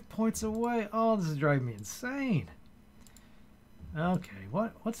 5 points away. Oh, this is driving me insane. Okay,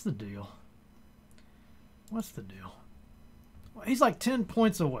 what's the deal? What's the deal? Well, he's like 10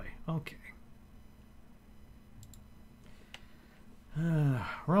 points away. Okay.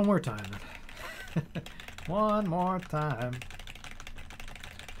 One more time then. One more time.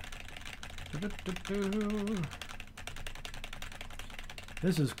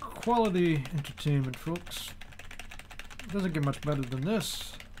 This is quality entertainment, folks. It doesn't get much better than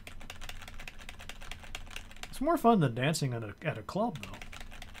this. It's more fun than dancing at a club, though.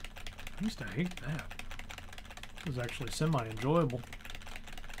 I used to hate that. It was actually semi-enjoyable.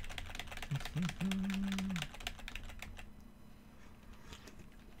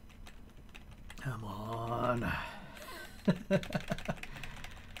 Come on.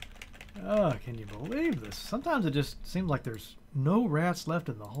 Oh, can you believe this? Sometimes it just seems like there's no rats left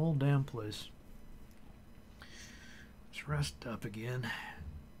in the whole damn place. Let's rest up again.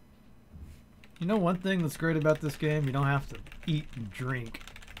 You know one thing that's great about this game? You don't have to eat and drink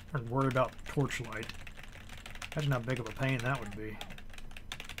or worry about torchlight. Imagine how big of a pain that would be.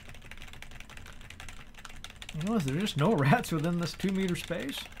 You know, is there just no rats within this 2-meter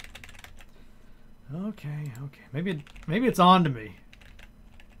space? Okay. Maybe it's on to me.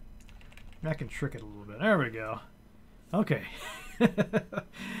 I can trick it a little bit. There we go. Okay.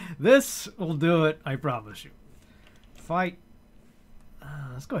 This will do it, I promise you. Fight.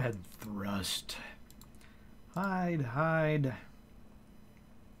 Let's go ahead and thrust. Hide.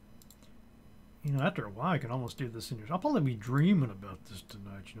 You know, after a while, I can almost do this in your... I'll probably be dreaming about this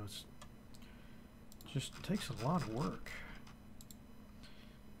tonight. You know, it just takes a lot of work.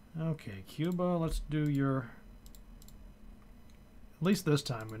 Okay, Cuba, let's do your... At least this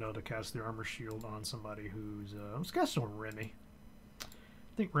time we know to cast the armor shield on somebody who's... let's cast on Remy. I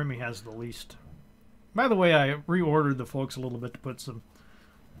think Remy has the least... By the way, I reordered the folks a little bit to put some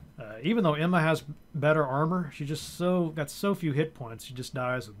Even though Emma has better armor, she just got so few hit points. She just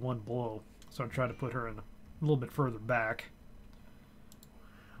dies with one blow. So I'm trying to put her in a little bit further back.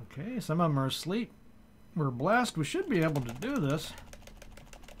 Okay, some of them are asleep. We're blessed. We should be able to do this.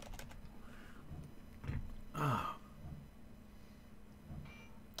 Oh.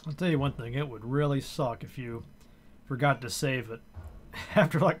 I'll tell you one thing. It would really suck if you forgot to save it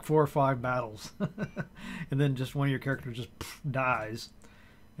after like 4 or 5 battles. And then just one of your characters just dies.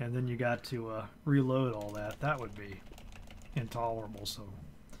 And then you got to reload all that. That would be intolerable. So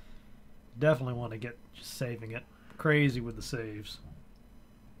definitely want to get just saving it. Crazy with the saves.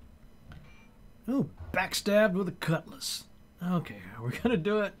 Oh, backstabbed with a cutlass. Okay, we're going to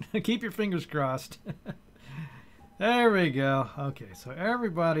do it. Keep your fingers crossed. There we go. Okay, so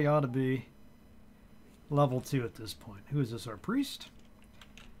everybody ought to be level 2 at this point. Who is this, our priest?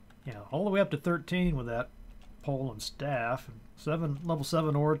 Yeah, all the way up to 13 with that pole and staff. Level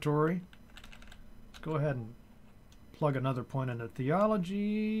 7 oratory. Let's go ahead and plug another point into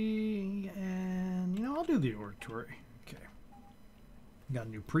theology. And, you know, I'll do the oratory. Okay. Got a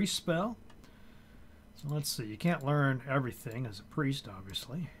new priest spell. So let's see. You can't learn everything as a priest,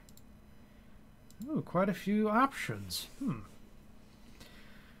 obviously. Ooh, quite a few options.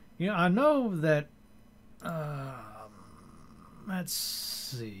 You know, I know that... let's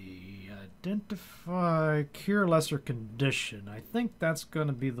see. Identify, cure lesser condition. I think that's going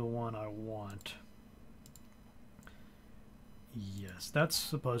to be the one I want. Yes, that's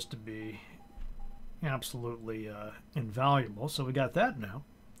supposed to be absolutely invaluable. So we got that now.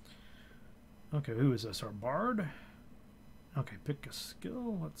 Okay, who is this? Our bard? Okay, pick a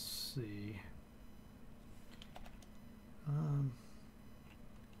skill. Let's see.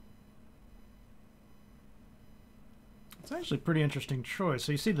 It's actually a pretty interesting choice.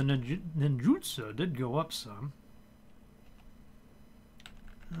 So you see the ninjutsu did go up some.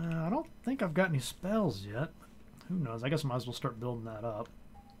 I don't think I've got any spells yet. Who knows? I guess I might as well start building that up.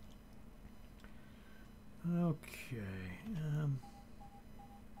 Okay.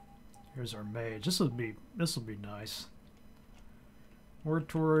 Here's our mage. This will be nice.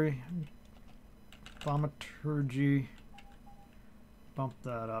 Oratory, thaumaturgy. Bump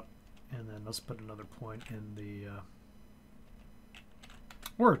that up, and then let's put another point in the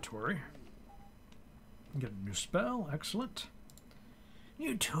oratory. Get a new spell. Excellent.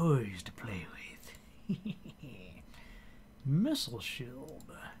 New toys to play with. Missile shield.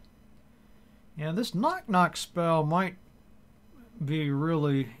 Yeah, this knock-knock spell might be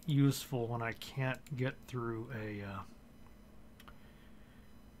really useful when I can't get through a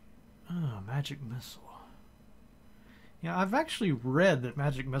magic missile. Yeah, I've actually read that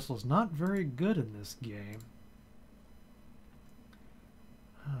magic missile is not very good in this game.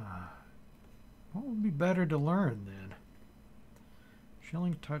 What would be better to learn then?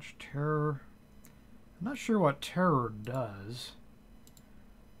 Chilling touch, terror. I'm not sure what terror does.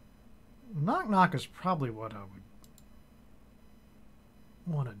 Knock knock is probably what I would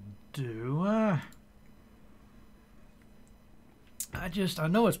want to do. I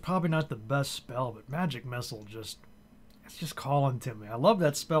know it's probably not the best spell, but magic missile it's just calling to me. I love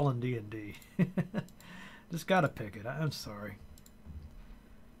that spell in D&D. Just gotta pick it. I'm sorry.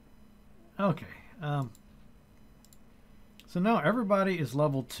 Okay. So now everybody is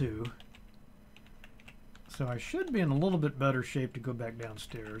level 2. So I should be in a little bit better shape to go back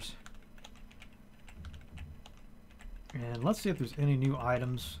downstairs. And let's see if there's any new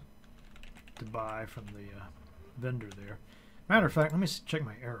items to buy from the vendor there. Matter of fact, let me check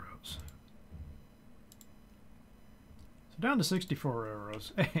my arrows. So down to 64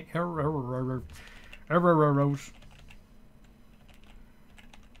 arrows. Arrows.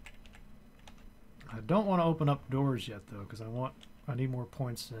 I don't want to open up doors yet though, because I need more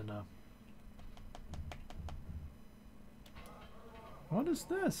points in. What is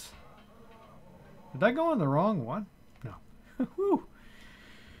this? Did I go on the wrong one? No. Whew.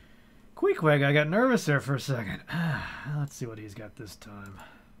 Queequeg, I got nervous there for a second. Let's see what he's got this time.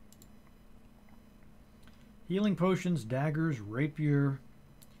 Healing potions, daggers, rapier,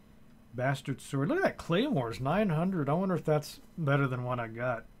 bastard sword. Look at that Claymore's 900. I wonder if that's better than what I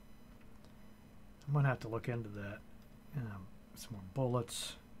got. I'm going to have to look into that. Some more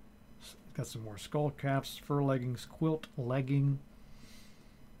bullets. Got some more skull caps, fur leggings, quilt legging.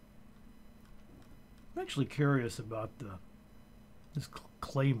 I'm actually curious about this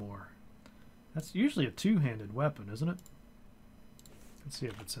Claymore. That's usually a two-handed weapon, isn't it? Let's see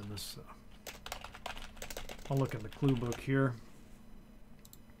if it's in this. I'll look in the clue book here.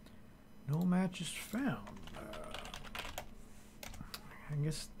 No matches found. I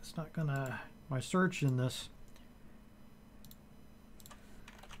guess it's not gonna. My search in this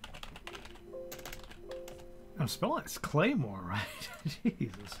I'm spelling it's Claymore, right?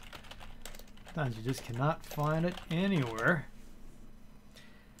 Jesus. Sometimes you just cannot find it anywhere.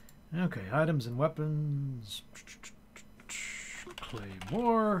 Okay, items and weapons.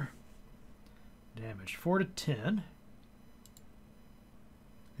 Claymore. Damage 4 to 10.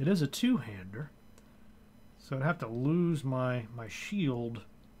 It is a two-hander, so I'd have to lose my shield.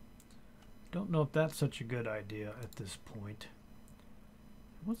 Don't know if that's such a good idea at this point.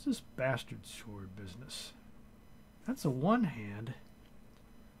 What's this bastard sword business? That's a one-hand.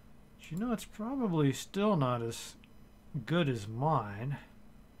 But you know, it's probably still not as good as mine.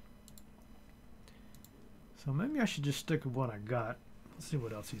 So maybe I should just stick with what I got. Let's see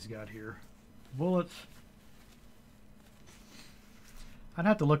what else he's got here. Bullets. I'd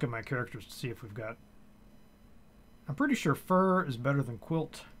have to look at my characters to see if we've got... I'm pretty sure fur is better than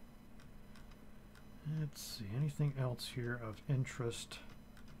quilt. Let's see, anything else here of interest?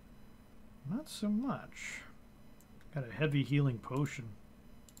 Not so much. Got a heavy healing potion.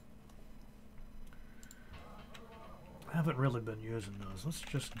 I haven't really been using those. Let's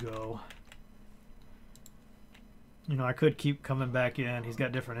just go. You know, I could keep coming back in. He's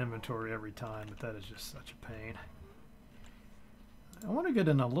got different inventory every time, but that is just such a pain. I want to get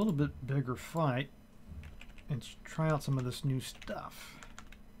in a little bit bigger fight and try out some of this new stuff.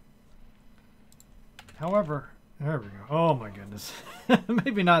 However, there we go. Oh my goodness.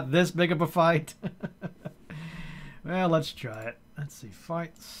 Maybe not this big of a fight. Well, let's try it. Let's see.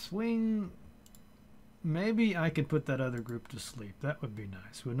 Fight, swing. Maybe I could put that other group to sleep. That would be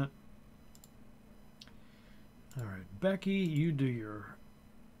nice, wouldn't it? All right, Becky, you do your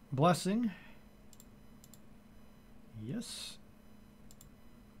blessing. Yes.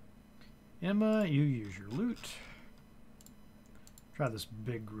 Emma, you use your loot. Try this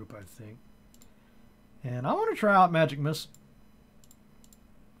big group, I think. And I want to try out Magic Missile.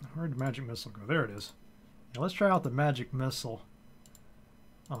 Where'd the Magic Missile go? There it is. Now let's try out the Magic Missile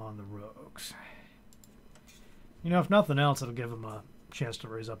on the rogues. You know, if nothing else, it'll give him a chance to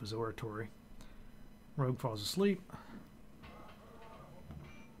raise up his oratory. Rogue falls asleep.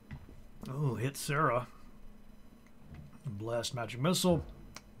 Oh, hit Sarah. Blast Magic Missile.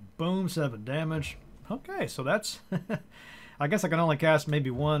 Boom, 7 damage. Okay, so that's... I guess I can only cast maybe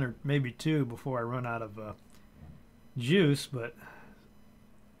 1 or maybe 2 before I run out of juice, but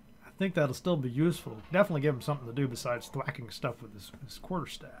I think that'll still be useful. Definitely give him something to do besides thwacking stuff with his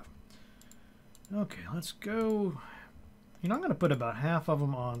quarterstaff. Okay, let's go. You know, I'm going to put about half of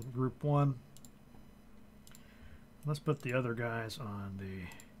them on group 1. Let's put the other guys on the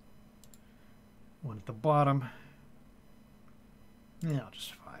one at the bottom. Yeah, I'll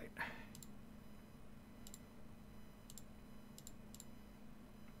just fight.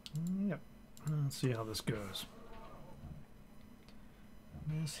 Yep. Let's see how this goes.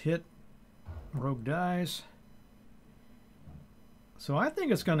 This hit. Rogue dies. So I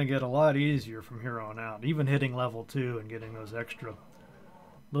think it's going to get a lot easier from here on out. Even hitting level 2 and getting those extra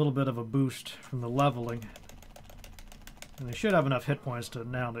little bit of a boost from the leveling. And they should have enough hit points to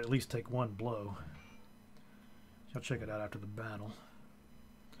now to at least take 1 blow. I'll check it out after the battle.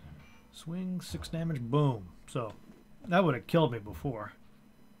 Swing, 6 damage, boom. So, that would have killed me before.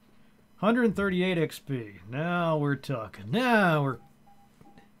 138 XP. Now we're talking. Now we're...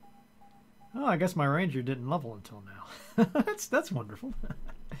 Oh, I guess my ranger didn't level until now. That's wonderful.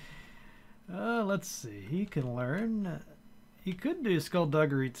 Let's see. He can learn... He could do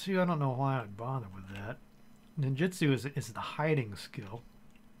skullduggery too. I don't know why I'd bother with that. Ninjutsu is the hiding skill.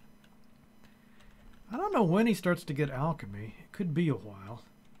 I don't know when he starts to get alchemy. It could be a while.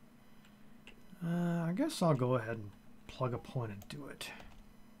 I guess I'll go ahead and plug a point into it.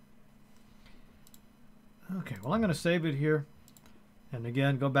 Okay, well I'm going to save it here. And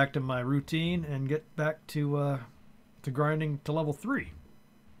again, go back to my routine and get back to grinding to level 3.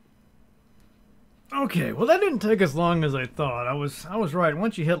 Okay, well that didn't take as long as I thought. I was right.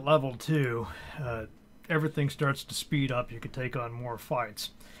 Once you hit level 2, everything starts to speed up. You can take on more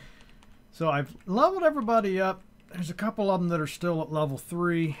fights. So I've leveled everybody up. There's a couple of them that are still at level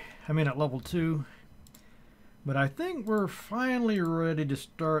 3. I mean at level 2. But I think we're finally ready to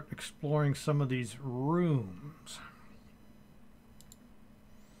start exploring some of these rooms.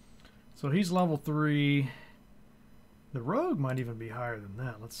 So he's level 3. The rogue might even be higher than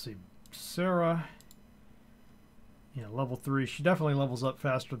that. Let's see. Sarah. Yeah, level 3. She definitely levels up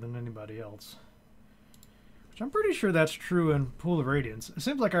faster than anybody else. Which I'm pretty sure that's true in Pool of Radiance. It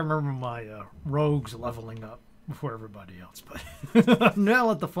seems like I remember my rogues leveling up before everybody else. But now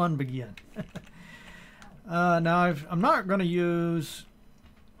let the fun begin. Now I'm not going to use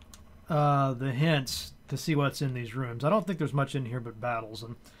the hints to see what's in these rooms. I don't think there's much in here but battles.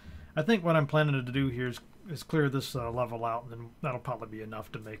 And I think what I'm planning to do here is is clear this level out, and then that'll probably be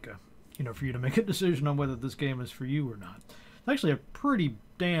enough to make a, for you to make a decision on whether this game is for you or not. It's actually a pretty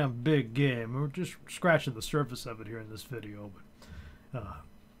damn big game. We're just scratching the surface of it here in this video, but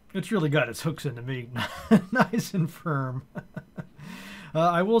it's really got its hooks into me nice and firm.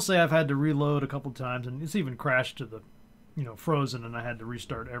 I will say I've had to reload a couple times, and it's even crashed to the, frozen, and I had to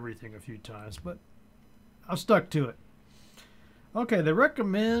restart everything a few times, but I've stuck to it. Okay, they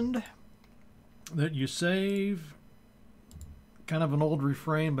recommend that you save, kind of an old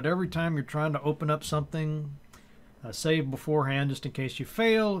refrain, but every time you're trying to open up something, save beforehand just in case you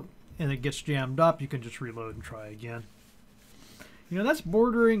fail and it gets jammed up. You can just reload and try again. That's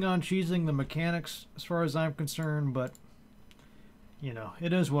bordering on cheesing the mechanics as far as I'm concerned, but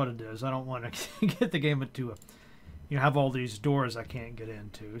it is what it is. I don't want to get the game into have all these doors I can't get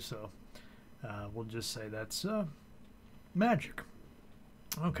into, so we'll just say that's magic.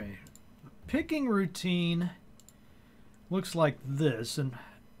 Okay, the picking routine looks like this, and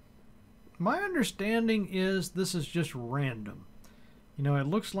my understanding is this is just random. It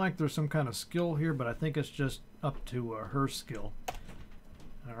looks like there's some kind of skill here, but I think it's just up to her skill.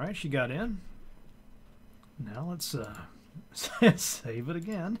 All right, she got in. Now let's save it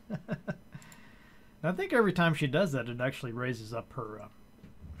again. I think every time she does that, it actually raises up her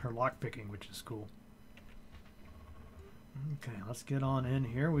lock picking, which is cool. Okay, let's get on in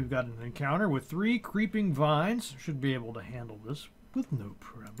here. We've got an encounter with 3 creeping vines. Should be able to handle this with no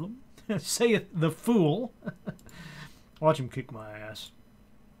problem. Saith the fool. Watch him kick my ass.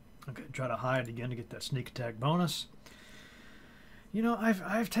 Okay, try to hide again to get that sneak attack bonus.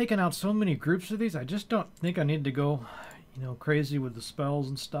 I've taken out so many groups of these. I just don't think I need to go, crazy with the spells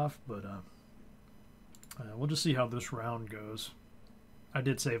and stuff. But we'll just see how this round goes. I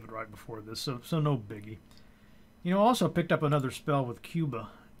did save it right before this, so no biggie. Also picked up another spell with Cuba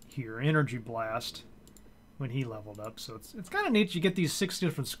here, Energy Blast, when he leveled up. So it's kind of neat. You get these 6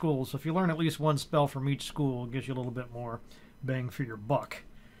 different schools. So if you learn at least one spell from each school, it gives you a little bit more bang for your buck.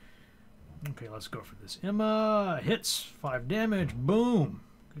 Okay, let's go for this. Emma hits 5 damage. Boom.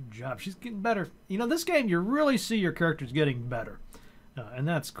 Good job. She's getting better. This game, you really see your characters getting better. And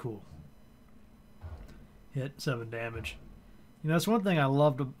that's cool. Hit 7 damage. That's one thing I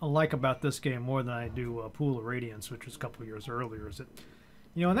like about this game more than I do Pool of Radiance, which was a couple years earlier. Is that,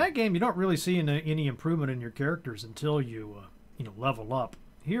 in that game, you don't really see any improvement in your characters until you, level up.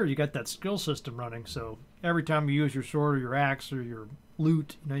 Here, you got that skill system running, so every time you use your sword or your axe or your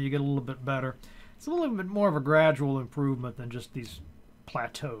loot, you get a little bit better. It's a little bit more of a gradual improvement than just these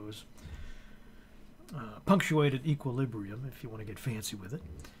plateaus. Punctuated equilibrium, if you want to get fancy with it.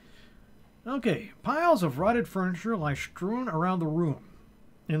 Okay, piles of rotted furniture lie strewn around the room.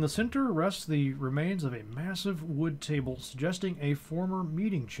 In the center rests the remains of a massive wood table, suggesting a former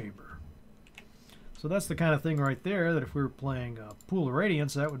meeting chamber. So that's the kind of thing right there that if we were playing Pool of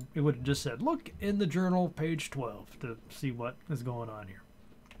Radiance, it would have just said, look in the journal, page 12, to see what is going on here.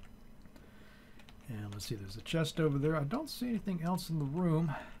 And let's see, there's a chest over there. I don't see anything else in the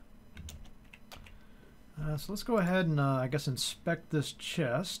room. So let's go ahead and, I guess, inspect this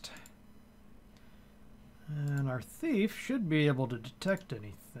chest. And our thief should be able to detect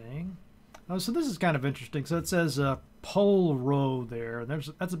anything. Oh, so this is kind of interesting. So it says pole row there.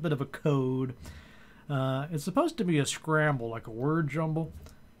 That's a bit of a code. It's supposed to be a scramble, like a word jumble.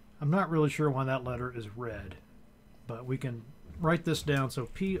 I'm not really sure why that letter is red. But we can write this down. So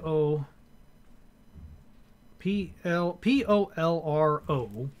P-O-L-R-O.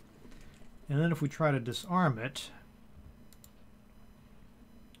 And then if we try to disarm it,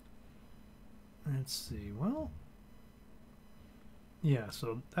 let's see, well, yeah,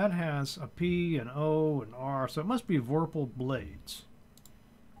 so that has a P, an O, an R, so it must be Vorpal Blades.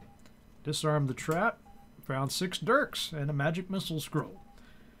 Disarm the trap, found 6 dirks and a magic missile scroll.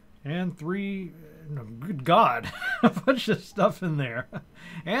 And 3, no, good God, a bunch of stuff in there.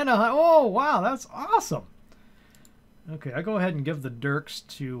 And oh, wow, that's awesome. Okay, I go ahead and give the dirks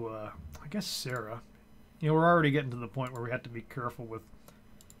to, I guess, Sarah. We're already getting to the point where we have to be careful with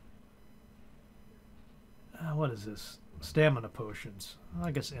what is this? Stamina potions. I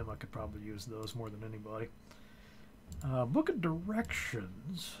guess Emma could probably use those more than anybody. Book of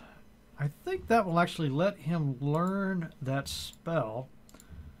Directions. I think that will actually let him learn that spell.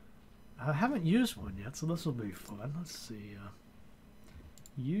 I haven't used one yet, so this will be fun. Let's see.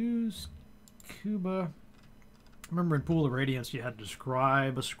 Use Cuba. Remember in Pool of Radiance you had to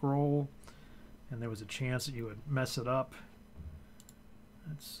describe a scroll, and there was a chance that you would mess it up.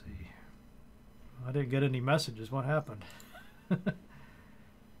 Let's see. I didn't get any messages. What happened?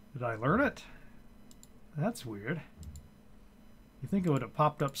 Did I learn it? That's weird. You think it would have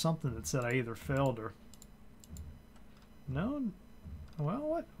popped up something that said I either failed or No?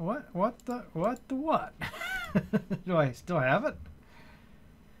 Well, what the? Do I still have it?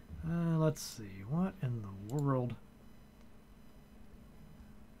 Let's see. What in the world?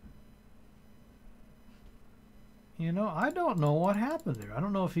 You know, I don't know what happened there. I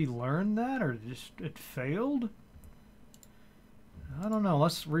don't know if he learned that or just it failed. I don't know.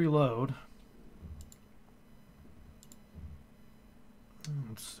 Let's reload.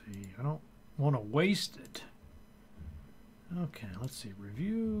 Let's see. I don't want to waste it. Okay, let's see.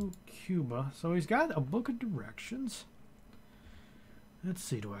 Review Cuba. So he's got a book of directions. Let's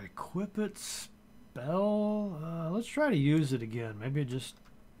see. Do I equip it? Spell? Let's try to use it again. Maybe it just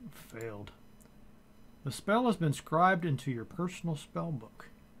failed. The spell has been scribed into your personal spell book.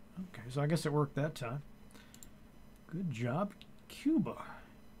 Okay, so I guess it worked that time. Good job, Cuba.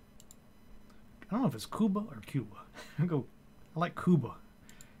 I don't know if it's Cuba or Cuba. I like Cuba.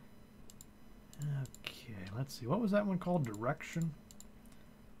 Okay, let's see. What was that one called? Direction?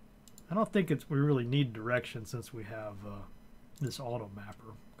 I don't think we really need direction since we have this auto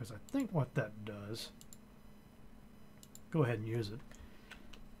mapper, because I think what that does. Go ahead and use it.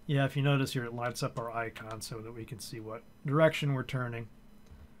 Yeah, if you notice here, it lights up our icon so that we can see what direction we're turning.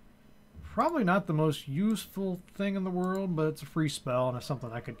 Probably not the most useful thing in the world, but it's a free spell and it's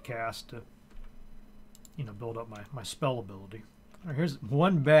something I could cast to, you know, build up my spell ability. All right, here's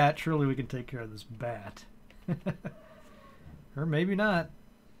one bat. Surely we can take care of this bat. Or maybe not.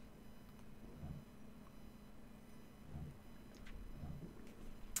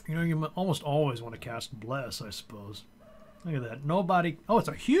 You know, you almost always want to cast Bless, I suppose. Look at that. Nobody... Oh, it's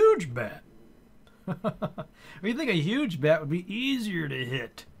a huge bat. You think a huge bat would be easier to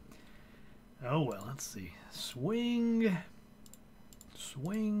hit. Oh, well, let's see. Swing.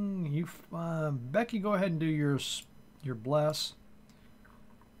 Swing. You, Becky, go ahead and do your Bless.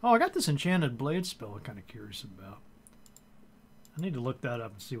 Oh, I got this Enchanted Blade spell I'm kind of curious about. I need to look that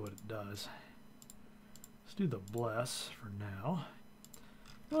up and see what it does. Let's do the Bless for now.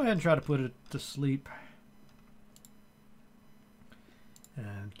 Go ahead and try to put it to sleep.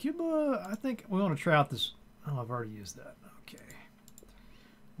 And Cuba, I think we want to try out this. Oh, I've already used that. Okay.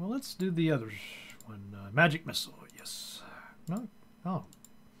 Well, let's do the other one. Magic Missile, yes. No? Oh.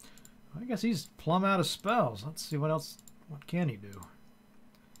 I guess he's plumb out of spells. Let's see what else. What can he do?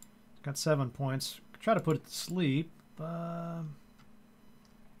 He's got 7 points. Try to put it to sleep.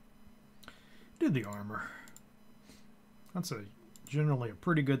 Do the armor. That's generally a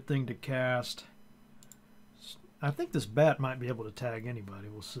pretty good thing to cast. I think this bat might be able to tag anybody.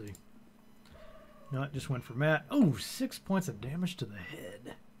 We'll see. No, it just went for Matt. Oh, 6 points of damage to the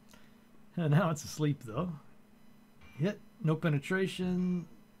head. And now it's asleep, though. Hit. No penetration.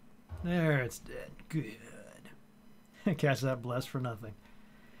 There, it's dead. Good. Cast that Bless for nothing.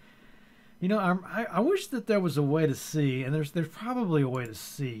 You know, I wish that there was a way to see, and there's probably a way to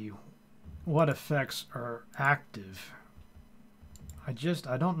see what effects are active. I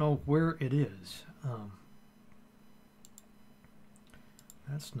don't know where it is.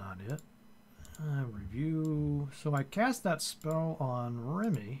 That's not it. Review. So I cast that spell on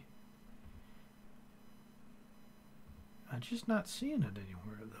Remy. I'm just not seeing it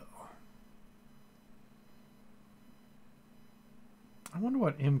anywhere, though. I wonder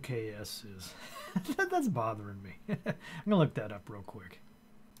what MKS is. That's bothering me. I'm going to look that up real quick.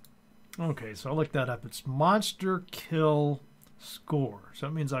 Okay, so I'll look that up. It's Monster Kill Score. So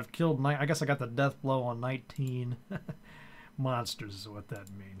that means I've killed... I guess I got the death blow on 19 monsters is what that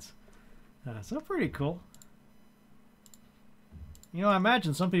means. So pretty cool. You know, I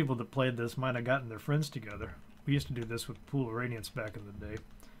imagine some people that played this might have gotten their friends together. We used to do this with Pool of Radiance back in the day.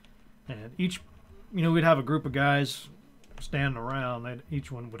 And each... You know, we'd have a group of guys standing around.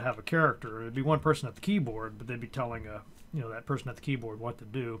 Each one would have a character. It'd be one person at the keyboard, but they'd be telling that person at the keyboard what to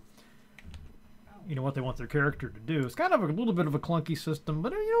do. You know, what they want their character to do. It's kind of a little bit of a clunky system,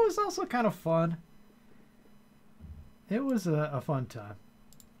 but, you know, it's also kind of fun. It was a fun time.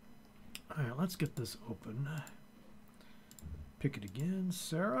 All right, let's get this open. Pick it again.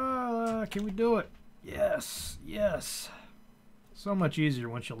 Sarah, can we do it? Yes, yes. So much easier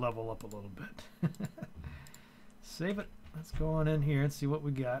once you level up a little bit. Save it. Let's go on in here and see what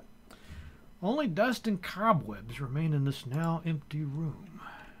we got. Only dust and cobwebs remain in this now empty room.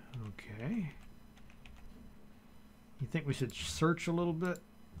 Okay. You think we should search a little bit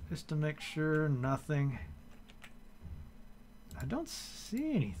just to make sure? Nothing. I don't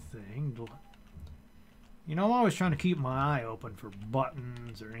see anything. You know, I'm always trying to keep my eye open for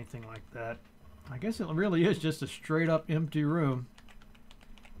buttons or anything like that. I guess it really is just a straight up empty room.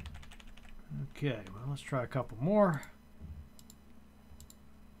 Okay, well, let's try a couple more.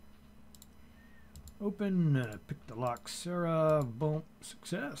 Open, pick the lock, Sarah, boom,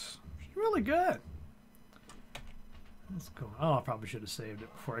 success. She's really good. Let's go. Oh, I probably should have saved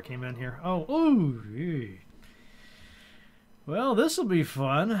it before I came in here. Oh, ooh, yeah. Well, this will be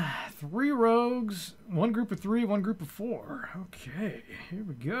fun. 3 rogues, 1 group of 3, 1 group of 4. Okay, here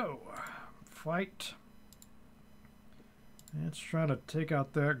we go. Fight. Let's try to take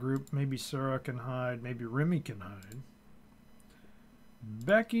out that group. Maybe Sarah can hide. Maybe Remy can hide.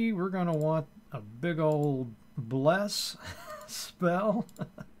 Becky, we're going to want a big old bless spell.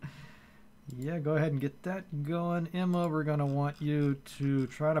 Yeah, go ahead and get that going. Emma, we're going to want you to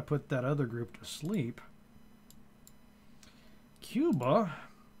try to put that other group to sleep. Cuba.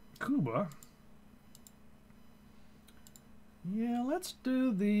 Yeah, let's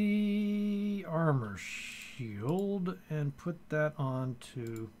do the armor shield and put that on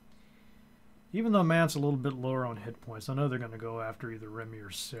to... Even though Matt's a little bit lower on hit points, I know they're going to go after either Remy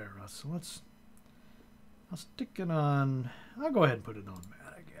or Sarah. So I'll stick it on... I'll go ahead and put it on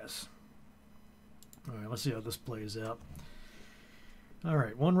Matt, I guess. Alright, let's see how this plays out.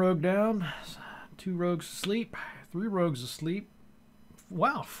 Alright, 1 rogue down, 2 rogues asleep, 3 rogues asleep.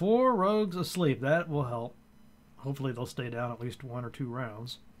 Wow, 4 rogues asleep. That will help. Hopefully they'll stay down at least 1 or 2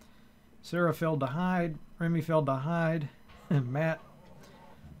 rounds. Sarah failed to hide. Remy failed to hide. And Matt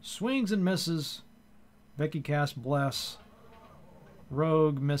swings and misses. Becky casts Bless.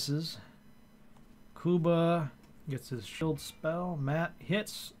 Rogue misses. Kuba gets his shield spell. Matt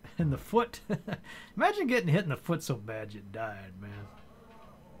hits in the foot. Imagine getting hit in the foot so bad you died, man.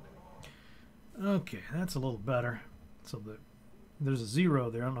 Okay, that's a little better. So there's a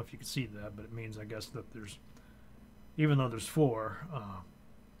 0 there. I don't know if you can see that, but it means, I guess, that there's, even though there's 4,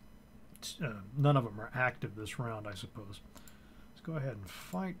 none of them are active this round, I suppose. Let's go ahead and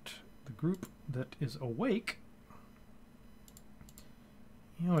fight the group that is awake.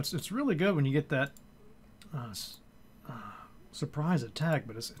 You know, it's really good when you get that surprise attack,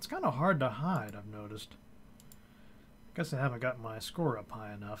 but it's kind of hard to hide, I've noticed. I guess I haven't got my score up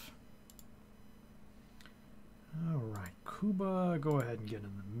high enough. Alright, Kuba, go ahead and get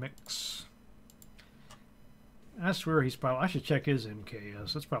in the mix. I swear he's probably... I should check his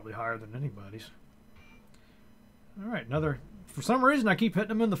MKS. That's probably higher than anybody's. Alright, another... For some reason, I keep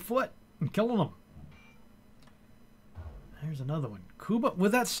hitting him in the foot and killing him. There's another one. Kuba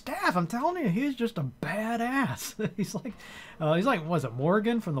with that staff. I'm telling you, he's just a badass. he's like, was it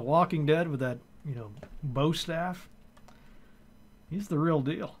Morgan from The Walking Dead with that, you know, bow staff? He's the real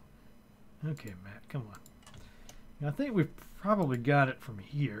deal. Okay, Matt, come on. I think we've probably got it from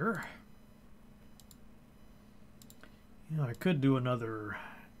here. You know, I could do another...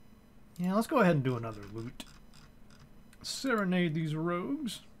 Yeah, let's go ahead and do another loot. Serenade these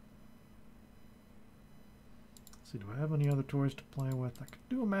rogues. Let's see, do I have any other toys to play with? I could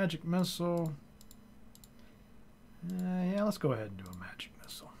do a magic missile. Yeah, let's go ahead and do a magic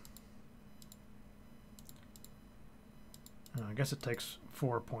missile. I guess it takes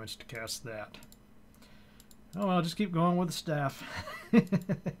 4 points to cast that. Oh, well, just keep going with the staff.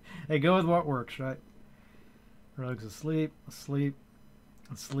 Hey, go with what works, right? Rogues asleep, asleep,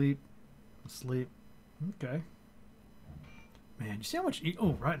 asleep, asleep. Okay. Man, you see how much...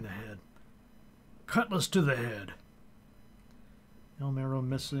 Oh, right in the head. Cutlass to the head. Helm arrow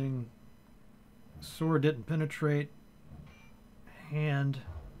missing. Sword didn't penetrate. Hand.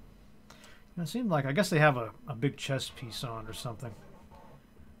 It seemed like... I guess they have a big chest piece on or something.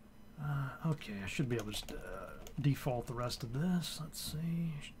 Okay, I should be able to just default the rest of this. Let's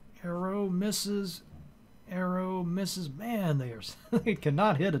see. Arrow misses. Arrow misses. Man, they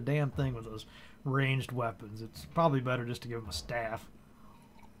cannot hit a damn thing with those ranged weapons. It's probably better just to give them a staff.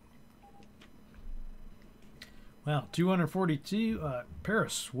 Wow, 242 pair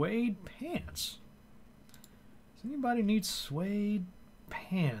of suede pants. Does anybody need suede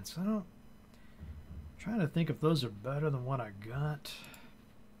pants? I'm trying to think if those are better than what I got.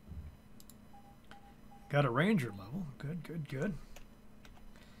 Got a ranger level. Good, good, good.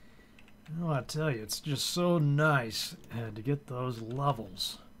 Oh, I tell you, it's just so nice to get those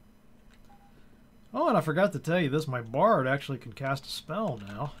levels. Oh, and I forgot to tell you this. My bard actually can cast a spell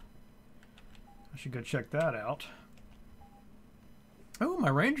now. I should go check that out. Oh, my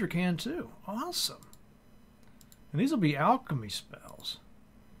ranger can too. Awesome. And these will be alchemy spells.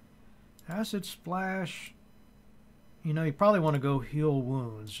 Acid splash. You know, you probably want to go heal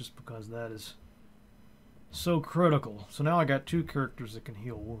wounds just because that is so critical. So now I got 2 characters that can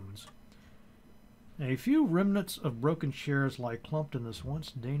heal wounds. A few remnants of broken chairs lie clumped in this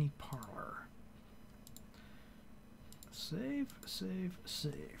once dainty parlor. Save, save,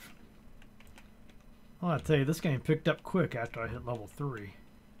 save. Well, I tell you, this game picked up quick after I hit level 3.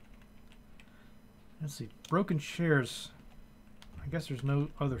 Let's see. Broken chairs. I guess there's no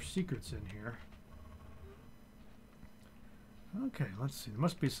other secrets in here. Okay, let's see. There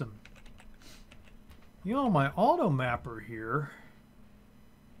must be some... You know, my auto mapper here,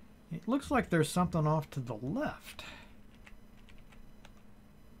 it looks like there's something off to the left.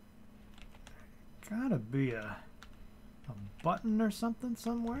 Gotta be a button or something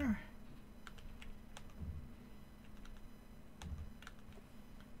somewhere.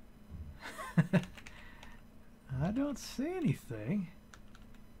 I don't see anything.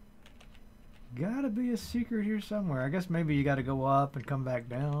 Gotta be a secret here somewhere. I guess maybe you gotta go up and come back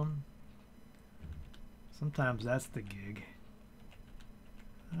down. Sometimes that's the gig.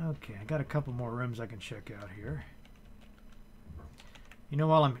 Okay, I got a couple more rooms I can check out here. You know,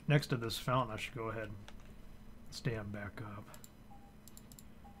 while I'm next to this fountain, I should go ahead and stand back up.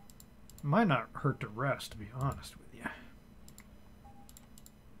 It might not hurt to rest, to be honest with you.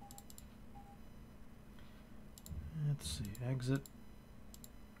 Let's see, exit.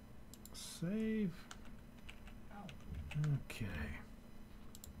 Save. Okay.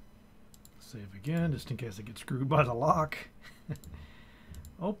 Save again, just in case I get screwed by the lock.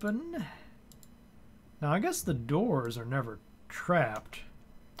 Open. Now, I guess the doors are never trapped.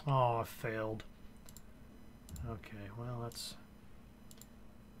 Oh, I failed. Okay, well, let's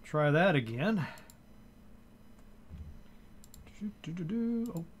try that again.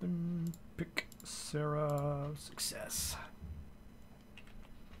 Open, pick, Sarah, success.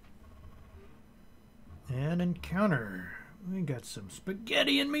 And encounter. We got some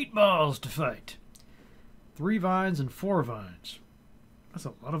spaghetti and meatballs to fight. 3 vines and 4 vines. That's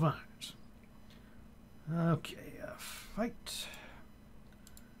a lot of vines. Okay, fight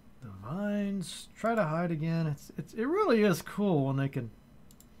the vines. Try to hide again. It really is cool when they can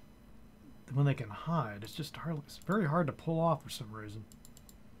hide. It's just hard. It's very hard to pull off for some reason.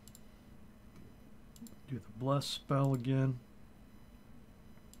 Do the bless spell again.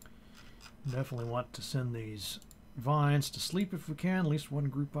 Definitely want to send these vines to sleep if we can, at least one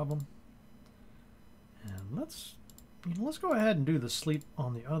group of them. And let's go ahead and do the sleep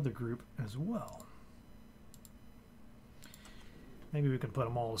on the other group as well. Maybe we can put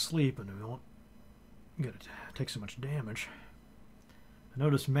them all to sleep and we won't get to take so much damage. I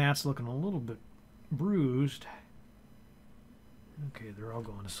notice Matt's looking a little bit bruised. Okay, they're all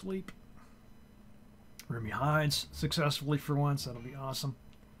going to sleep. Remy hides successfully for once. That'll be awesome.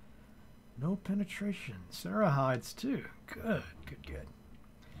 No penetration. Sarah hides too. Good, good, good.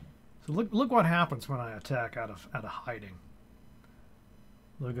 So look what happens when I attack out of hiding.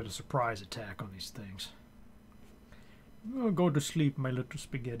 Look at a surprise attack on these things. Oh, go to sleep, my little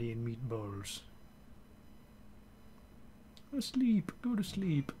spaghetti and meatballs. Go to sleep. Go to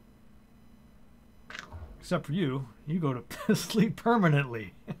sleep. Except for you. You go to sleep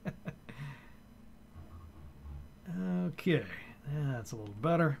permanently. Okay. That's a little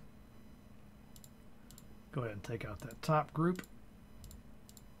better. Go ahead and take out that top group.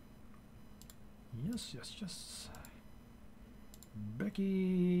 Yes, yes, yes.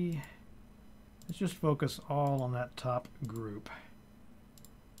 Becky. Let's just focus all on that top group.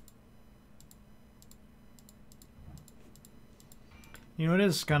 You know, it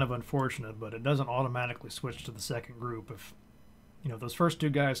is kind of unfortunate, but it doesn't automatically switch to the second group. If, you know, those first 2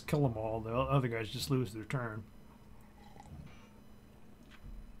 guys kill them all, the other guys just lose their turn.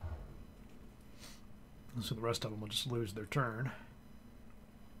 So the rest of them will just lose their turn.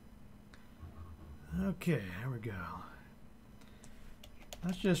 Okay, here we go.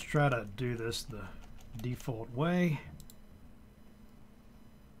 Let's just try to do this the default way.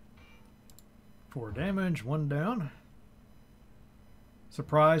 4 damage, 1 down.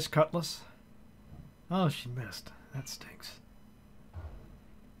 Surprise, Cutlass. Oh, she missed. That stinks.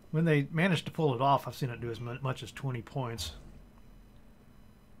 When they manage to pull it off, I've seen it do as much as 20 points.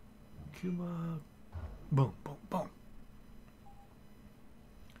 Cuba. Boom, boom, boom.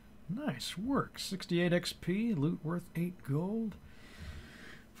 Nice work. 68 XP, loot worth 8 gold.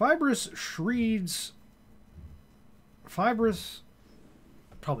 Fibrous shreds. Fibrous.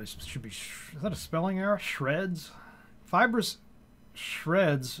 Probably should be. Is that a spelling error? Shreds. Fibrous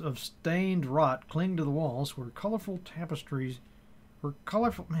shreds of stained rot cling to the walls where colorful tapestries. Where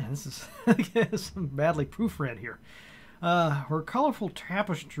colorful. Man, this is some badly proofread here. Where colorful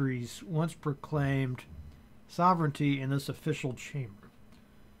tapestries once proclaimed sovereignty in this official chamber.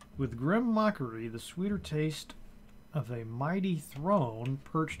 With grim mockery, the sweeter taste of a mighty throne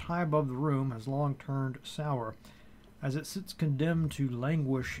perched high above the room has long turned sour, as it sits condemned to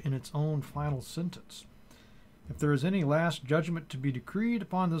languish in its own final sentence. If there is any last judgment to be decreed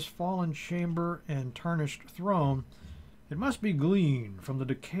upon this fallen chamber and tarnished throne, It must be gleaned from the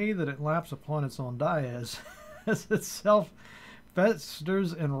decay that it laps upon its own dias, as itself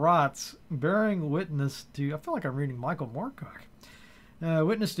festers and rots, bearing witness to... I feel like I'm reading Michael Moorcock.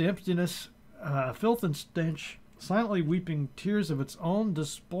 Witness to emptiness, filth and stench, silently weeping tears of its own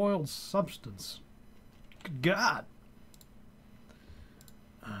despoiled substance. Good God!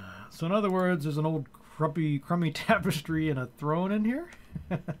 So in other words, there's an old crummy tapestry and a throne in here?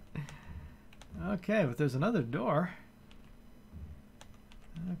 Okay, but there's another door.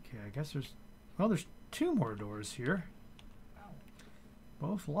 Okay, I guess there's... Well, there's 2 more doors here.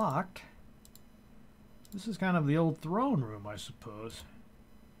 Both locked. This is kind of the old throne room, I suppose.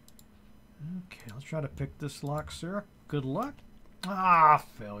 Okay, let's try to pick this lock, Sarah. Good luck. Ah,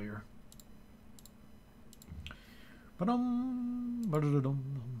 failure.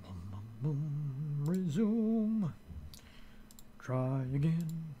 Resume. Try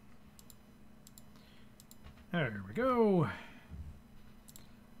again. There we go.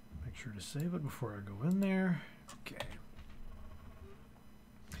 Make sure to save it before I go in there. Okay.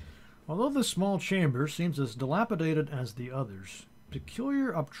 Although this small chamber seems as dilapidated as the others,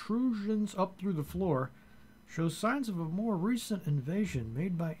 peculiar obtrusions up through the floor show signs of a more recent invasion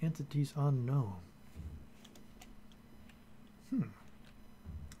made by entities unknown.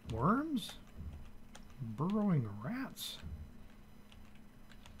 Worms? Burrowing rats?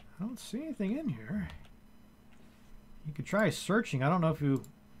 I don't see anything in here. You could try searching. I don't know if you...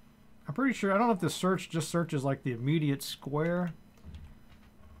 I'm pretty sure... I don't know if the search just searches like the immediate square,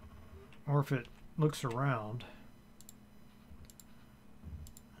 or if it looks around.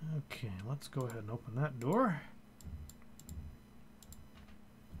 Okay, let's go ahead and open that door.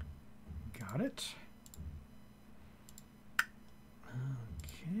 Got it.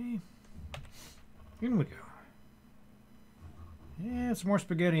 Okay. In we go. Yeah, some more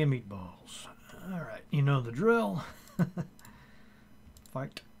spaghetti and meatballs. Alright, you know the drill.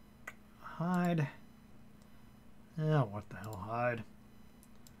 Fight. Hide. Oh, what the hell, hide.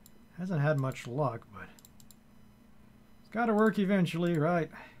 Hasn't had much luck, but it's got to work eventually, right?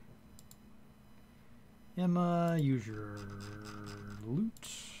 Emma, use your loot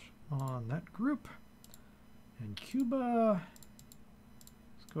on that group. And Cuba,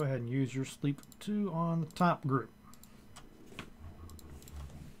 let's go ahead and use your sleep too on the top group.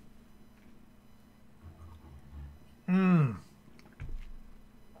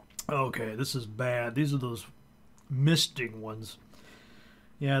 Okay, this is bad. These are those misting ones.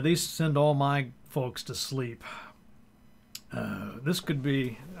 Yeah, these send all my folks to sleep. This could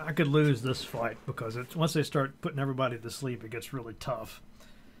be... I could lose this fight because it's, once they start putting everybody to sleep, it gets really tough.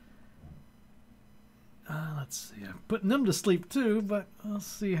 Let's see. I'm putting them to sleep too, but we'll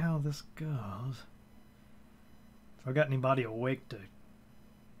see how this goes. If I got anybody awake to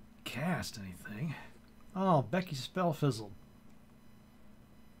cast anything. Oh, Becky's spell fizzled.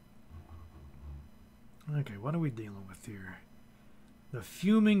 Okay, what are we dealing with here? The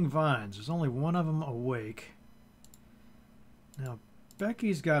fuming vines. There's only one of them awake. Now,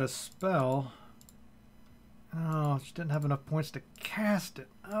 Becky's got a spell. Oh, she didn't have enough points to cast it.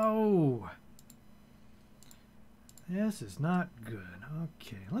 Oh. This is not good.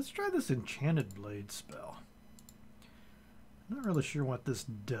 Okay, let's try this Enchanted Blade spell. I'm not really sure what this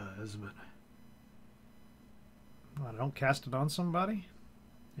does, but... Oh, I don't cast it on somebody?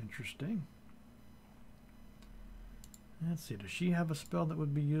 Interesting. Let's see, does she have a spell that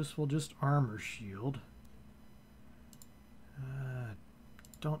would be useful? Just Armor Shield.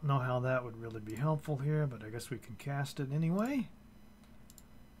 Don't know how that would really be helpful here, but I guess we can cast it anyway.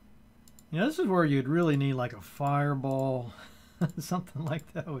 Yeah, this is where you'd really need like a fireball. Something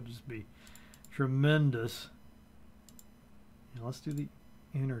like that would just be tremendous. Yeah, let's do the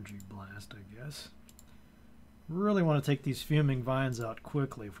energy blast, I guess. Really want to take these fuming vines out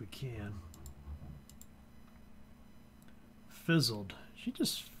quickly if we can. Fizzled. She's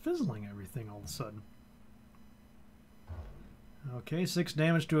just fizzling everything all of a sudden. Okay, 6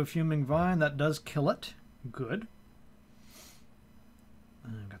 damage to a fuming vine. That does kill it. Good.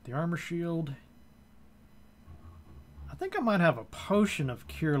 Got the armor shield. I think I might have a potion of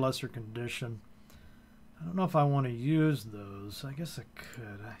cure lesser condition. I don't know if I want to use those. I guess I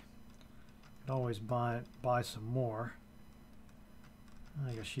could. I could always buy some more.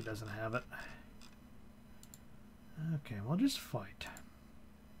 I guess she doesn't have it. Okay, we'll just fight.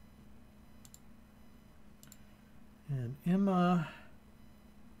 And Emma,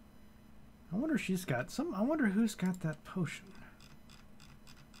 I wonder if she's got some. I wonder who's got that potion.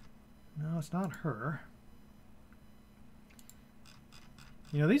 No, it's not her.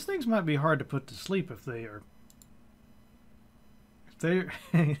 You know, these things might be hard to put to sleep if they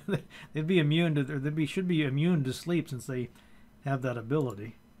they'd be immune to, or should be immune to sleep since they have that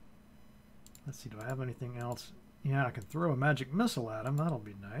ability. Let's see, do I have anything else? Yeah, I can throw a magic missile at them. That'll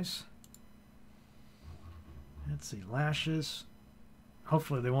be nice. Let's see, lashes.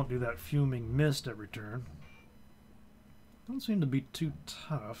 Hopefully they won't do that fuming mist every turn. Don't seem to be too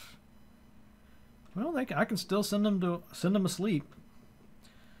tough. Well, I can still send them asleep.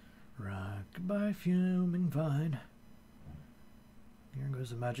 Rock-a-bye fuming vine. Here goes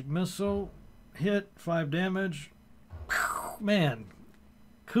the magic missile. Hit, 5 damage. Man,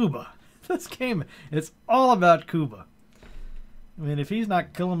 Kuba. This game, it's all about Kuba. I mean, if he's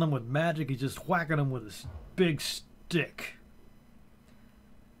not killing them with magic, he's just whacking them with his big stick.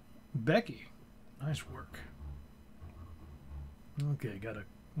 Becky, nice work. Okay, got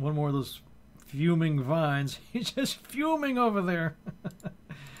one more of those fuming vines. He's just fuming over there.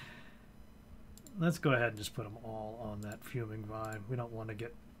 Let's go ahead and just put them all on that fuming vine. We don't want to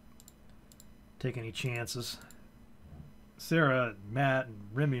take any chances. Sarah, Matt, and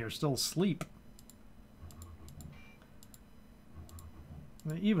Remy are still asleep.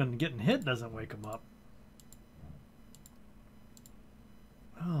 Even getting hit doesn't wake them up.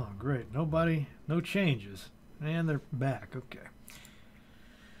 Oh, great. Nobody, no changes. And they're back. Okay.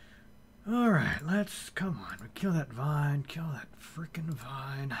 All right, come on. We kill that vine. Kill that freaking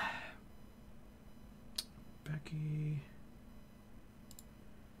vine. Becky.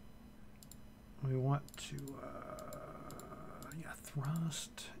 We want to,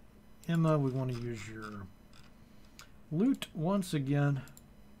 thrust. Emma, we want to use your loot once again.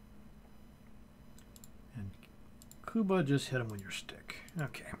 And Kuba, just hit him with your stick.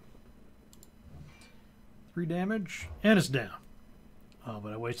 Okay. 3 damage, and it's down. Oh,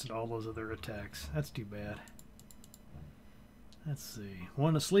 but I wasted all those other attacks. That's too bad. Let's see.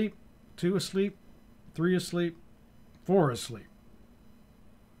 1 asleep, 2 asleep, 3 asleep, 4 asleep.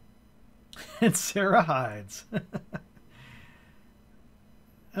 And Sarah hides.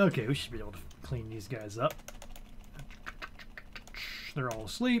 Okay, we should be able to clean these guys up. They're all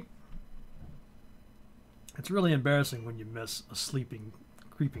asleep. It's really embarrassing when you miss a sleeping,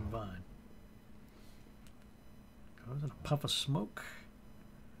 creeping vine. Goes in a puff of smoke.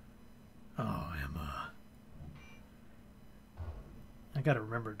 Oh, Emma. I gotta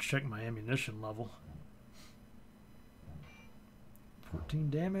remember to check my ammunition level. 14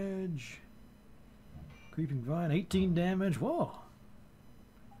 damage. Creeping vine, 18 damage. Whoa.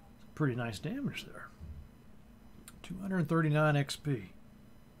 Pretty nice damage there. 239 XP.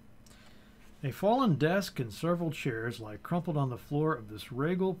 A fallen desk and several chairs lie crumpled on the floor of this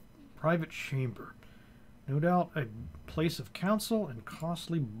regal private chamber. No doubt a place of counsel and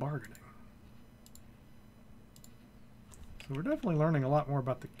costly bargaining. So we're definitely learning a lot more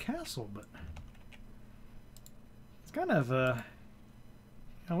about the castle, but it's kind of I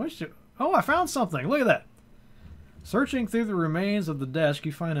wish it. Oh, I found something. Look at that. Searching through the remains of the desk,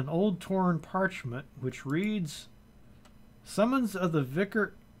 you find an old torn parchment which reads, "Summons of the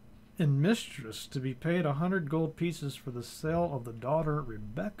vicar and mistress to be paid 100 gold pieces for the sale of the daughter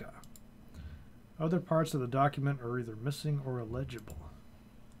Rebecca. Other parts of the document are either missing or illegible."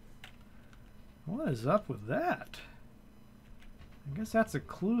 What is up with that? I guess that's a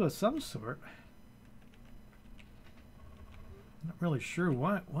clue of some sort. Not really sure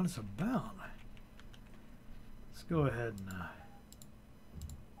what it's about. Let's go ahead and this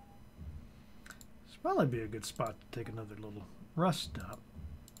would probably be a good spot to take another little rest stop.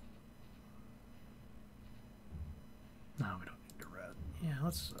 No, we don't need to rest. Yeah,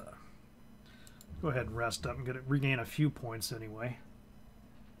 let's go ahead and rest up and regain a few points anyway.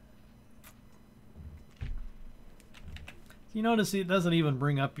 You notice it doesn't even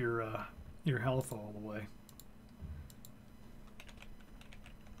bring up your health all the way.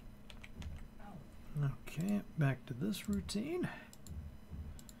 Okay, back to this routine.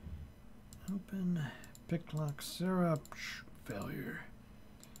 Open, picklock, Sarah, failure.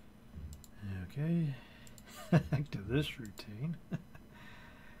 Okay, back to this routine.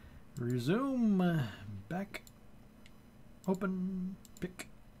 Resume, back, open, pick,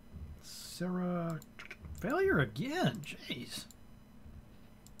 Sarah, failure again. Jeez.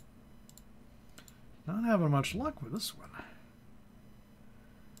 Not having much luck with this one.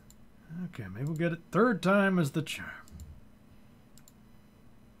 Okay, maybe we'll get it. Third time is the charm.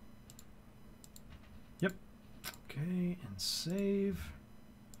 Yep. Okay, and save.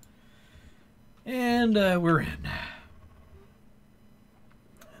 And we're in.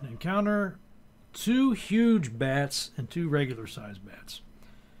 An encounter 2 huge bats and 2 regular sized bats.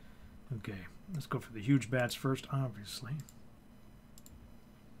 Okay, let's go for the huge bats first, obviously.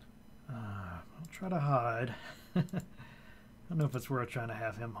 I'll try to hide. don't know if it's worth trying to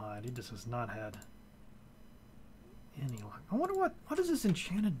have him hide. He just has not had any luck. I wonder what does this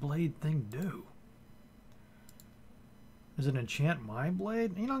enchanted blade thing do? Does it enchant my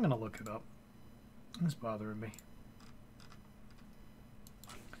blade? You know, I'm going to look it up. It's bothering me.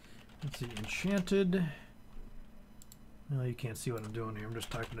 Let's see, enchanted. Well, you can't see what I'm doing here. I'm just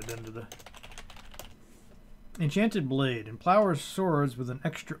typing it into the... Enchanted blade. Empowers swords with an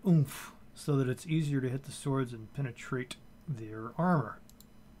extra oomph so that it's easier to hit the swords and penetrate their armor.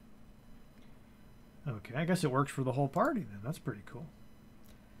 Okay, I guess it works for the whole party then. That's pretty cool.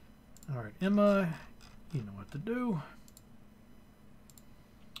 Alright, Emma, you know what to do.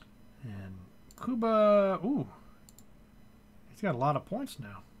 And Kuba, ooh. He's got a lot of points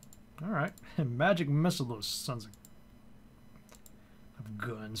now. Alright. Magic missile, those sons of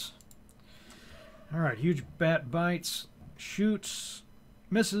guns. Alright, huge bat bites, shoots,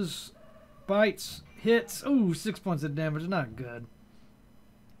 misses, bites, hits. Ooh, 6 points of damage. Not good.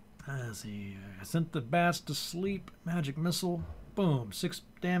 Let's see. I sent the bats to sleep. Magic missile. Boom. 6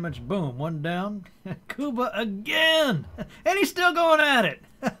 damage. Boom. 1 down. Kuba again. And he's still going at it.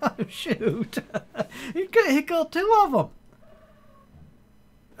 Shoot. He killed 2 of them.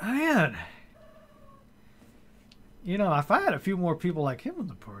 Man. You know, if I had a few more people like him in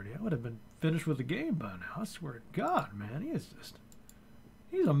the party, I would have been finished with the game by now. I swear to God, man.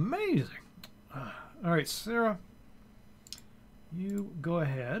 He's amazing. All right, Sarah. You go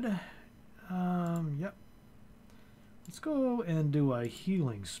ahead. Yep. Let's go and do a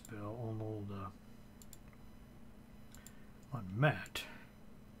healing spell on old on Matt.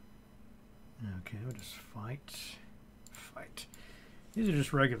 Okay, we'll just fight. These are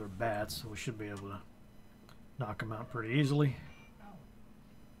just regular bats, so we should be able to knock them out pretty easily.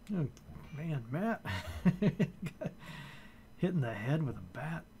 Oh, man, Matt. Hitting the head with a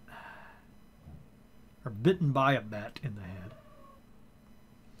bat. Or bitten by a bat in the head.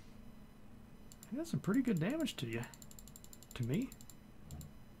 He got some pretty good damage to you. To me.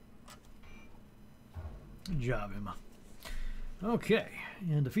 Good job, Emma. Okay.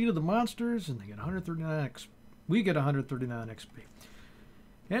 And defeated the monsters, and they get 139 XP. We get 139 XP.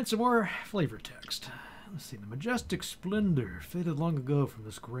 And some more flavor text. Let's see. The majestic splendor faded long ago from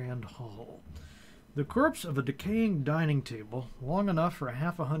this grand hall. The corpse of a decaying dining table, long enough for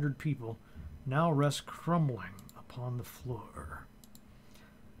half 100 people, now rests crumbling upon the floor.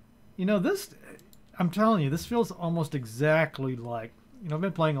 You know, this, I'm telling you, this feels almost exactly like, you know, I've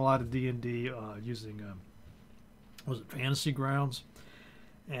been playing a lot of D&D using, was it Fantasy Grounds?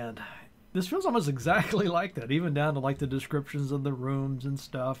 And this feels almost exactly like that, even down to like the descriptions of the rooms and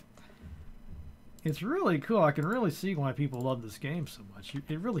stuff. It's really cool. I can really see why people love this game so much.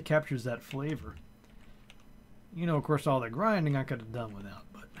 It really captures that flavor. You know, of course, all the grinding I could have done without,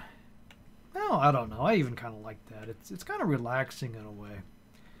 but no, I don't know. I even kind of like that. It's kind of relaxing in a way,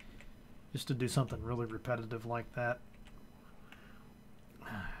 just to do something really repetitive like that.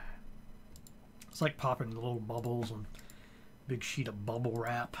 It's like popping the little bubbles on a big sheet of bubble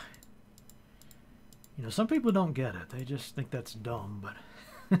wrap. You know, some people don't get it. They just think that's dumb, but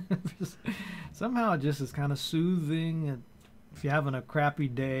somehow it just is kind of soothing. And if you're having a crappy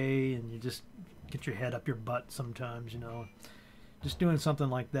day and you just get your head up your butt sometimes, you know, just doing something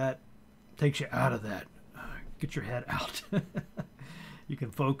like that takes you out of that. Get your head out. You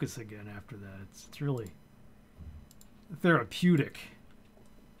can focus again after that. It's really therapeutic.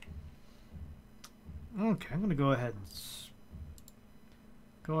 Okay, I'm going to go ahead and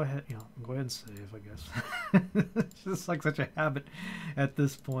go ahead and save, I guess. It's just like such a habit at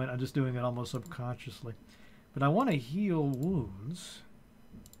this point. I'm just doing it almost subconsciously. But I want to heal wounds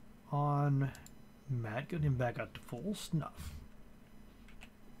on Matt. Get him back up to full snuff.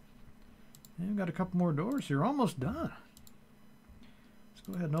 And we've got a couple more doors here. Almost done. Let's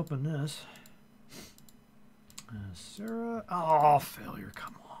go ahead and open this. Sarah. Oh, failure.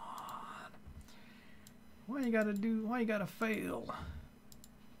 Come on. Why you gotta fail?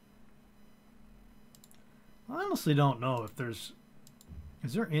 I honestly don't know if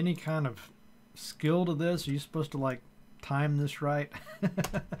is there any kind of skill to this? Are you supposed to like time this right?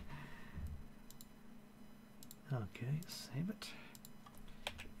 Okay, save it.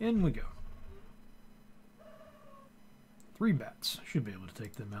 In we go. 3 bats. Should be able to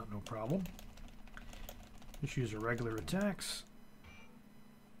take them out, no problem. Just use our regular attacks.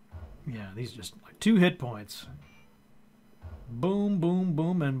 Yeah, these just like 2 hit points. Boom, boom,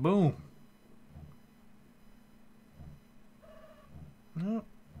 boom, and boom. Oh.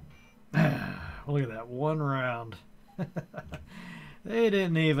 Look at that, 1 round. They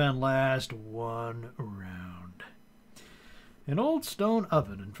didn't even last 1 round. An old stone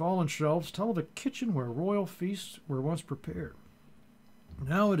oven and fallen shelves tell of a kitchen where royal feasts were once prepared.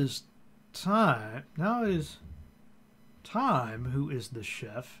 Now it is time. Now it is time who is the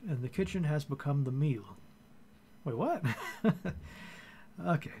chef, and the kitchen has become the meal. Wait, what?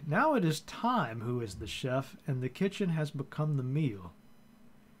 Okay, now it is time who is the chef, and the kitchen has become the meal.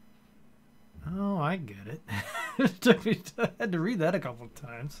 Oh, I get it. I had to read that a couple of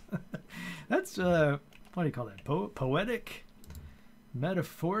times. That's, what do you call that? Poetic?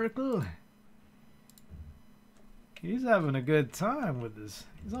 Metaphorical? He's having a good time with this.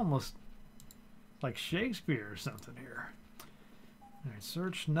 He's almost like Shakespeare or something here. All right,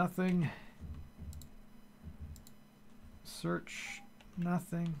 search nothing. Search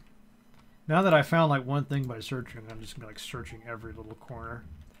nothing. Now that I found like one thing by searching, I'm just gonna be like searching every little corner.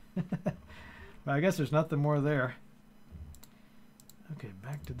 But I guess there's nothing more there. Okay,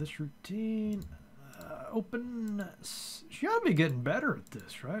 back to this routine. Open. She ought to be getting better at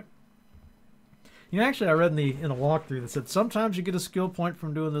this, right? You know, actually, I read in the walkthrough that said sometimes you get a skill point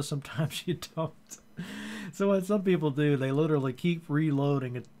from doing this, sometimes you don't. So what some people do, they literally keep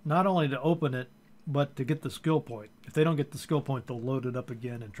reloading it, not only to open it, but to get the skill point. If they don't get the skill point, they'll load it up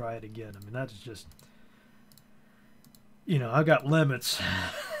again and try it again. I mean, that's just, you know, I've got limits.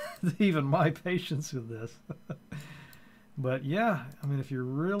 Even my patience with this. But yeah, I mean, if you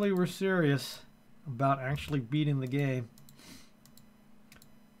really were serious about actually beating the game,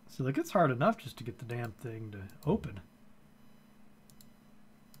 so like it's hard enough just to get the damn thing to open.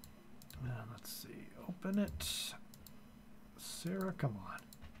 Let's see, open it. Sarah, come on.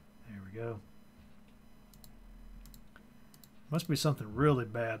 There we go. Must be something really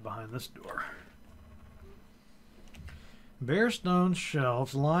bad behind this door. Bare stone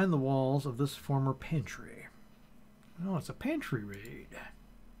shelves line the walls of this former pantry. Oh, it's a pantry raid.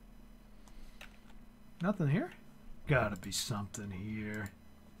 Nothing here? Gotta be something here.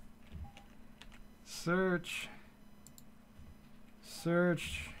 Search.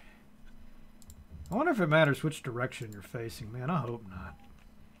 Search. I wonder if it matters which direction you're facing. Man, I hope not.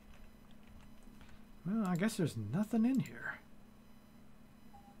 Well, I guess there's nothing in here.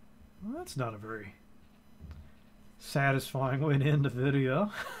 Well, that's not a very satisfying way to end the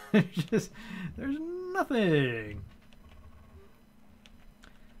video. There's nothing.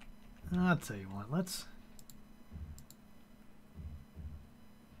 I'll tell you what,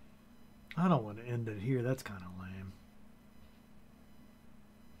 I don't want to end it here. That's kind of lame.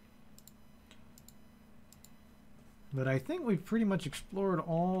 But I think we've pretty much explored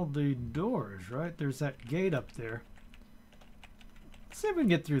all the doors, right? There's that gate up there. Let's see if we can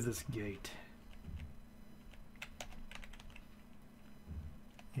get through this gate.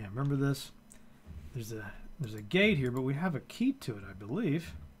 Yeah, remember this? There's a gate here, but we have a key to it, I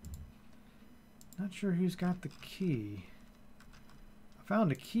believe. Not sure who's got the key. I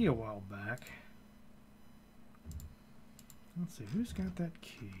found a key a while back. Let's see, who's got that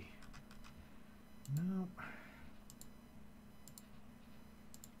key? No.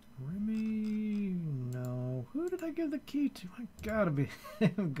 Remy? No. Who did I give the key to? I gotta be.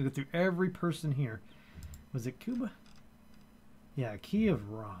 Go through every person here. Was it Cuba? Yeah, key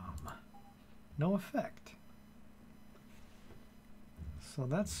of Rom. No effect. So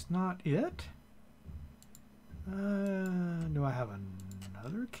that's not it? Do I have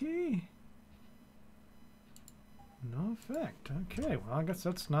another key? No effect. Okay, well, I guess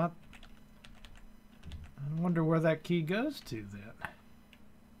that's not... I wonder where that key goes to then.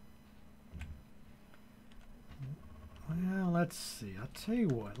 Well, let's see. I'll tell you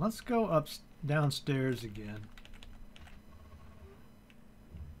what. Let's go downstairs again.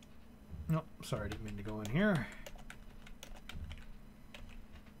 Nope, sorry, I didn't mean to go in here.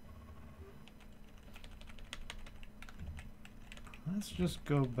 Let's just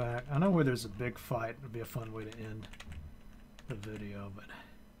go back. I know where there's a big fight. It would be a fun way to end the video, but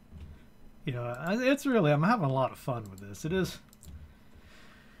you know, it's really, I'm having a lot of fun with this. It is,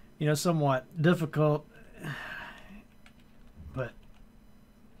 you know, somewhat difficult, but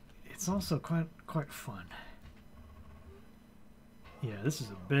it's also quite fun. Yeah, this is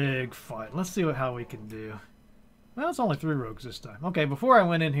a big fight. Let's see how we can do. Well, it's only 3 rogues this time. Okay, before I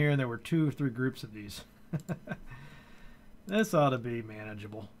went in here, there were 2 or 3 groups of these. This ought to be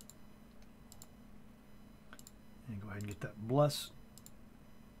manageable. And go ahead and get that bless.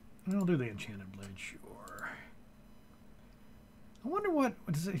 And I'll do the enchanted blade, sure. I wonder what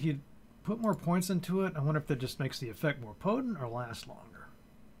does it, if you put more points into it, I wonder if that just makes the effect more potent or last longer.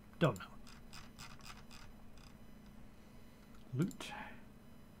 Don't know. Loot.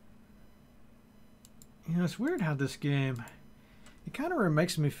 You know, it's weird how this game, it kind of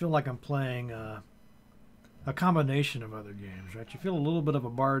makes me feel like I'm playing a combination of other games, right? You feel a little bit of a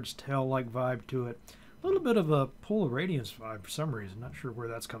Bard's Tale like vibe to it, A little bit of a Pool of Radiance vibe for some reason. Not sure where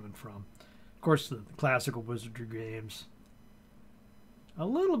that's coming from. Of course, the classical Wizardry games. A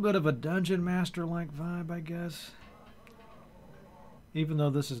little bit of a Dungeon Master-like vibe, I guess. Even though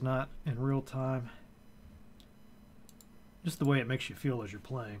this is not in real time. Just the way it makes you feel as you're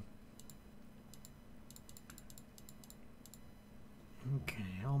playing. Okay,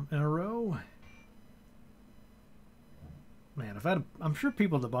 Helm in a row. Man, I'm sure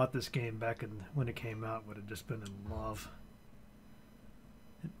people that bought this game back when it came out would have just been in love.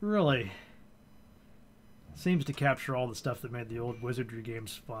 It really seems to capture all the stuff that made the old Wizardry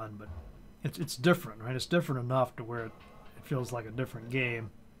games fun, but it's different, right? It's different enough to where it feels like a different game.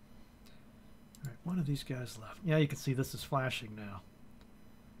 All right, one of these guys left. Yeah, you can see this is flashing now.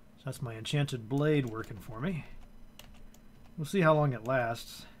 So that's my enchanted blade working for me. We'll see how long it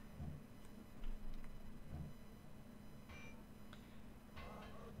lasts.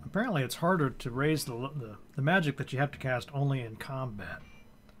 Apparently it's harder to raise the magic that you have to cast only in combat.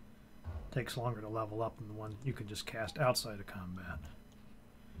 It takes longer to level up than the one you can just cast outside of combat.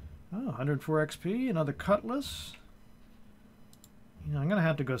 Oh, 104 XP, another cutlass. You know, I'm going to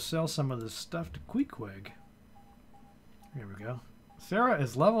have to go sell some of this stuff to Queequeg. Here we go. Sarah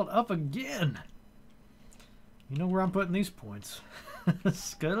is leveled up again. You know where I'm putting these points.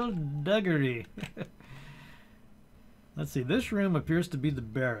 Skullduggery. Let's see. This room appears to be the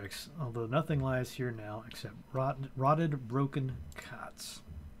barracks, although nothing lies here now except rotted, broken cots.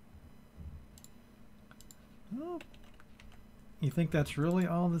 Oh, you think that's really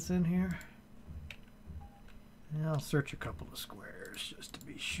all that's in here? Yeah, I'll search a couple of squares just to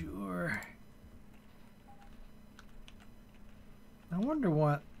be sure. I wonder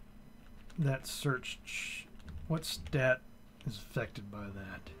what that search, what stat is affected by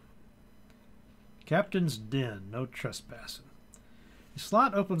that. Captain's Den, no trespassing. The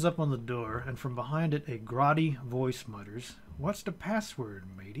slot opens up on the door, and from behind it a grotty voice mutters, "What's the password,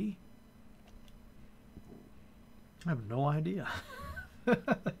 matey?" I have no idea.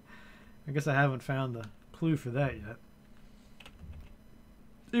 I guess I haven't found the clue for that yet.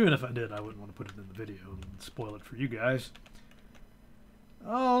 Even if I did, I wouldn't want to put it in the video and spoil it for you guys.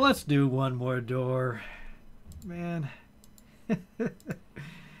 Oh, let's do one more door. Man.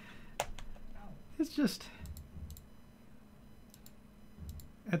 It's just...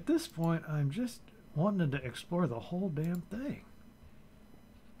 At this point, I'm just wanting to explore the whole damn thing.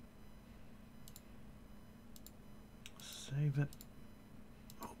 Save it.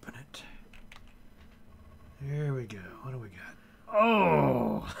 Open it. There we go. What do we got?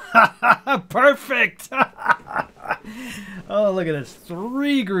 Oh! Perfect! Oh, look at this.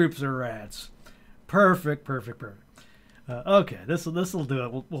 3 groups of rats. Perfect, perfect, perfect. Okay, this'll do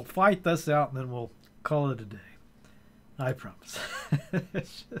it. We'll fight this out and then we'll call it a day. I promise.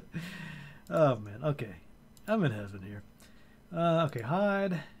 Oh man, okay. I'm in heaven here. Okay,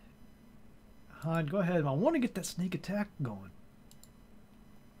 hide. Hide, go ahead. I want to get that sneak attack going.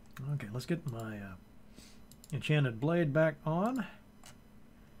 Okay, let's get my enchanted blade back on.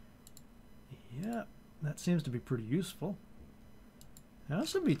 Yeah, that seems to be pretty useful. Now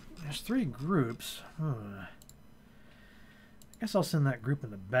this would be, there's 3 groups. I guess I'll send that group in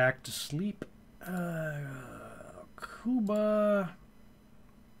the back to sleep. Kuba.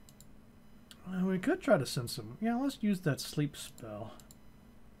 We could try to send some. Yeah, let's use that sleep spell.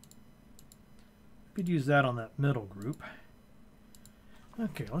 Could use that on that middle group.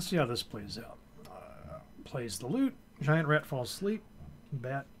 Okay, let's see how this plays out. Plays the loot. Giant rat falls asleep.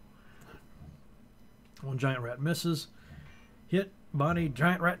 Bat. 1 giant rat misses. Hit. Body.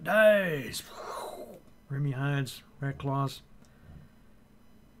 Giant rat dies. Remy hides. Rat claws.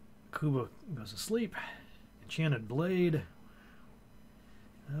 Kuba goes to sleep. Enchanted blade.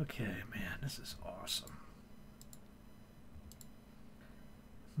 Okay, man, this is awesome.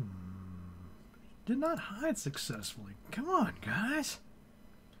 Did not hide successfully. Come on, guys.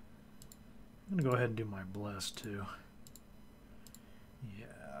 I'm going to go ahead and do my bless, too.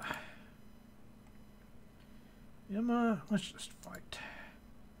 Yeah. Emma, let's just fight.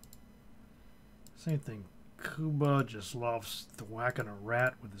 Same thing. Kuba just loves whacking a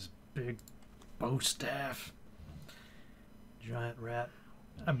rat with his big bow staff. Giant rat.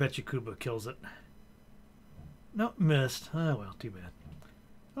 I bet you Kuba kills it. Nope, missed. Oh, well, too bad.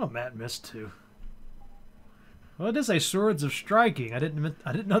 Oh, Matt missed too. Well, it does say Swords of Striking. I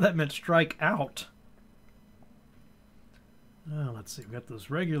didn't know that meant strike out. Let's see. We got those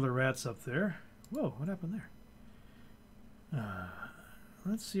regular rats up there. Whoa, what happened there?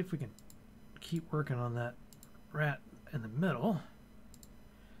 Let's see if we can keep working on that rat in the middle.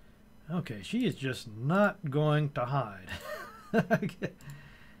 Okay, she is just not going to hide.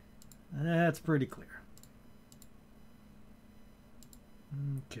 That's pretty clear.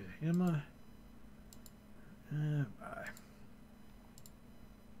 Okay, Emma. Bye.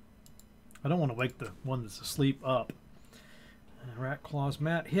 I don't want to wake the one that's asleep up. Rat claws,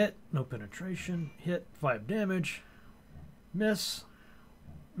 Matt. Hit. No penetration. Hit. 5 damage. Miss.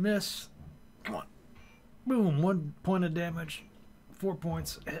 Miss. Come on. Boom. 1 point of damage. 4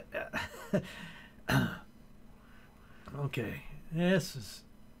 points. Okay. This is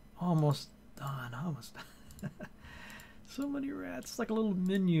almost done. Almost. So many rats. It's like a little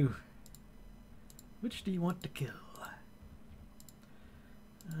menu. Which do you want to kill?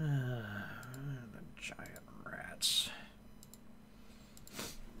 The giant rats.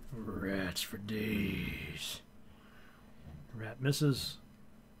 Rats for days. Rat misses.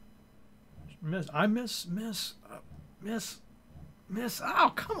 Miss. I miss. Miss. Miss. Miss.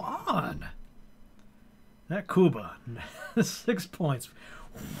 Oh, come on. That Kuba. 6 points.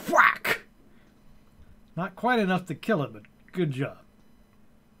 Whack! Not quite enough to kill it, but good job.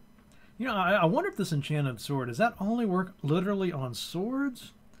 You know, I wonder if this enchanted sword, does that only work literally on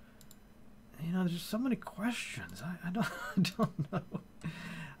swords? You know, there's just so many questions. I don't know.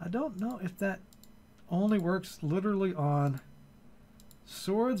 I don't know if that only works literally on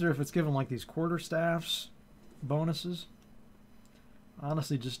swords or if it's given like these quarterstaffs bonuses.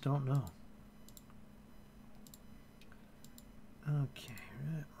 Honestly, just don't know. Okay,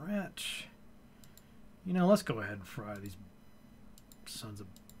 rat. You know, let's go ahead and fry these sons of...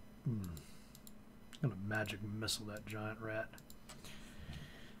 I'm gonna magic missile that giant rat.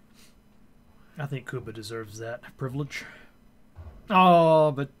 I think Kuba deserves that privilege.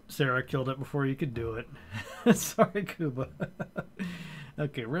 Oh, but Sarah killed it before you could do it. Sorry, Kuba.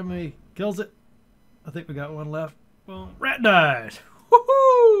 Okay, Remy kills it. I think we got one left. Well, rat dies.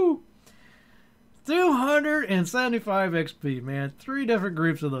 Woohoo! 275 XP, man. 3 different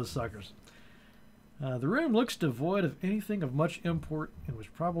groups of those suckers. The room looks devoid of anything of much import and was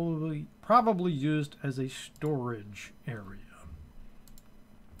probably used as a storage area.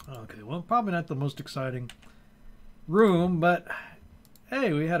 Okay, well, probably not the most exciting room, but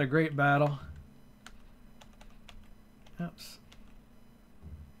hey, we had a great battle. Oops.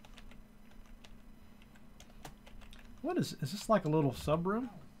 What is this, like a little sub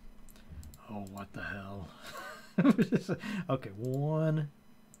room? Oh, what the hell. Okay, one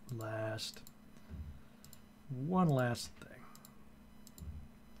last thing.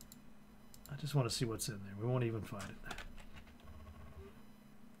 I just want to see what's in there. We won't even find it.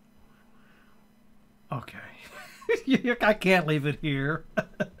 Okay. I can't leave it here.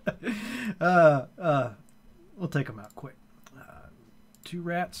 We'll take them out quick. 2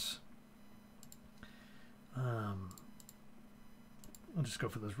 rats. I'll just go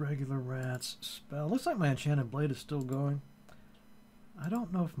for those regular rats. Spell. Looks like my enchanted blade is still going. I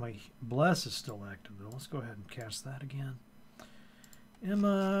don't know if my bless is still active though. Let's go ahead and cast that again.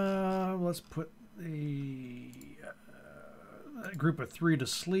 Emma, let's put the group of 3 to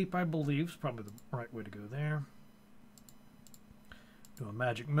sleep, I believe. Is probably the right way to go there. Do a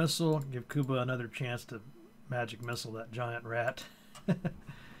magic missile. Give Kuba another chance to magic missile that giant rat.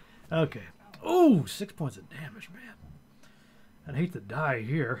 Okay. Oh, 6 points of damage, man. I'd hate to die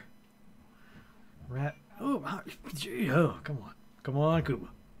here. Rat. Oh, gee, oh, come on. Come on, Kuba.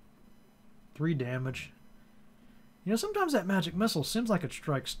 3 damage. You know, sometimes that magic missile seems like it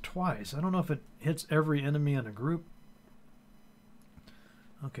strikes twice. I don't know if it hits every enemy in a group.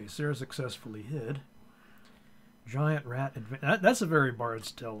 Okay, Sarah successfully hid. Giant rat. That's a very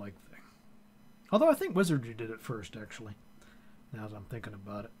Bard's Tale-like thing. Although I think Wizardry did it first, actually. Now as I'm thinking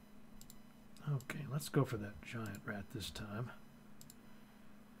about it. Okay, let's go for that giant rat this time.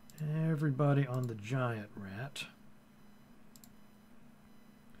 Everybody on the giant rat.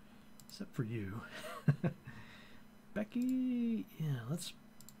 Except for you. Becky, yeah, let's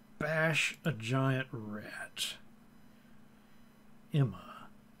bash a giant rat. Emma.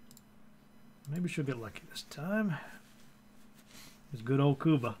 Maybe she'll get lucky this time. It's good old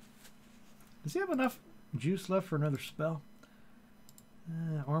Kuba. Does he have enough juice left for another spell?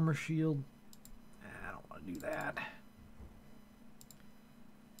 Armor shield. I don't want to do that.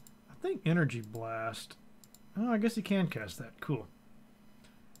 I think energy blast. Oh, I guess he can cast that. Cool.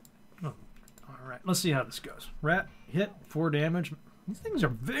 Oh, all right, let's see how this goes. Rat hit 4 damage. These things are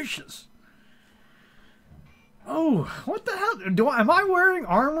vicious. Oh, what the hell? Am I wearing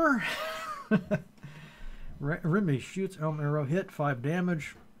armor? Remy shoots arrow, hit 5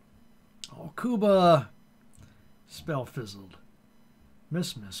 damage. Oh, Kuba. Spell fizzled.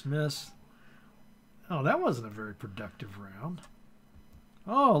 Miss, miss, miss. Oh, that wasn't a very productive round.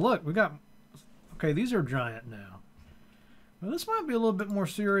 Oh, look, we got... Okay, these are giant now. Well, this might be a little bit more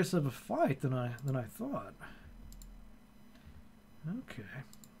serious of a fight than I thought. Okay.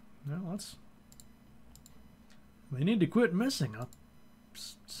 Well, let's... They need to quit missing. I'll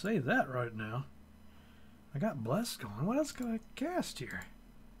say that right now. I got Bless going. What else can I cast here?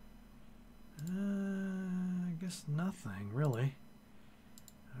 I guess nothing, really.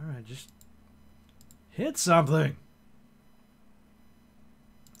 Alright, just hit something.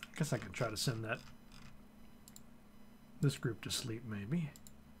 I guess I can try to send this group to sleep, maybe.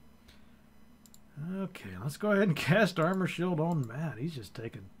 Okay, let's go ahead and cast Armor Shield on Matt. He's just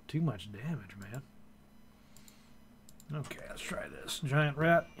taking too much damage, man. Okay, let's try this. Giant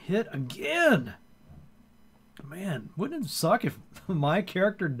Rat hit again! Man, wouldn't it suck if my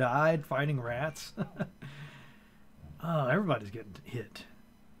character died fighting rats? Oh, everybody's getting hit.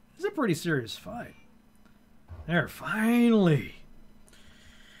 It's a pretty serious fight. There, finally!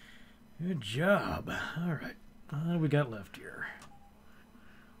 Good job. Alright, what do we got left here?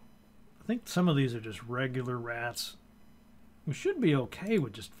 I think some of these are just regular rats. We should be okay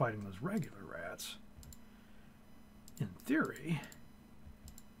with just fighting those regular rats. In theory.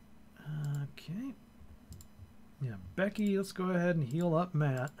 Okay. Yeah, Becky, let's go ahead and heal up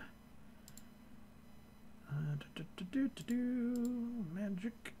Matt.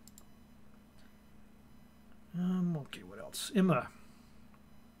 Magic. Okay, what else? Emma.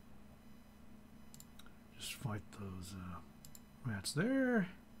 Just fight those rats there.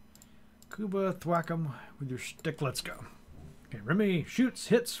 Kuba, thwack them with your stick. Let's go. Okay, Remy shoots,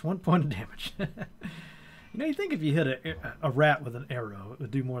 hits, 1 point of damage. You know, you think if you hit a rat with an arrow, it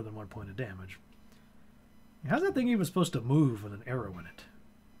would do more than 1 point of damage. How's that thing even supposed to move with an arrow in it?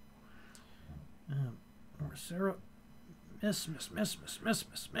 More Sarah. Miss, miss, miss, miss, miss,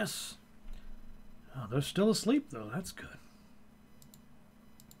 miss, miss. Oh, they're still asleep, though. That's good.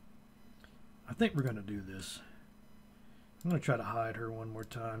 I think we're going to do this. I'm going to try to hide her one more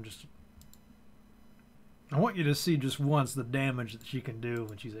time. I want you to see just once the damage that she can do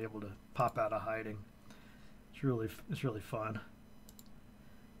when she's able to pop out of hiding. It's really fun.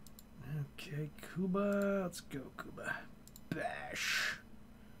 Okay, Kuba. Let's go, Kuba. Bash.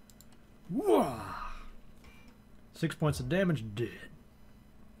 Whoa! 6 points of damage, dead.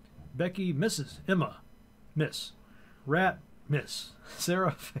 Becky misses. Emma, miss. Rat, miss.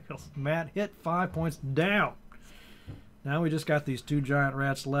 Sarah fails. Matt hit, 5 points down. Now we just got these 2 giant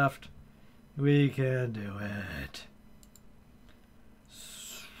rats left. We can do it.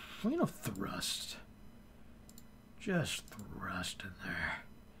 Swing of thrust. Just thrust in there.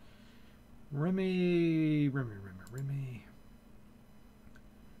 Remy.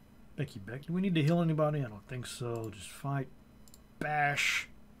 Becky. Do we need to heal anybody? I don't think so. Just fight. Bash.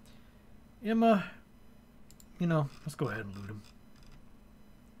 Emma. You know, let's go ahead and loot him.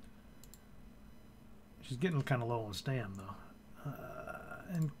 She's getting kind of low on stam, though.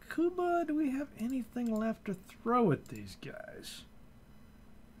 And Kuba, do we have anything left to throw at these guys?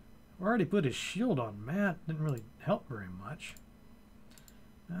 We already put his shield on Matt. Didn't really help very much.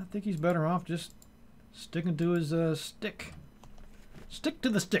 I think he's better off just sticking to his stick. Stick to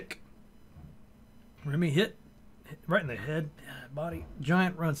the stick. Remy hit right in the head. Body.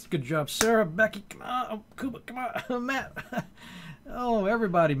 Giant runs. Good job, Sarah. Becky, come on. Oh, Kuba, come on. Matt. Oh,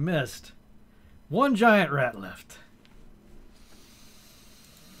 everybody missed. 1 giant rat left.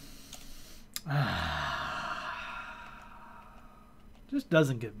 Just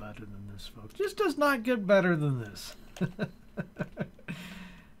doesn't get better than this, folks. Just does not get better than this.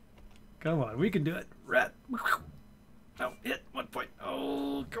 Come on, we can do it. Rat. Oh, hit 1 point.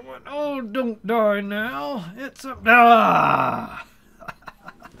 Oh, come on. Oh, don't die now. It's up. Ah!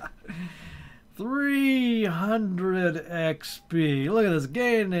 300 XP. Look at this,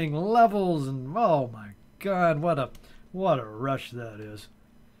 gaining levels, and oh my God, what a rush that is.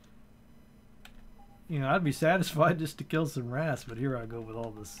 You know, I'd be satisfied just to kill some rats, but here I go with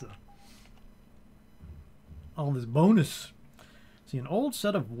all this bonus. See, an old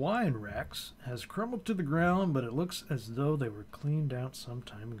set of wine racks has crumbled to the ground, but it looks as though they were cleaned out some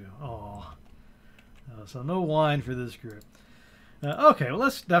time ago. Oh, so no wine for this group. Okay, well,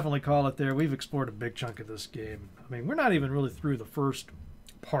 let's definitely call it there. We've explored a big chunk of this game. I mean, we're not even really through the first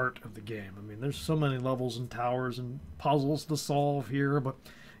part of the game. I mean, there's so many levels and towers and puzzles to solve here, but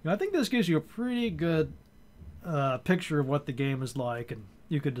you know, I think this gives you a pretty good picture of what the game is like, and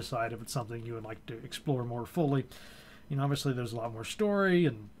you could decide if it's something you would like to explore more fully. You know, obviously there's a lot more story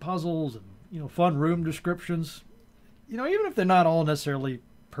and puzzles and, you know, fun room descriptions. You know, even if they're not all necessarily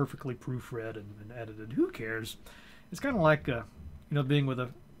perfectly proofread and edited, who cares? It's kind of like, you know, being with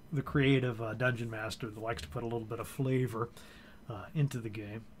the creative dungeon master that likes to put a little bit of flavor into the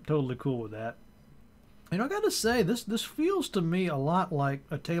game. Totally cool with that. And I gotta say, this feels to me a lot like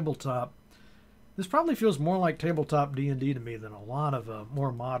a tabletop This probably feels more like tabletop D&D to me than a lot of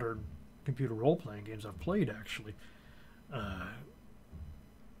more modern computer role-playing games I've played, actually.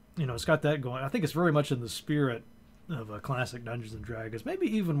 You know, it's got that going. I think it's very much in the spirit of classic Dungeons and Dragons, maybe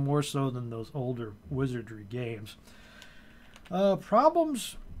even more so than those older Wizardry games.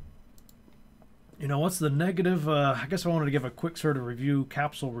 Problems. You know, what's the negative? I guess I wanted to give a quick sort of review,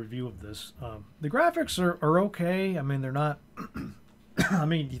 capsule review of this. The graphics are okay. I mean, they're not... I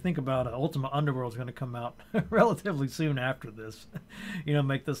mean, you think about it, Ultimate Underworld's going to come out relatively soon after this. You know,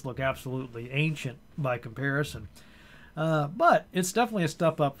 make this look absolutely ancient by comparison. But it's definitely a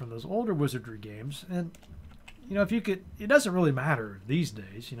step up from those older Wizardry games. And, you know, if you could... It doesn't really matter these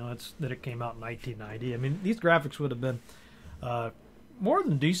days, you know, it's that it came out in 1990. I mean, these graphics would have been more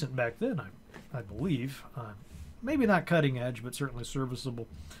than decent back then, I believe. Maybe not cutting edge, but certainly serviceable.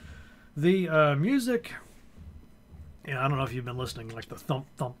 The music... Yeah, I don't know if you've been listening, like the thump,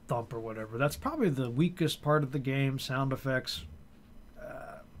 thump, thump or whatever. That's probably the weakest part of the game, sound effects.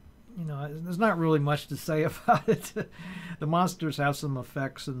 You know, there's not really much to say about it. The monsters have some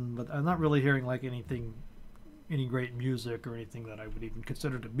effects, but I'm not really hearing like any great music or anything that I would even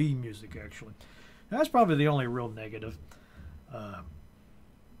consider to be music, actually. That's probably the only real negative.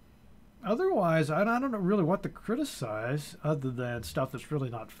 Otherwise, I don't know really what to criticize other than stuff that's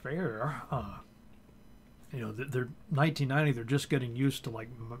really not fair. You know, they're 1990. They're just getting used to like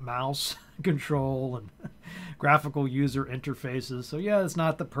mouse control and graphical user interfaces. So yeah, it's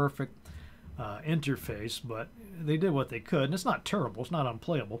not the perfect interface, but they did what they could, and it's not terrible. It's not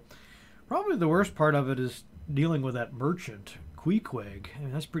unplayable. Probably the worst part of it is dealing with that merchant Queequeg. I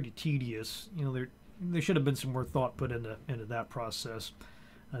mean, that's pretty tedious. You know, there should have been some more thought put into that process.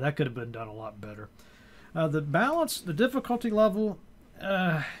 That could have been done a lot better. The balance, the difficulty level.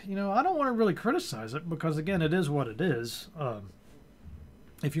 You know, I don't want to really criticize it because, again, it is what it is.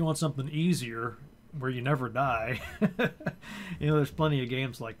 If you want something easier where you never die, you know, there's plenty of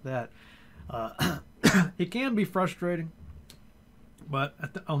games like that. It can be frustrating, but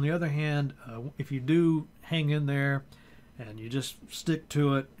on the other hand, if you do hang in there and you just stick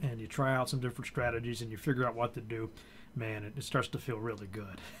to it and you try out some different strategies and you figure out what to do, man, it starts to feel really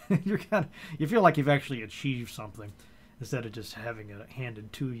good. You feel like you've actually achieved something, instead of just having it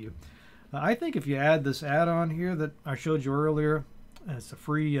handed to you. I think if you add this add-on here that I showed you earlier, it's a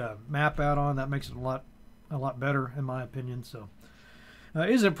free map add-on, that makes it a lot better in my opinion. So,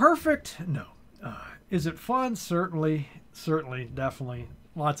 is it perfect? No. Is it fun? Certainly, definitely.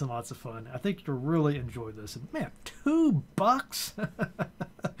 Lots and lots of fun. I think you'll really enjoy this. And man, $2?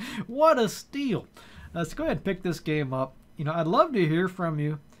 What a steal. Let's go ahead and pick this game up. You know, I'd love to hear from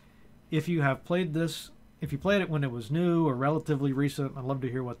you if you have played this. If you played it when it was new or relatively recent, I'd love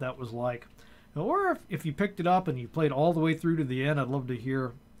to hear what that was like. Or if you picked it up and you played all the way through to the end, I'd love to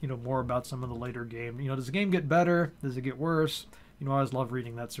hear, you know, more about some of the later game. You know, does the game get better? Does it get worse? You know, I always love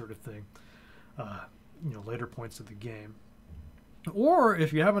reading that sort of thing. You know, later points of the game. Or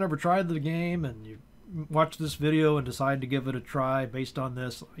if you haven't ever tried the game and you watch this video and decide to give it a try based on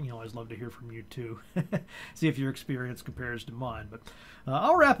this, you know, I'd love to hear from you too. See if your experience compares to mine. But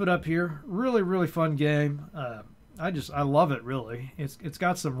I'll wrap it up here. Really fun game. I love it, really. It's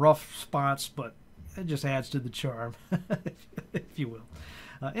got some rough spots, but it just adds to the charm, if you will.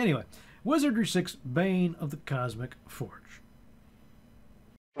 Anyway, Wizardry 6, Bane of the Cosmic Forge.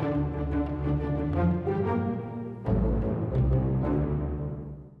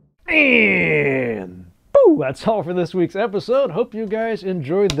 And boo, that's all for this week's episode. Hope you guys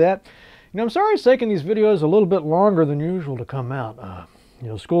enjoyed that. You know, I'm sorry it's taking these videos a little bit longer than usual to come out. You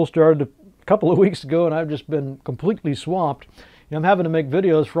know, school started a couple of weeks ago, and I've just been completely swamped. You know, I'm having to make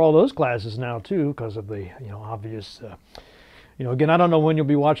videos for all those classes now too, because of the, you know, obvious. You know, again, I don't know when you'll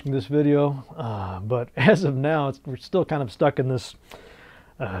be watching this video, but as of now, we're still kind of stuck in this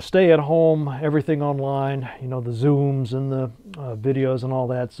stay at home, everything online. You know, the Zooms and the videos and all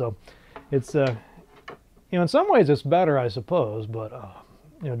that. So it's you know, in some ways it's better, I suppose, but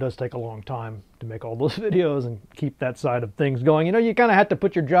you know, it does take a long time to make all those videos and keep that side of things going. You know, you kind of have to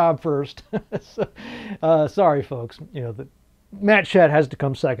put your job first. So, sorry, folks. You know, the Matt Chat has to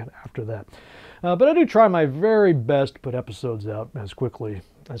come second after that. But I do try my very best to put episodes out as quickly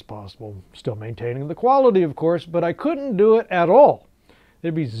as possible, still maintaining the quality, of course, but I couldn't do it at all.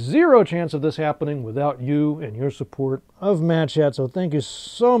 There'd be zero chance of this happening without you and your support of Matt Chat, so thank you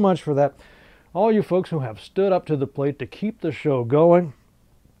so much for that. All you folks who have stood up to the plate to keep the show going.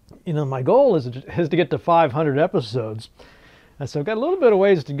 You know, my goal is to get to 500 episodes. And so I've got a little bit of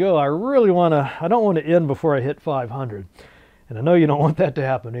ways to go. I don't want to end before I hit 500. And I know you don't want that to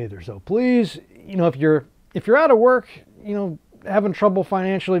happen either. So please, you know, if you're out of work, you know, having trouble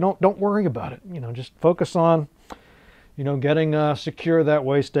financially, don't worry about it. Just focus on, getting secure that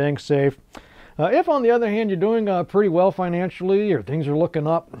way, staying safe. If, on the other hand, you're doing pretty well financially or things are looking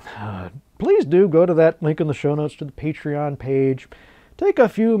up, please do go to that link in the show notes to the Patreon page. Take a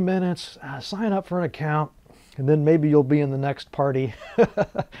few minutes, sign up for an account, and then maybe you'll be in the next party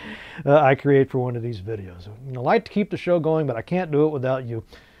I create for one of these videos. I like to keep the show going, but I can't do it without you.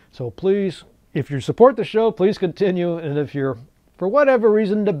 So please, if you support the show, please continue. And if you're, for whatever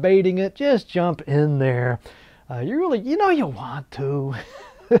reason, debating it, just jump in there. You want to.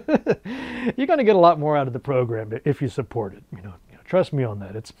 You're going to get a lot more out of the program if you support it. Trust me on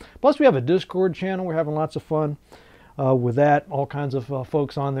that. Plus we have a Discord channel. We're having lots of fun with that. All kinds of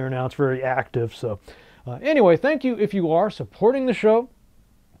folks on there now. It's very active. So anyway, thank you if you are supporting the show.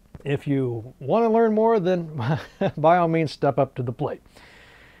 If you want to learn more, then by all means step up to the plate.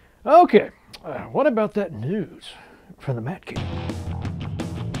 Okay, what about that news from the Matt Cave?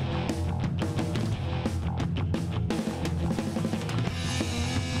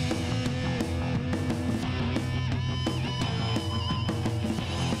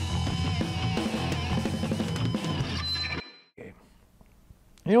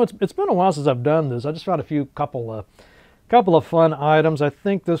 It's been a while since I've done this. I just found a couple of fun items. I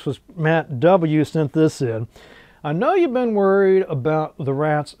think this was Matt W. sent this in. I know you've been worried about the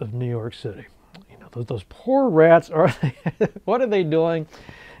rats of New York City. Those poor rats. What are they doing?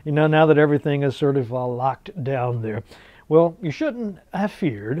 Now that everything is sort of locked down there. Well, you shouldn't have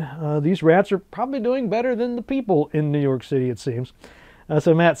feared. These rats are probably doing better than the people in New York City, it seems.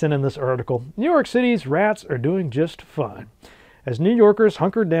 So Matt sent in this article. New York City's rats are doing just fine. As New Yorkers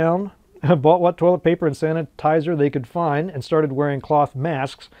hunkered down, bought what toilet paper and sanitizer they could find, and started wearing cloth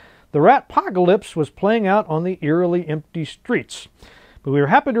masks, the rat-pocalypse was playing out on the eerily empty streets. But we are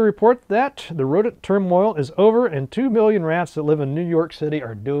happy to report that the rodent turmoil is over and 2 million rats that live in New York City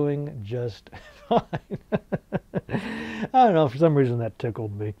are doing just fine. I don't know, for some reason that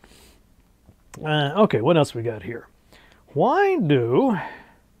tickled me. Okay, what else we got here? Why do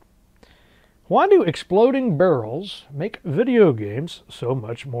exploding barrels make video games so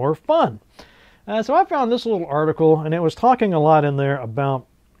much more fun? So I found this little article, and it was talking a lot in there about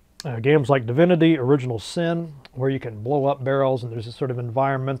games like Divinity, Original Sin, where you can blow up barrels, and there's this sort of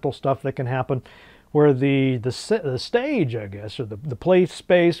environmental stuff that can happen, where the stage, I guess, or the play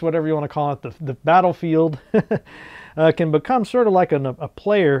space, whatever you want to call it, the battlefield, can become sort of like a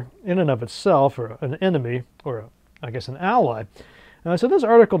player in and of itself, or an enemy, or I guess an ally. So this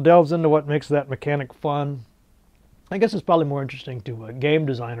article delves into what makes that mechanic fun. I guess it's probably more interesting to game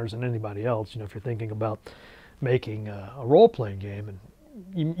designers than anybody else. If you're thinking about making a role-playing game, and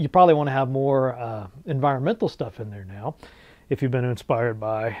you probably want to have more environmental stuff in there now, if you've been inspired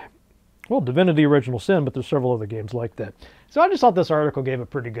by, well, Divinity Original Sin, but there's several other games like that. So I just thought this article gave a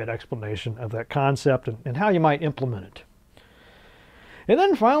pretty good explanation of that concept and how you might implement it. And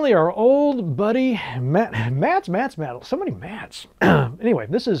then finally, our old buddy, Matt, so many Matts. Anyway,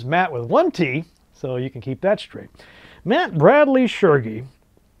 this is Matt with one T, so you can keep that straight. Matt Bradley Shergi.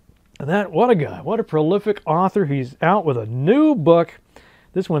 What a guy, what a prolific author. He's out with a new book.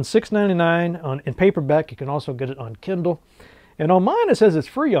 This one's $6.99 in paperback. You can also get it on Kindle. And on mine, it says it's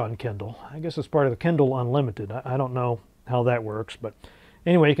free on Kindle. I guess it's part of the Kindle Unlimited. I don't know how that works, but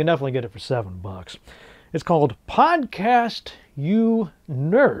anyway, you can definitely get it for $7. It's called Podcast You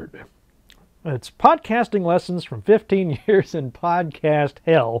Nerd. It's podcasting lessons from 15 years in podcast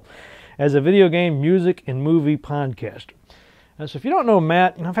hell as a video game, music, and movie podcaster. So if you don't know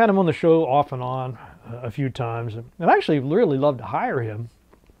Matt, I've had him on the show off and on a few times, and I'd actually really love to hire him.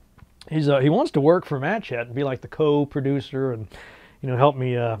 He wants to work for Matt Chat and be like the co-producer and help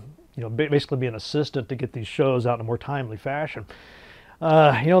me basically be an assistant to get these shows out in a more timely fashion.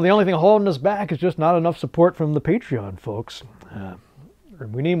 The only thing holding us back is just not enough support from the Patreon folks.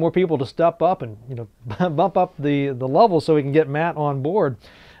 We need more people to step up and bump up the level so we can get Matt on board.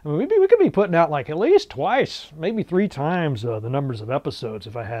 I mean, we could be putting out like at least twice, maybe 3 times the numbers of episodes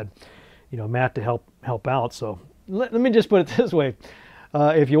if I had Matt to help out. So let me just put it this way: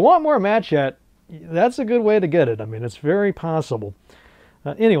 if you want more Matt Chat, that's a good way to get it. I mean, it's very possible.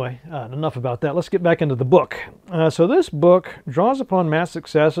 Anyway, enough about that. Let's get back into the book. So this book draws upon Matt's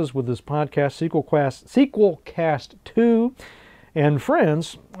successes with his podcast, Sequelcast 2, and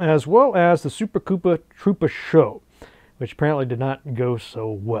Friends, as well as the Super Koopa Troopa Show, which apparently did not go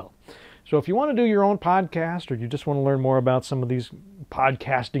so well. So if you want to do your own podcast, or you just want to learn more about some of these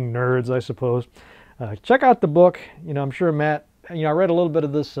podcasting nerds, I suppose, check out the book. I'm sure Matt, I read a little bit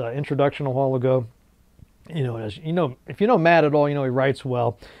of this introduction a while ago. If you know Matt at all, he writes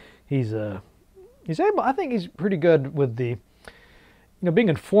well. He's able, I think he's pretty good with the being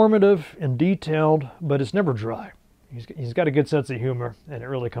informative and detailed, but it's never dry. He's got a good sense of humor, and it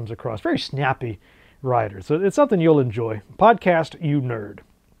really comes across. Very snappy writer. So it's something you'll enjoy. Podcast, you nerd.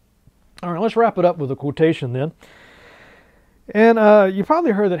 All right, let's wrap it up with a quotation then. And you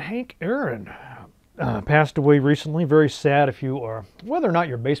probably heard that Hank Aaron passed away recently. Very sad if you are, whether or not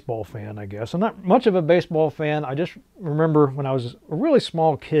you're a baseball fan, I guess. I'm not much of a baseball fan. I just remember when I was a really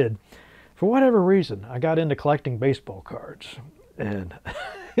small kid, for whatever reason, I got into collecting baseball cards. And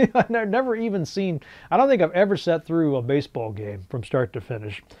I've never even seen, I don't think I've ever sat through a baseball game from start to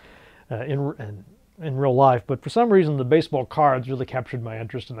finish in real life. But for some reason, the baseball cards really captured my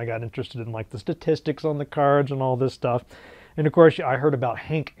interest, and I got interested in like the statistics on the cards and all this stuff. And of course, I heard about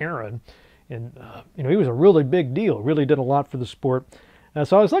Hank Aaron, and he was a really big deal, really did a lot for the sport.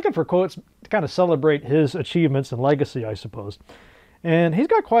 So I was looking for quotes to kind of celebrate his achievements and legacy, I suppose. And he's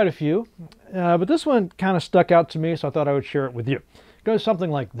got quite a few, but this one kind of stuck out to me, so I thought I would share it with you. It goes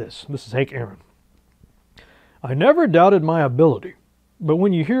something like this. This is Hank Aaron. I never doubted my ability, but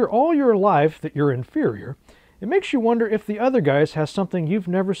when you hear all your life that you're inferior, it makes you wonder if the other guys has something you've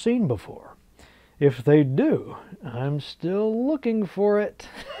never seen before. If they do, I'm still looking for it.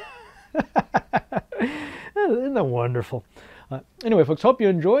 Isn't that wonderful? Anyway, folks, hope you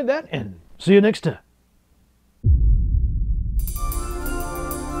enjoyed that, and see you next time.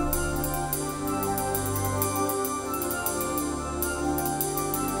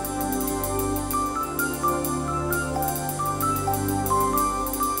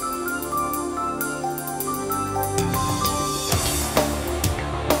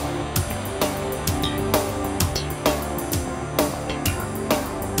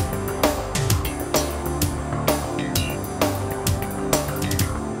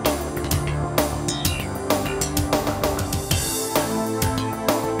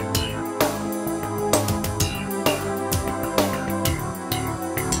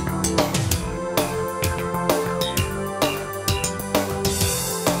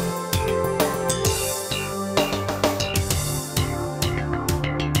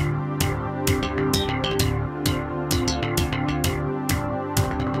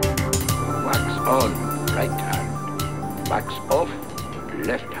 On, right hand. Wax off,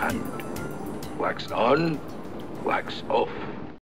 left hand. Wax on, wax off.